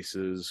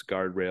 staircases,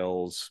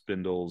 guardrails,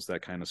 spindles,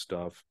 that kind of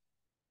stuff.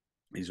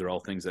 These are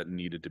all things that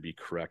needed to be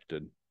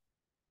corrected.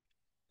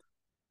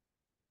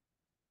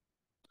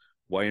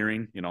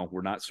 Wiring,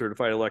 we're not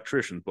certified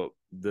electricians, but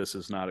this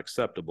is not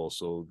acceptable.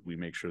 So we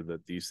make sure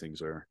that these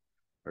things are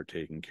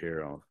taken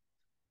care of.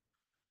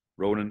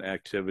 Rodent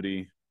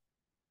activity.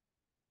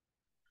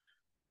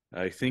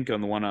 I think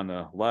on the one on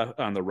the left,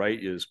 on the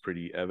right is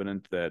pretty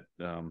evident that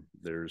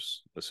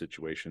there's a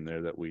situation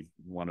there that we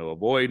want to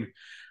avoid.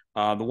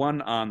 The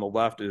one on the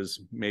left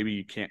is maybe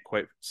you can't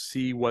quite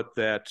see what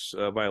that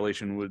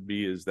violation would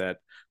be, is that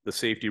the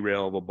safety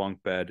rail of a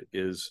bunk bed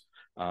is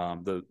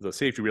the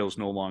safety rail is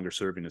no longer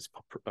serving its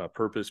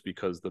purpose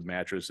because the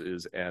mattress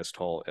is as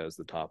tall as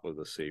the top of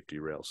the safety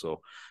rail.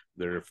 So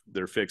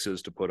their fix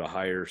is to put a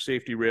higher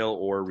safety rail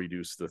or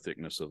reduce the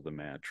thickness of the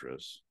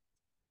mattress.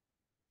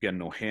 Again,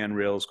 no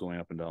handrails going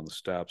up and down the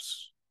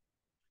steps.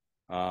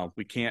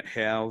 We can't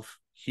have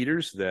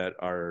heaters that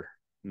are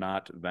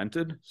not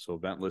vented, so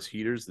ventless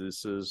heaters.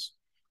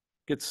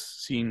 Gets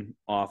seen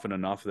often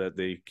enough that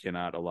they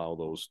cannot allow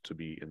those to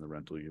be in the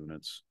rental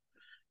units.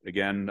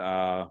 Again,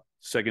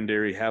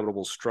 secondary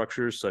habitable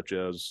structures such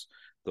as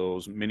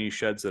those mini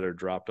sheds that are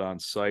dropped on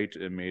site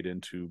and made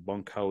into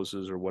bunk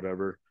houses or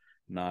whatever,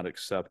 not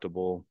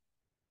acceptable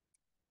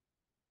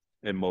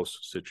in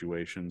most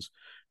situations.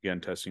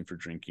 Again, testing for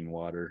drinking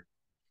water.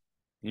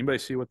 Anybody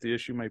see what the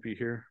issue might be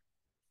here?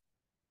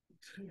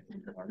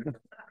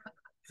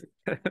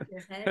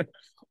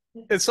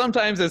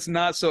 Sometimes it's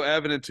not so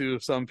evident to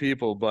some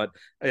people, but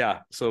yeah,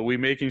 so we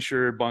making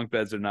sure bunk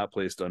beds are not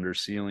placed under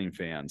ceiling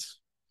fans.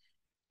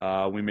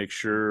 We make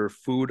sure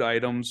food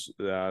items,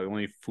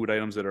 only food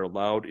items that are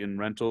allowed in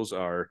rentals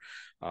are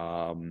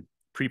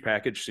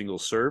prepackaged single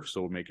serve.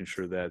 So we're making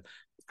sure that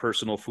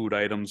personal food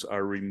items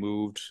are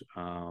removed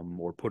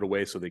or put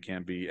away so they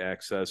can't be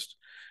accessed.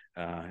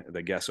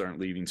 The guests aren't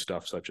leaving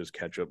stuff such as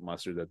ketchup,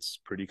 mustard. That's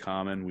pretty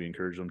common. We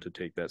encourage them to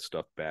take that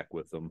stuff back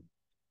with them.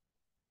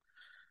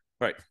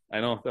 Right. I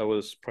know that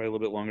was probably a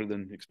little bit longer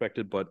than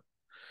expected, but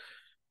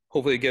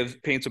hopefully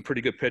it paints a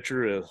pretty good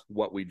picture of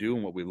what we do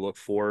and what we look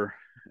for,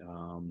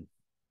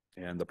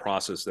 and the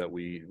process that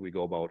we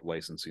go about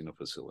licensing a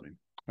facility.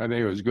 I think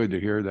it was good to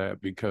hear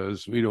that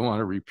because we don't want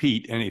to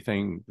repeat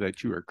anything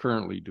that you are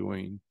currently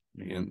doing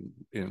in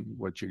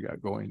what you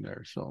got going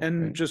there. So,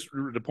 and just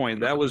the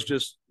point, that was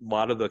just a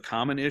lot of the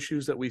common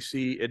issues that we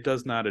see. It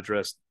does not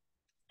address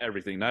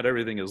everything. Not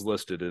everything is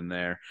listed in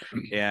there,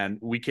 and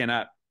we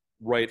cannot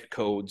write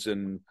codes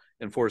and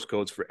enforce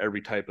codes for every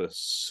type of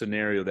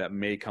scenario that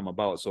may come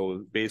about.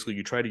 So basically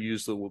you try to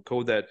use the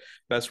code that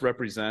best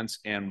represents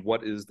and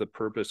what is the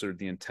purpose or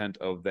the intent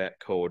of that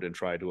code and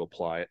try to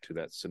apply it to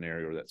that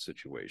scenario or that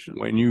situation.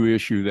 When you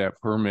issue that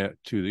permit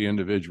to the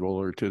individual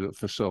or to the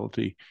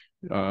facility,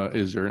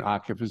 is there an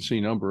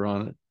occupancy number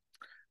on it?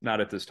 Not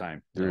at this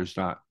time. There's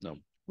not. No.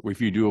 If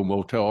you do a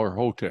motel or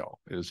hotel,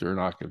 is there an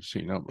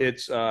occupancy number?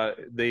 It's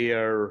they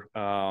are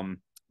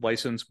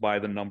licensed by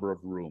the number of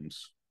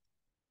rooms.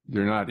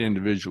 They're not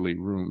individually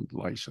room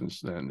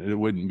licensed then. It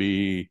wouldn't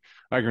be,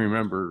 I can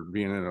remember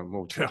being in a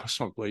motel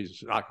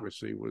someplace,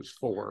 occupancy was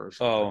 4 or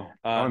something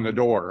on the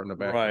door in the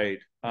back. Right.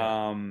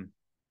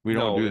 We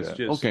don't do that.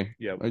 Just, okay.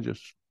 Yeah. I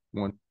just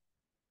want.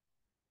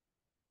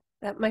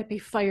 That might be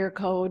fire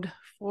code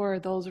for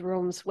those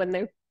rooms when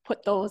they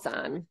put those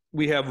on.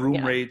 We have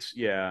room rates,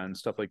 and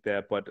stuff like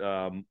that. But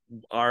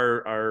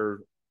our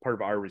part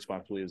of our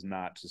responsibility is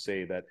not to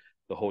say that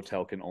the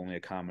hotel can only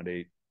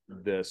accommodate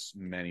this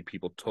many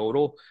people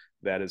total.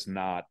 That is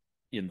not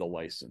in the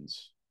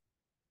license.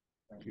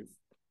 Thank you.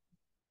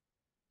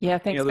 Yeah,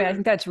 thanks, Matt. I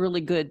think that's really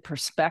good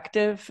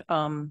perspective.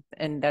 And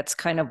that's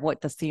kind of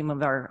what the theme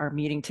of our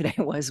meeting today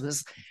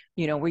was,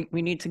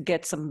 we need to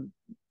get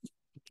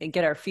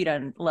our feet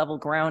on level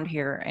ground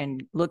here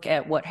and look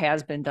at what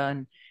has been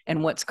done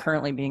and what's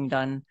currently being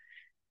done.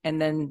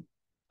 And then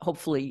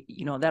hopefully,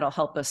 that'll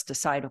help us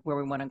decide where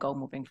we want to go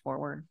moving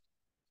forward.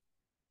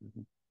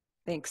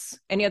 Thanks.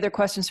 Any other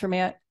questions for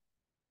Matt?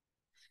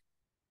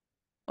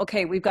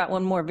 Okay, we've got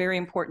one more very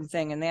important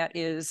thing, and that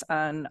is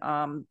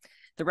on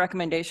the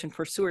recommendation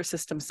for sewer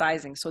system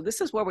sizing. So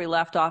this is where we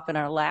left off in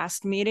our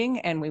last meeting,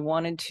 and we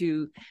wanted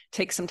to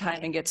take some time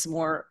and get some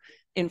more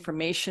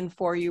information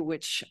for you,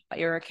 which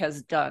Eric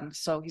has done.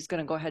 So he's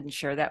going to go ahead and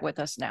share that with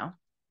us now.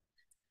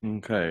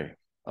 Okay.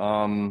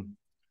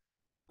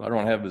 I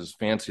don't have as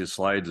fancy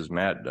slides as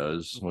Matt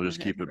does. We'll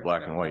just keep it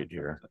black and white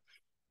here.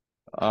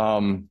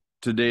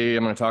 Today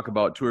I'm going to talk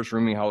about tourist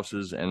rooming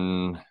houses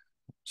and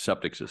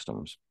septic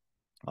systems.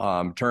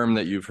 Term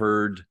that you've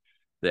heard,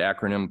 the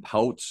acronym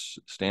POUTS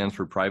stands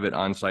for Private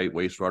On-Site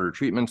Wastewater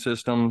Treatment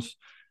Systems.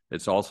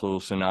 It's also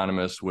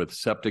synonymous with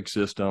septic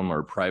system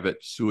or private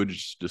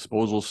sewage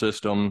disposal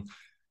system.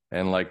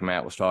 And like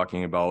Matt was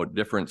talking about,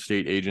 different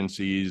state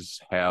agencies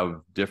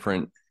have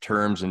different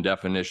terms and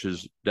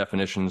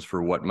definitions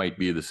for what might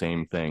be the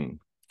same thing.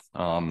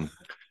 And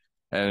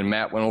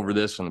Matt went over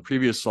this on the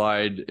previous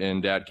slide.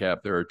 In DATCAP,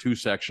 there are two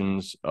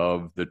sections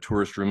of the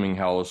tourist rooming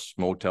house,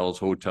 motels,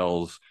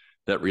 hotels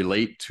that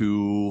relate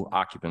to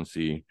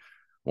occupancy.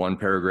 One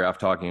paragraph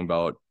talking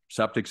about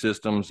septic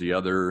systems, the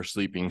other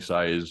sleeping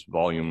size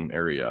volume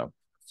area.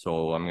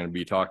 So I'm going to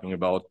be talking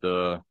about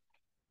the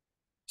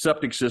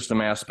septic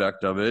system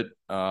aspect of it.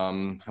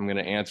 I'm going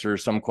to answer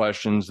some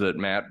questions that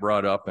Matt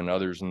brought up and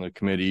others in the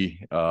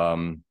committee,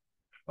 and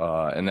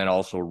then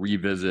also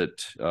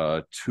revisit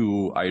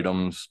two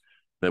items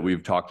that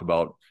we've talked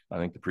about, I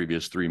think, the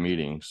previous three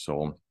meetings.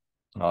 So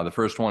the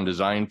first one,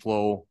 design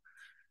flow,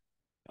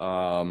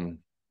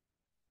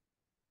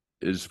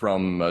 is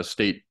from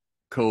state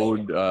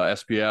code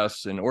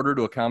SPS. In order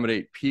to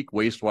accommodate peak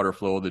wastewater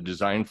flow, the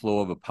design flow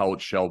of a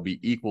pouch shall be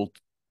equal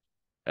to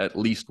at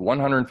least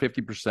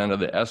 150% of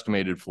the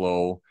estimated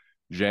flow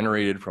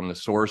generated from the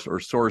source or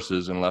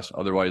sources unless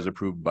otherwise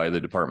approved by the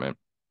department.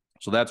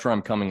 So that's where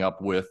I'm coming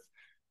up with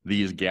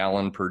these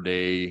gallon per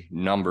day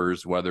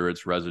numbers, whether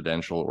it's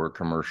residential or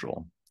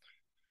commercial.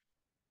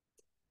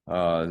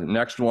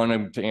 Next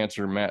one, to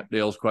answer Matt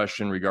Dale's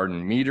question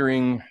regarding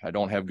metering. I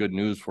don't have good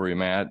news for you,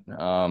 Matt.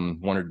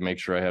 Wanted to make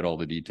sure I had all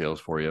the details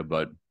for you,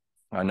 but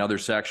another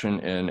section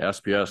in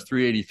SPS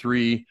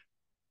 383,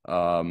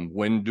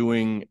 when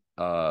doing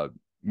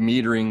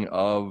metering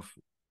of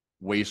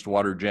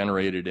wastewater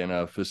generated in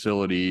a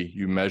facility,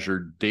 you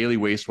measure daily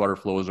wastewater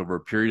flows over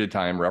a period of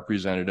time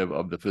representative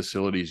of the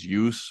facility's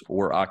use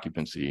or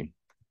occupancy.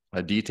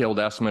 A detailed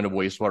estimate of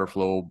wastewater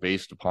flow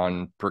based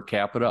upon per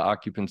capita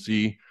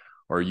occupancy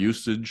or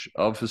usage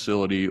of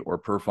facility or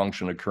per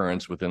function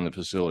occurrence within the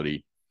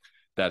facility.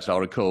 That's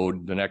out of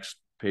code. The next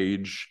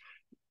page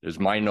is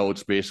my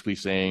notes basically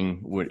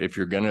saying if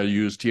you're going to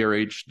use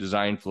TRH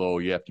design flow,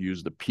 you have to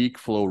use the peak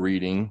flow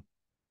reading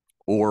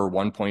or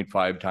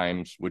 1.5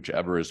 times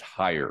whichever is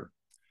higher.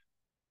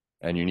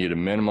 And you need a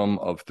minimum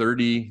of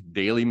 30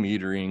 daily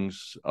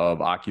meterings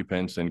of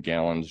occupants and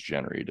gallons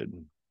generated.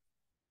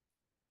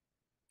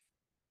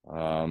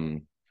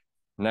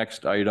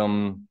 Next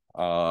item,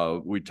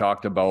 we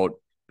talked about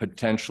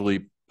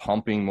potentially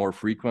pumping more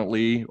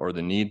frequently or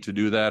the need to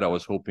do that. I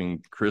was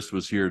hoping Chris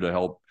was here to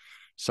help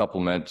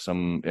supplement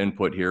some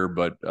input here,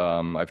 but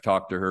I've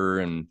talked to her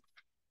and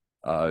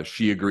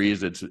she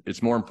agrees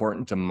it's more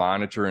important to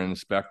monitor and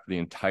inspect the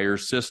entire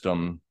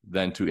system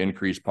than to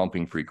increase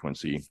pumping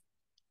frequency.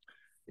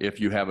 If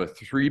you have a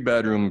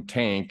 3-bedroom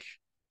tank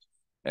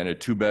and a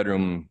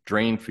 2-bedroom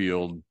drain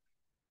field,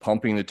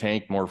 pumping the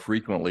tank more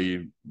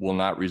frequently will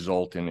not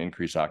result in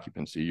increased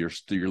occupancy. Your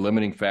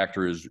limiting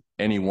factor is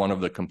any one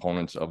of the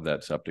components of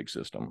that septic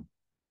system.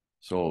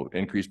 So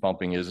increased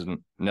pumping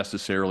isn't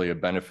necessarily a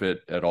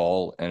benefit at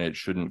all, and it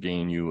shouldn't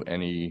gain you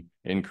any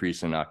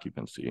increase in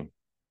occupancy.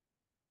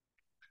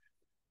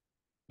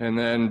 And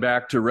then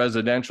back to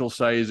residential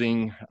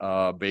sizing,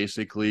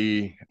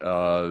 basically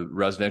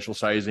residential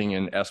sizing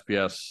in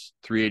SPS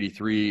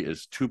 383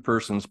 is 2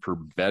 persons per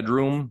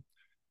bedroom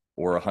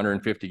or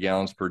 150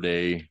 gallons per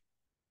day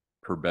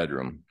per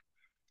bedroom.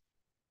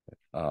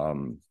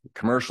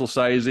 Commercial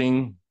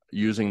sizing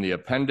using the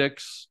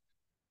appendix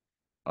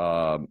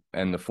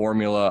and the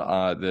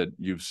formula that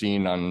you've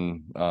seen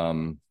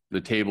on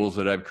the tables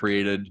that I've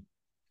created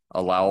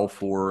allow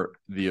for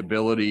the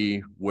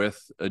ability with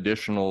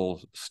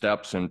additional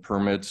steps and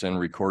permits and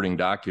recording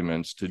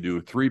documents to do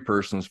 3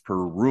 persons per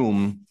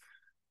room.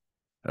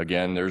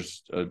 Again,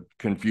 there's a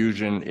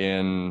confusion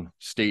in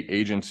state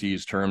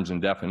agencies' terms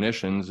and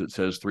definitions. It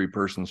says 3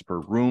 persons per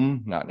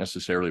room, not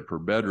necessarily per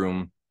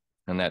bedroom,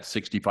 and that's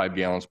 65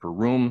 gallons per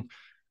room.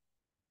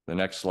 The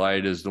next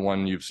slide is the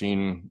one you've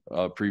seen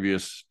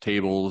previous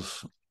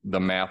tables,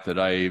 the math that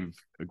I've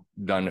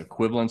done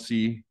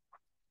equivalency,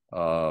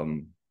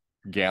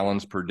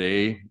 gallons per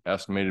day,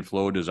 estimated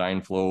flow,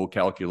 design flow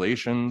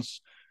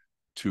calculations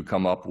to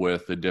come up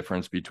with the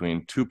difference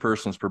between 2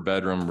 persons per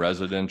bedroom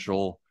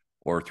residential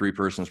or 3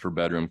 persons per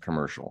bedroom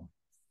commercial.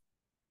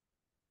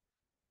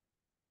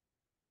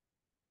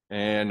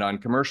 And on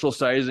commercial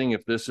sizing,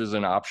 if this is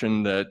an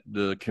option that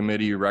the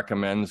committee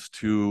recommends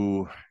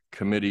to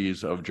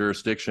committees of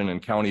jurisdiction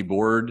and county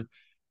board,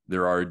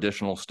 there are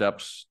additional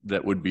steps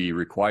that would be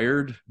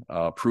required.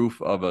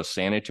 Proof of a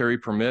sanitary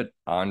permit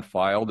on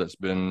file that's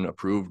been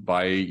approved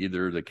by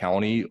either the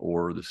county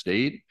or the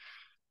state.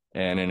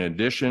 And in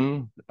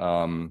addition,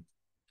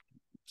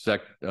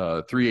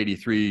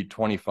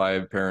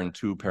 383.25 parent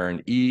 2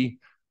 parent E,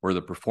 where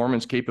the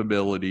performance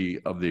capability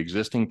of the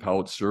existing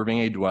POUT serving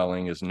a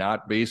dwelling is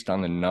not based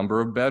on the number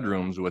of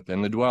bedrooms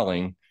within the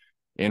dwelling,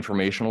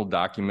 information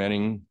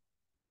documenting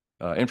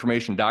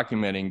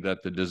that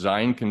the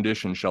design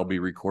condition shall be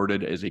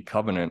recorded as a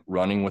covenant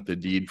running with the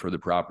deed for the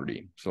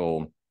property.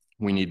 So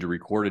we need to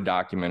record a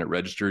document at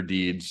Register of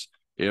Deeds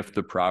if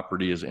the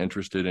property is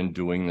interested in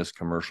doing this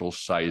commercial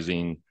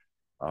sizing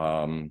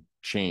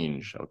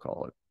change, I'll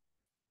call it.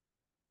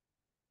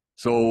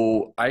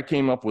 So I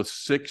came up with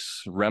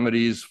 6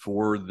 remedies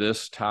for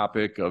this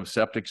topic of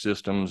septic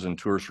systems and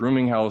tourist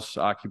rooming house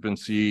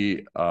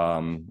occupancy.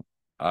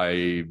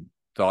 I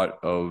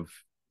thought of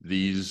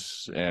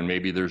these, and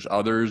maybe there's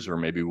others, or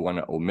maybe we want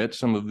to omit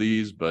some of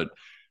these, but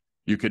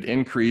you could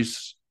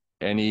increase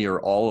any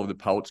or all of the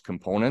POUT's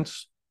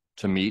components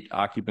to meet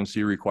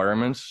occupancy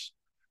requirements.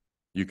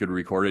 You could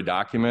record a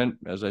document,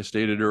 as I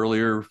stated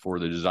earlier, for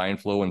the design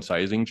flow and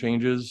sizing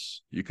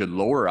changes. You could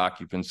lower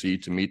occupancy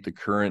to meet the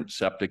current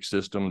septic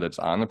system that's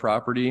on the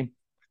property.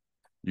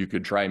 You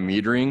could try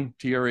metering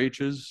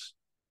TRHs.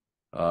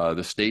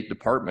 The state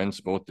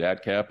departments, both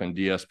DATCAP and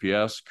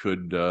DSPS,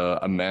 could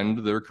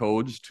amend their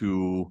codes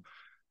to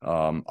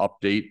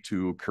update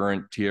to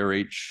current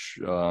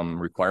TRH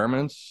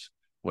requirements,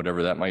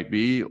 whatever that might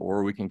be,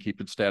 or we can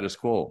keep it status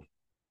quo.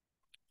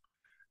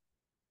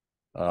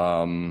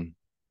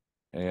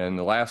 And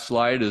the last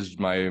slide is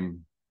my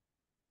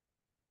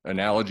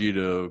analogy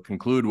to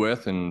conclude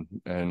with and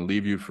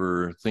leave you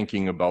for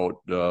thinking about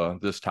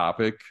this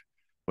topic.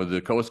 Would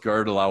the Coast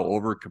Guard allow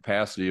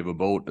overcapacity of a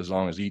boat as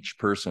long as each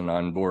person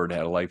on board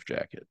had a life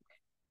jacket?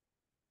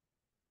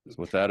 So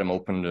with that, I'm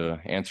open to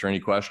answer any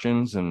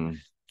questions and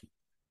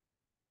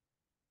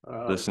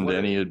listen to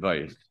any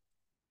advice.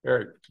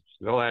 Eric,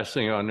 the last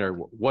thing on there,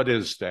 what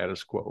is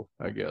status quo,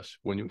 I guess,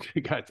 when you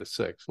got to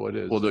 6, what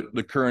is? Well,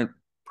 the current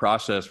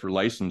process for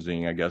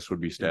licensing, I guess, would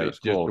be status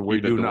quo.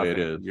 We do nothing. It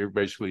is. You're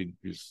basically,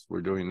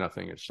 we're doing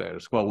nothing at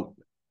status quo. Well,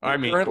 I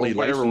mean, currently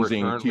whatever we're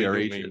licensing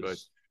currently doing, TRHs. but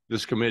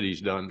this committee's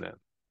done that.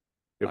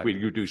 If we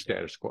do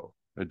status quo.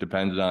 It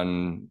depends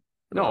on.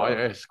 No, I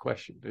asked a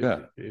question. Yeah.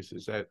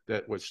 Is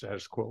that what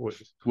status quo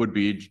is? Would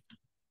be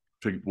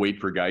to wait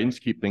for guidance,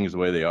 keep things the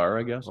way they are,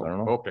 I guess. I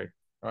don't know. Okay.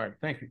 All right.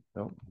 Thank you.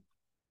 No.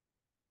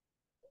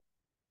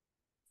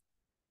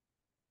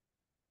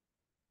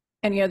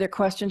 Any other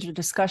questions or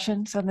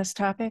discussions on this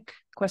topic?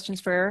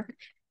 Questions for Eric?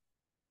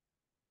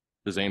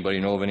 Does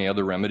anybody know of any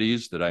other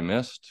remedies that I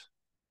missed?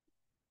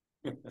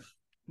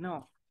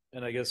 No.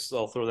 And I guess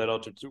I'll throw that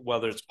out to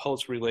whether it's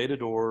POUTS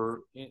related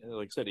or,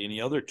 like I said, any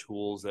other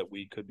tools that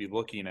we could be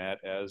looking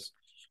at as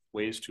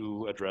ways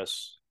to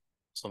address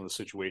some of the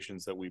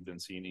situations that we've been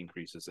seeing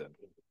increases in.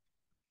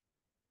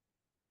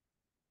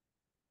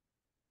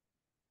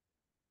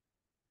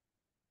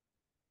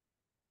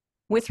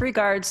 With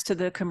regards to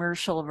the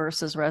commercial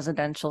versus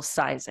residential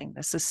sizing,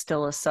 this is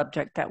still a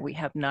subject that we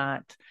have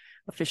not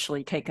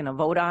officially taken a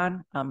vote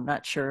on. I'm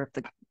not sure if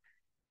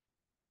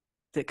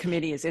the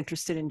committee is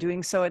interested in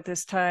doing so at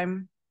this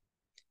time.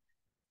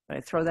 But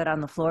I throw that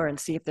on the floor and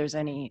see if there's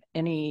any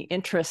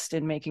interest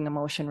in making a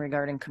motion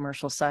regarding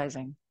commercial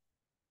sizing.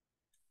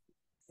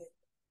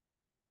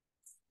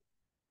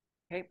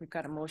 Okay, we've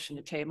got a motion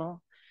to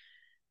table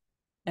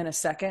and a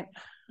second.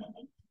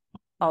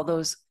 All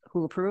those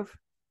who approve?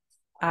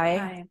 Aye.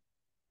 Aye.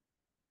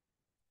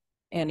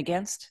 And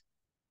against?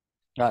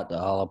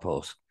 I'll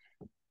oppose.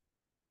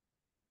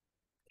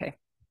 Okay,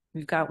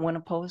 we've got one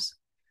opposed.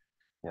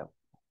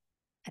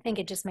 I think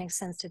it just makes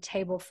sense to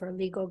table for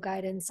legal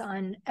guidance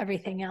on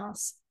everything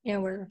else. You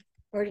know, we're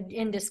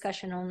in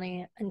discussion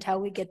only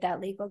until we get that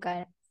legal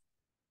guidance.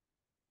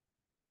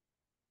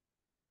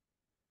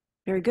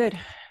 Very good.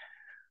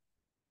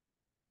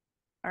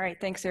 All right,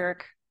 thanks,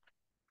 Eric.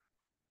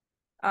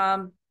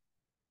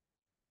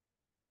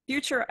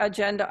 Future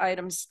agenda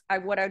items.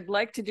 What I'd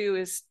like to do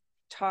is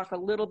talk a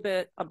little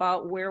bit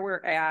about where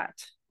we're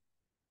at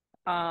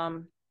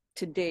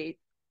to date.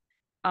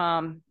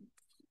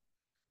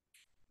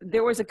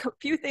 There was a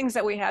few things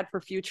that we had for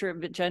future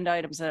agenda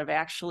items that have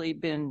actually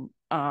been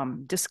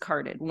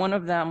discarded. One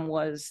of them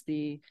was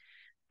the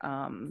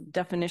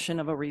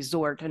definition of a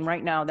resort. And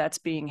right now that's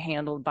being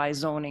handled by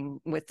zoning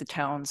with the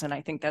towns. And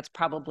I think that's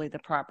probably the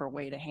proper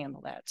way to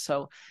handle that.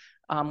 So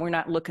we're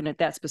not looking at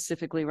that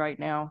specifically right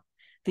now.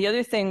 The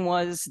other thing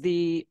was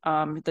the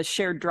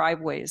shared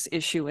driveways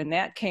issue. And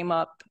that came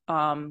up,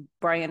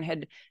 Brian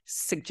had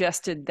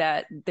suggested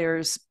that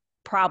there's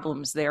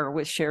problems there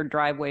with shared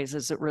driveways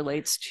as it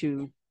relates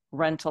to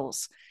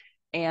rentals.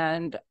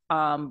 And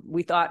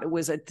we thought it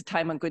was at the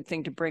time a good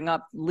thing to bring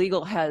up.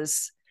 Legal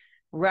has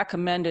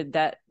recommended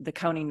that the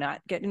county not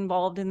get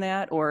involved in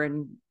that, or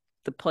in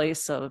the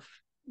place of,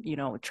 you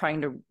know,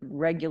 trying to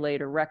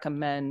regulate or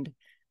recommend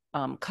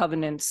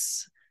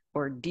covenants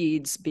or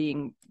deeds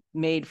being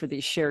made for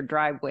these shared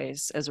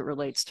driveways as it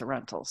relates to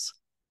rentals.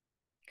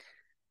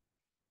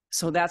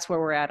 So that's where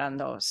we're at on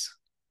those.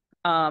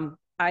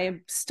 I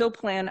still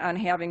plan on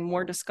having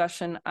more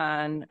discussion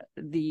on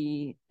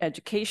the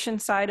education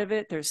side of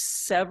it. There's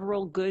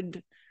several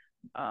good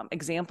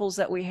examples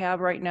that we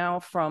have right now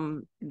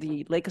from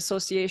the lake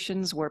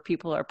associations where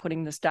people are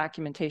putting this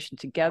documentation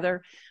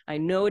together. I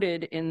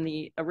noted in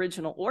the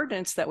original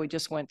ordinance that we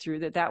just went through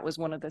that that was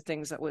one of the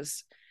things that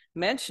was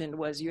mentioned,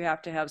 was you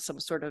have to have some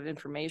sort of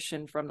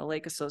information from the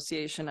lake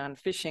association on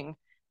fishing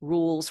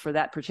rules for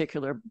that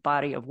particular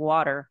body of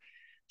water.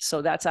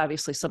 So that's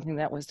obviously something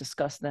that was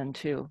discussed then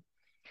too.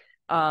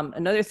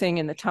 Another thing,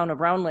 in the town of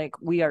Round Lake,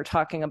 we are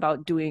talking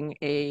about doing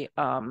a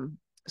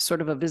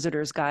sort of a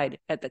visitor's guide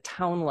at the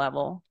town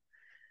level.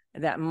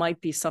 That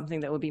might be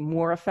something that would be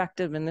more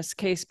effective in this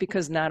case,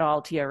 because not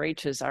all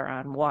TRHs are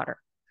on water.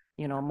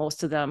 You know,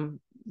 most of them,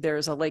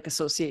 there's a lake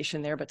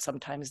association there, but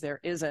sometimes there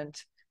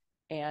isn't.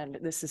 And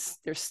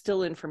there's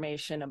still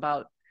information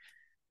about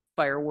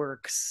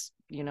fireworks,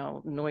 you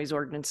know, noise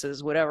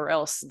ordinances, whatever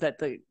else that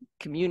the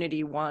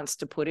community wants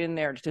to put in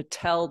there to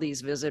tell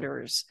these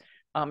visitors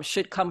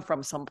should come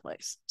from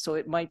someplace. So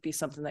it might be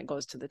something that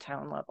goes to the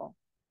town level.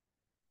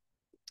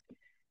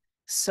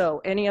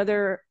 So any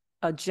other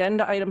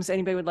agenda items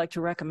anybody would like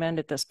to recommend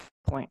at this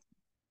point?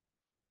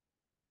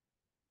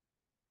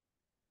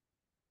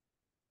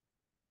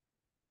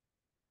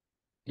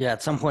 Yeah,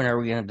 at some point, are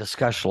we going to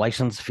discuss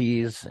license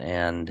fees?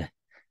 And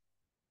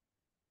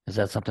is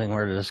that something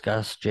we're to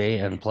discuss, Jay?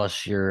 And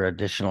plus your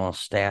additional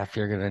staff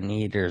you're going to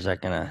need, or is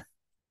that going to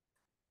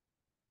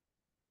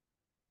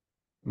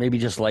maybe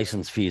just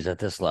license fees at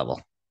this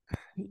level?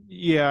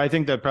 Yeah, I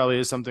think that probably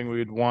is something we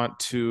would want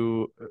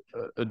to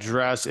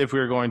address if we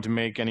were going to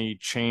make any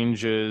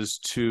changes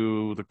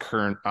to the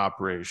current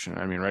operation.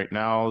 I mean, right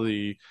now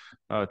the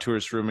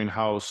tourist rooming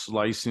house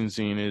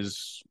licensing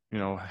is, you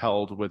know,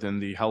 held within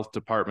the health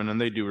department, and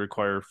they do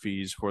require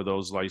fees for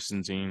those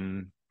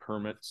licensing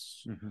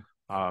permits.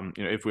 Mm-hmm.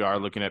 You know, if we are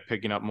looking at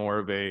picking up more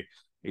of a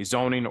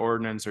zoning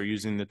ordinance or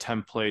using the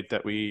template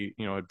that we,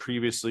 you know, had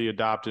previously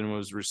adopted and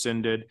was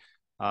rescinded,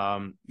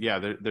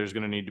 yeah, there's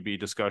going to need to be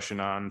discussion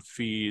on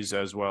fees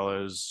as well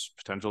as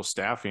potential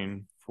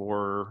staffing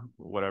for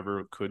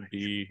whatever could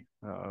be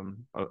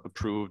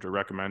approved or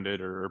recommended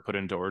or put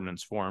into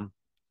ordinance form.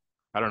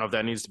 I don't know if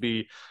that needs to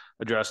be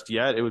addressed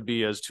yet. It would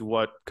be as to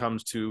what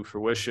comes to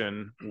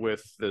fruition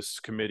with this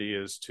committee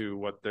as to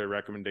what their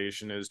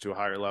recommendation is to a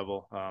higher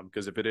level.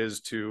 Because if it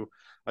is to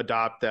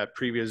adopt that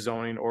previous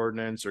zoning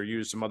ordinance or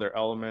use some other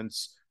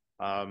elements,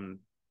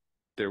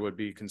 there would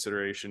be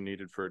consideration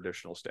needed for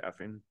additional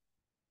staffing.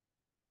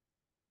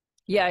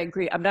 Yeah, I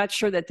agree. I'm not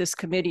sure that this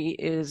committee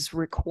is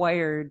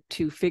required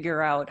to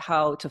figure out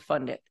how to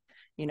fund it.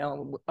 You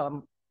know,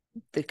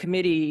 the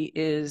committee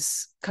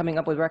is coming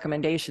up with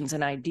recommendations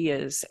and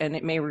ideas, and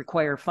it may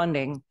require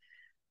funding,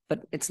 but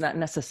it's not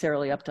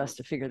necessarily up to us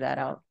to figure that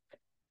out.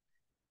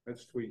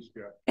 That's tweets,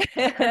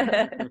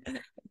 yeah.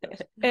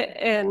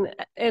 And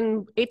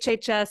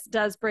HHS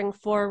does bring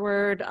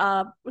forward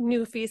a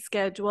new fee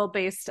schedule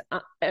based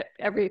on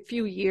every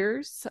few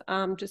years,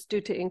 just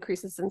due to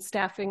increases in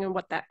staffing and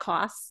what that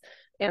costs.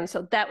 And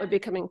so that would be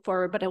coming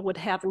forward, but it would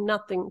have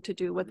nothing to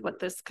do with what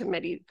this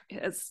committee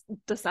is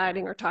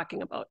deciding or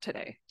talking about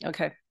today.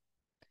 Okay.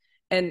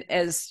 And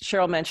as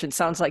Cheryl mentioned,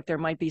 sounds like there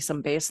might be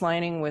some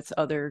baselining with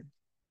other,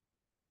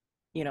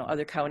 you know,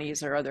 other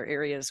counties or other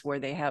areas where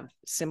they have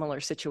similar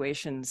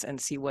situations,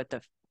 and see what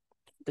the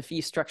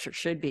fee structure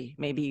should be.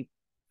 Maybe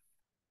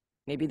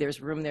there's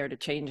room there to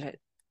change it.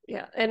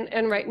 Yeah,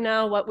 and right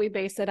now what we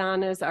base it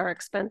on is our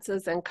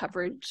expenses and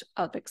coverage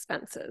of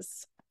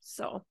expenses.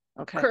 So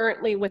okay.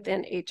 Currently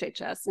within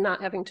HHS,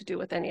 not having to do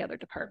with any other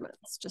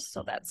departments, just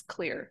so that's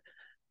clear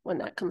when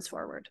that comes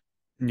forward.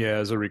 Yeah,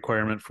 as a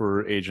requirement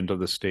for agent of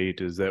the state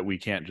is that we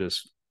can't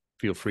just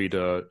feel free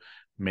to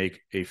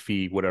make a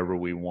fee whatever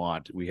we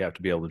want. We have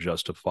to be able to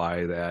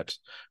justify that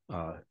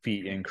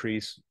fee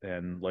increase.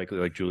 And like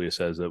Julia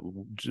says, that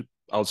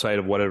outside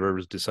of whatever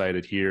is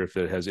decided here, if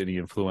it has any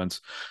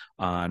influence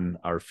on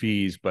our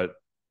fees, but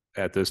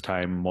at this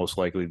time, most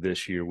likely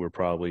this year, we'll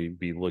probably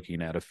be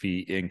looking at a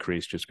fee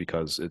increase just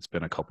because it's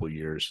been a couple of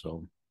years.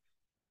 So,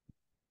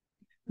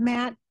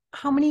 Matt,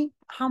 how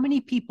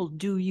many people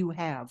do you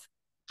have?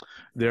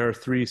 There are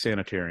 3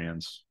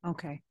 sanitarians.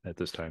 Okay. At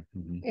this time.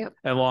 Mm-hmm. Yep.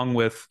 Along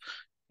with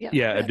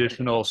yeah,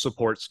 additional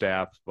support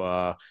staff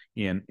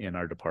in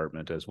our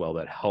department as well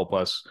that help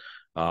us.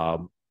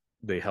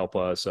 They help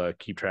us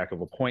keep track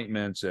of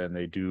appointments, and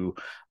they do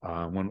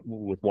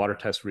with water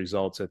test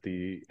results at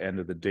the end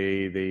of the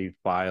day, they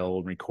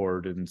file,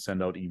 record, and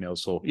send out emails.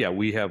 So yeah,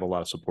 we have a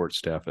lot of support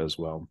staff as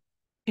well.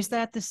 Is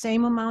that the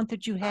same amount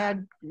that you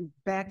had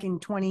back in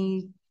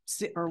 20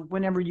 or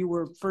whenever you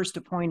were first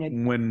appointed?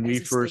 When we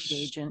first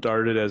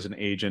started as an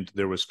agent,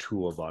 there was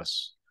 2 of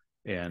us.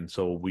 And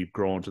so we've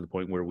grown to the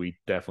point where we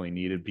definitely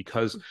needed,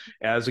 because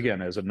as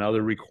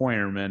another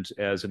requirement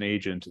as an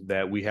agent,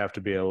 that we have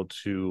to be able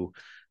to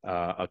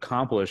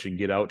accomplish and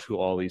get out to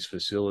all these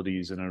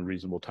facilities in a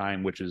reasonable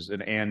time, which is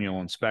an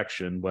annual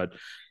inspection. But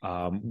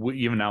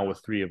even now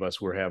with 3 of us,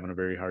 we're having a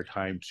very hard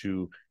time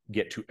to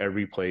get to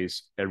every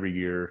place every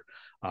year.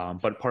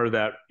 But part of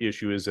that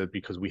issue is that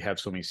because we have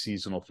so many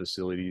seasonal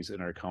facilities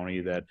in our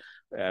county that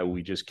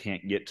we just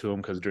can't get to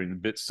them, because during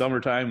the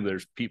summertime,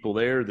 there's people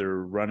there, they're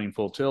running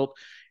full tilt,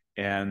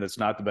 and that's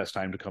not the best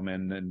time to come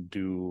in and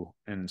do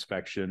an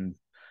inspection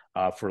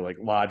for like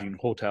lodging,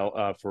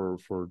 hotel, for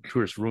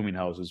tourist rooming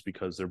houses,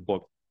 because they're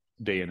booked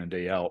day in and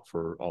day out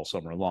for all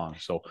summer long.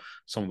 So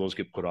some of those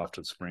get put off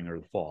to the spring or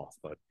the fall.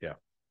 But yeah,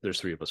 there's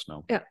 3 of us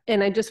now. Yeah,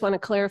 and I just want to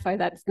clarify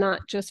that it's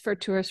not just for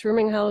tourist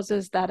rooming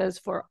houses. That is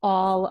for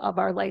all of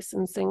our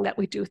licensing that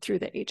we do through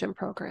the agent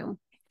program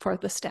for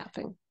the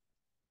staffing.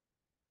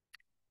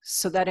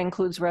 So that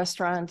includes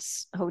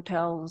restaurants,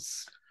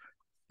 hotels,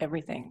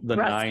 everything. The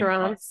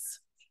Restaurants.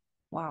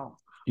 Wow.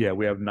 Yeah,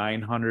 we have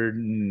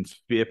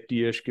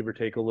 950-ish, give or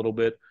take a little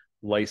bit,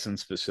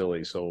 licensed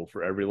facilities. So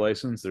for every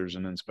license, there's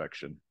an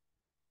inspection.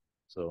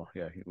 So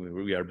yeah,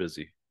 we are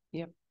busy.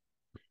 Yep.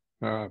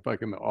 If I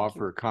can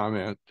offer a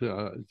comment, we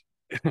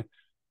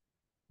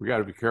got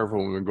to be careful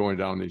when we're going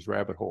down these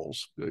rabbit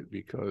holes,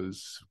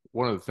 because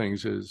one of the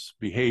things is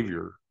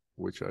behavior,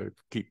 which I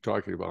keep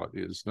talking about,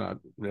 is not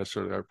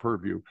necessarily our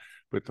purview,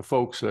 but the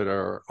folks that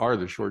are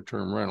the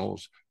short-term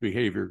rentals,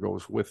 behavior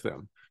goes with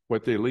them.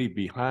 What they leave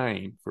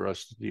behind for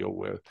us to deal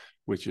with,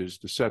 which is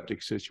the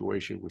septic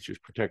situation, which is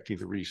protecting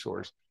the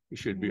resource. It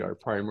should be our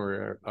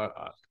primary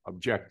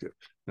objective.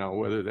 Now,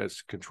 whether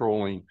that's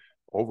controlling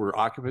over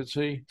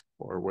occupancy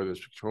or whether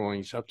it's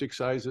controlling septic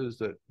sizes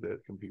that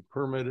can be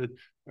permitted,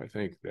 I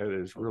think that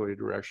is really a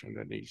direction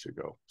that needs to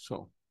go.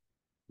 So.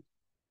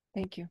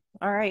 Thank you.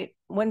 All right.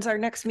 When's our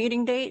next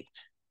meeting date?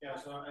 Yeah,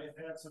 so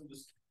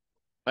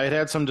I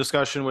had some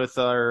discussion with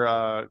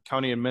our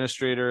county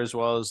administrator as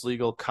well as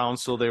legal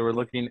counsel. They were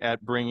looking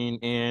at bringing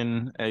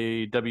in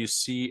a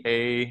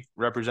WCA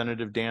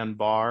representative, Dan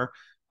Barr.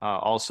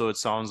 Also, it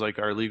sounds like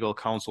our legal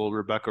counsel,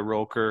 Rebecca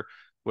Roker,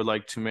 would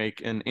like to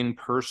make an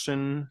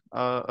in-person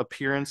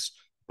appearance,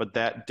 but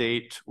that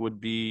date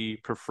would be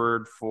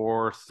preferred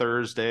for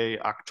Thursday,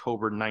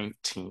 October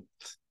 19th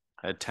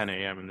at 10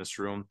 a.m. in this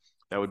room.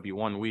 That would be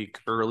 1 week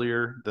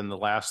earlier than the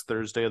last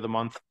Thursday of the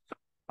month.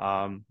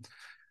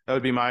 That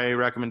would be my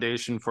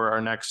recommendation for our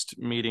next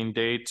meeting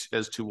date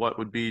as to what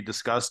would be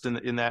discussed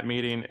in that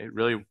meeting. It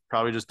really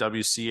probably just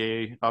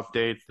WCA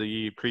update.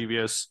 The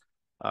previous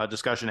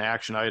discussion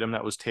action item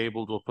that was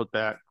tabled, we'll put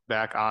that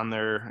back on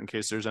there in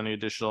case there's any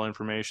additional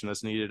information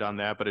that's needed on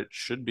that, but it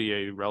should be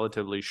a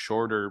relatively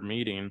shorter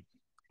meeting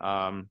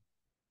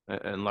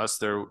unless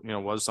there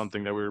was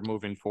something that we were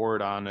moving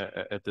forward on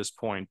at this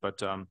point.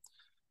 But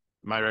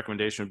my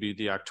recommendation would be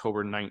the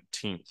October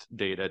 19th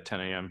date at 10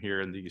 a.m.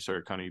 here in the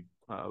Sawyer County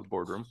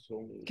boardroom.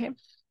 Okay.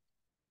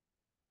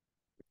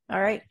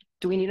 All right.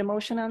 Do we need a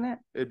motion on that?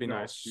 It'd be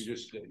nice. You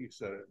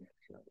said it.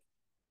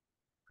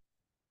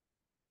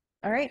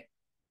 All right.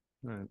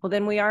 Well,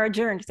 then we are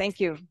adjourned.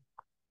 Thank you.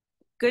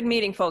 Good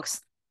meeting,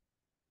 folks.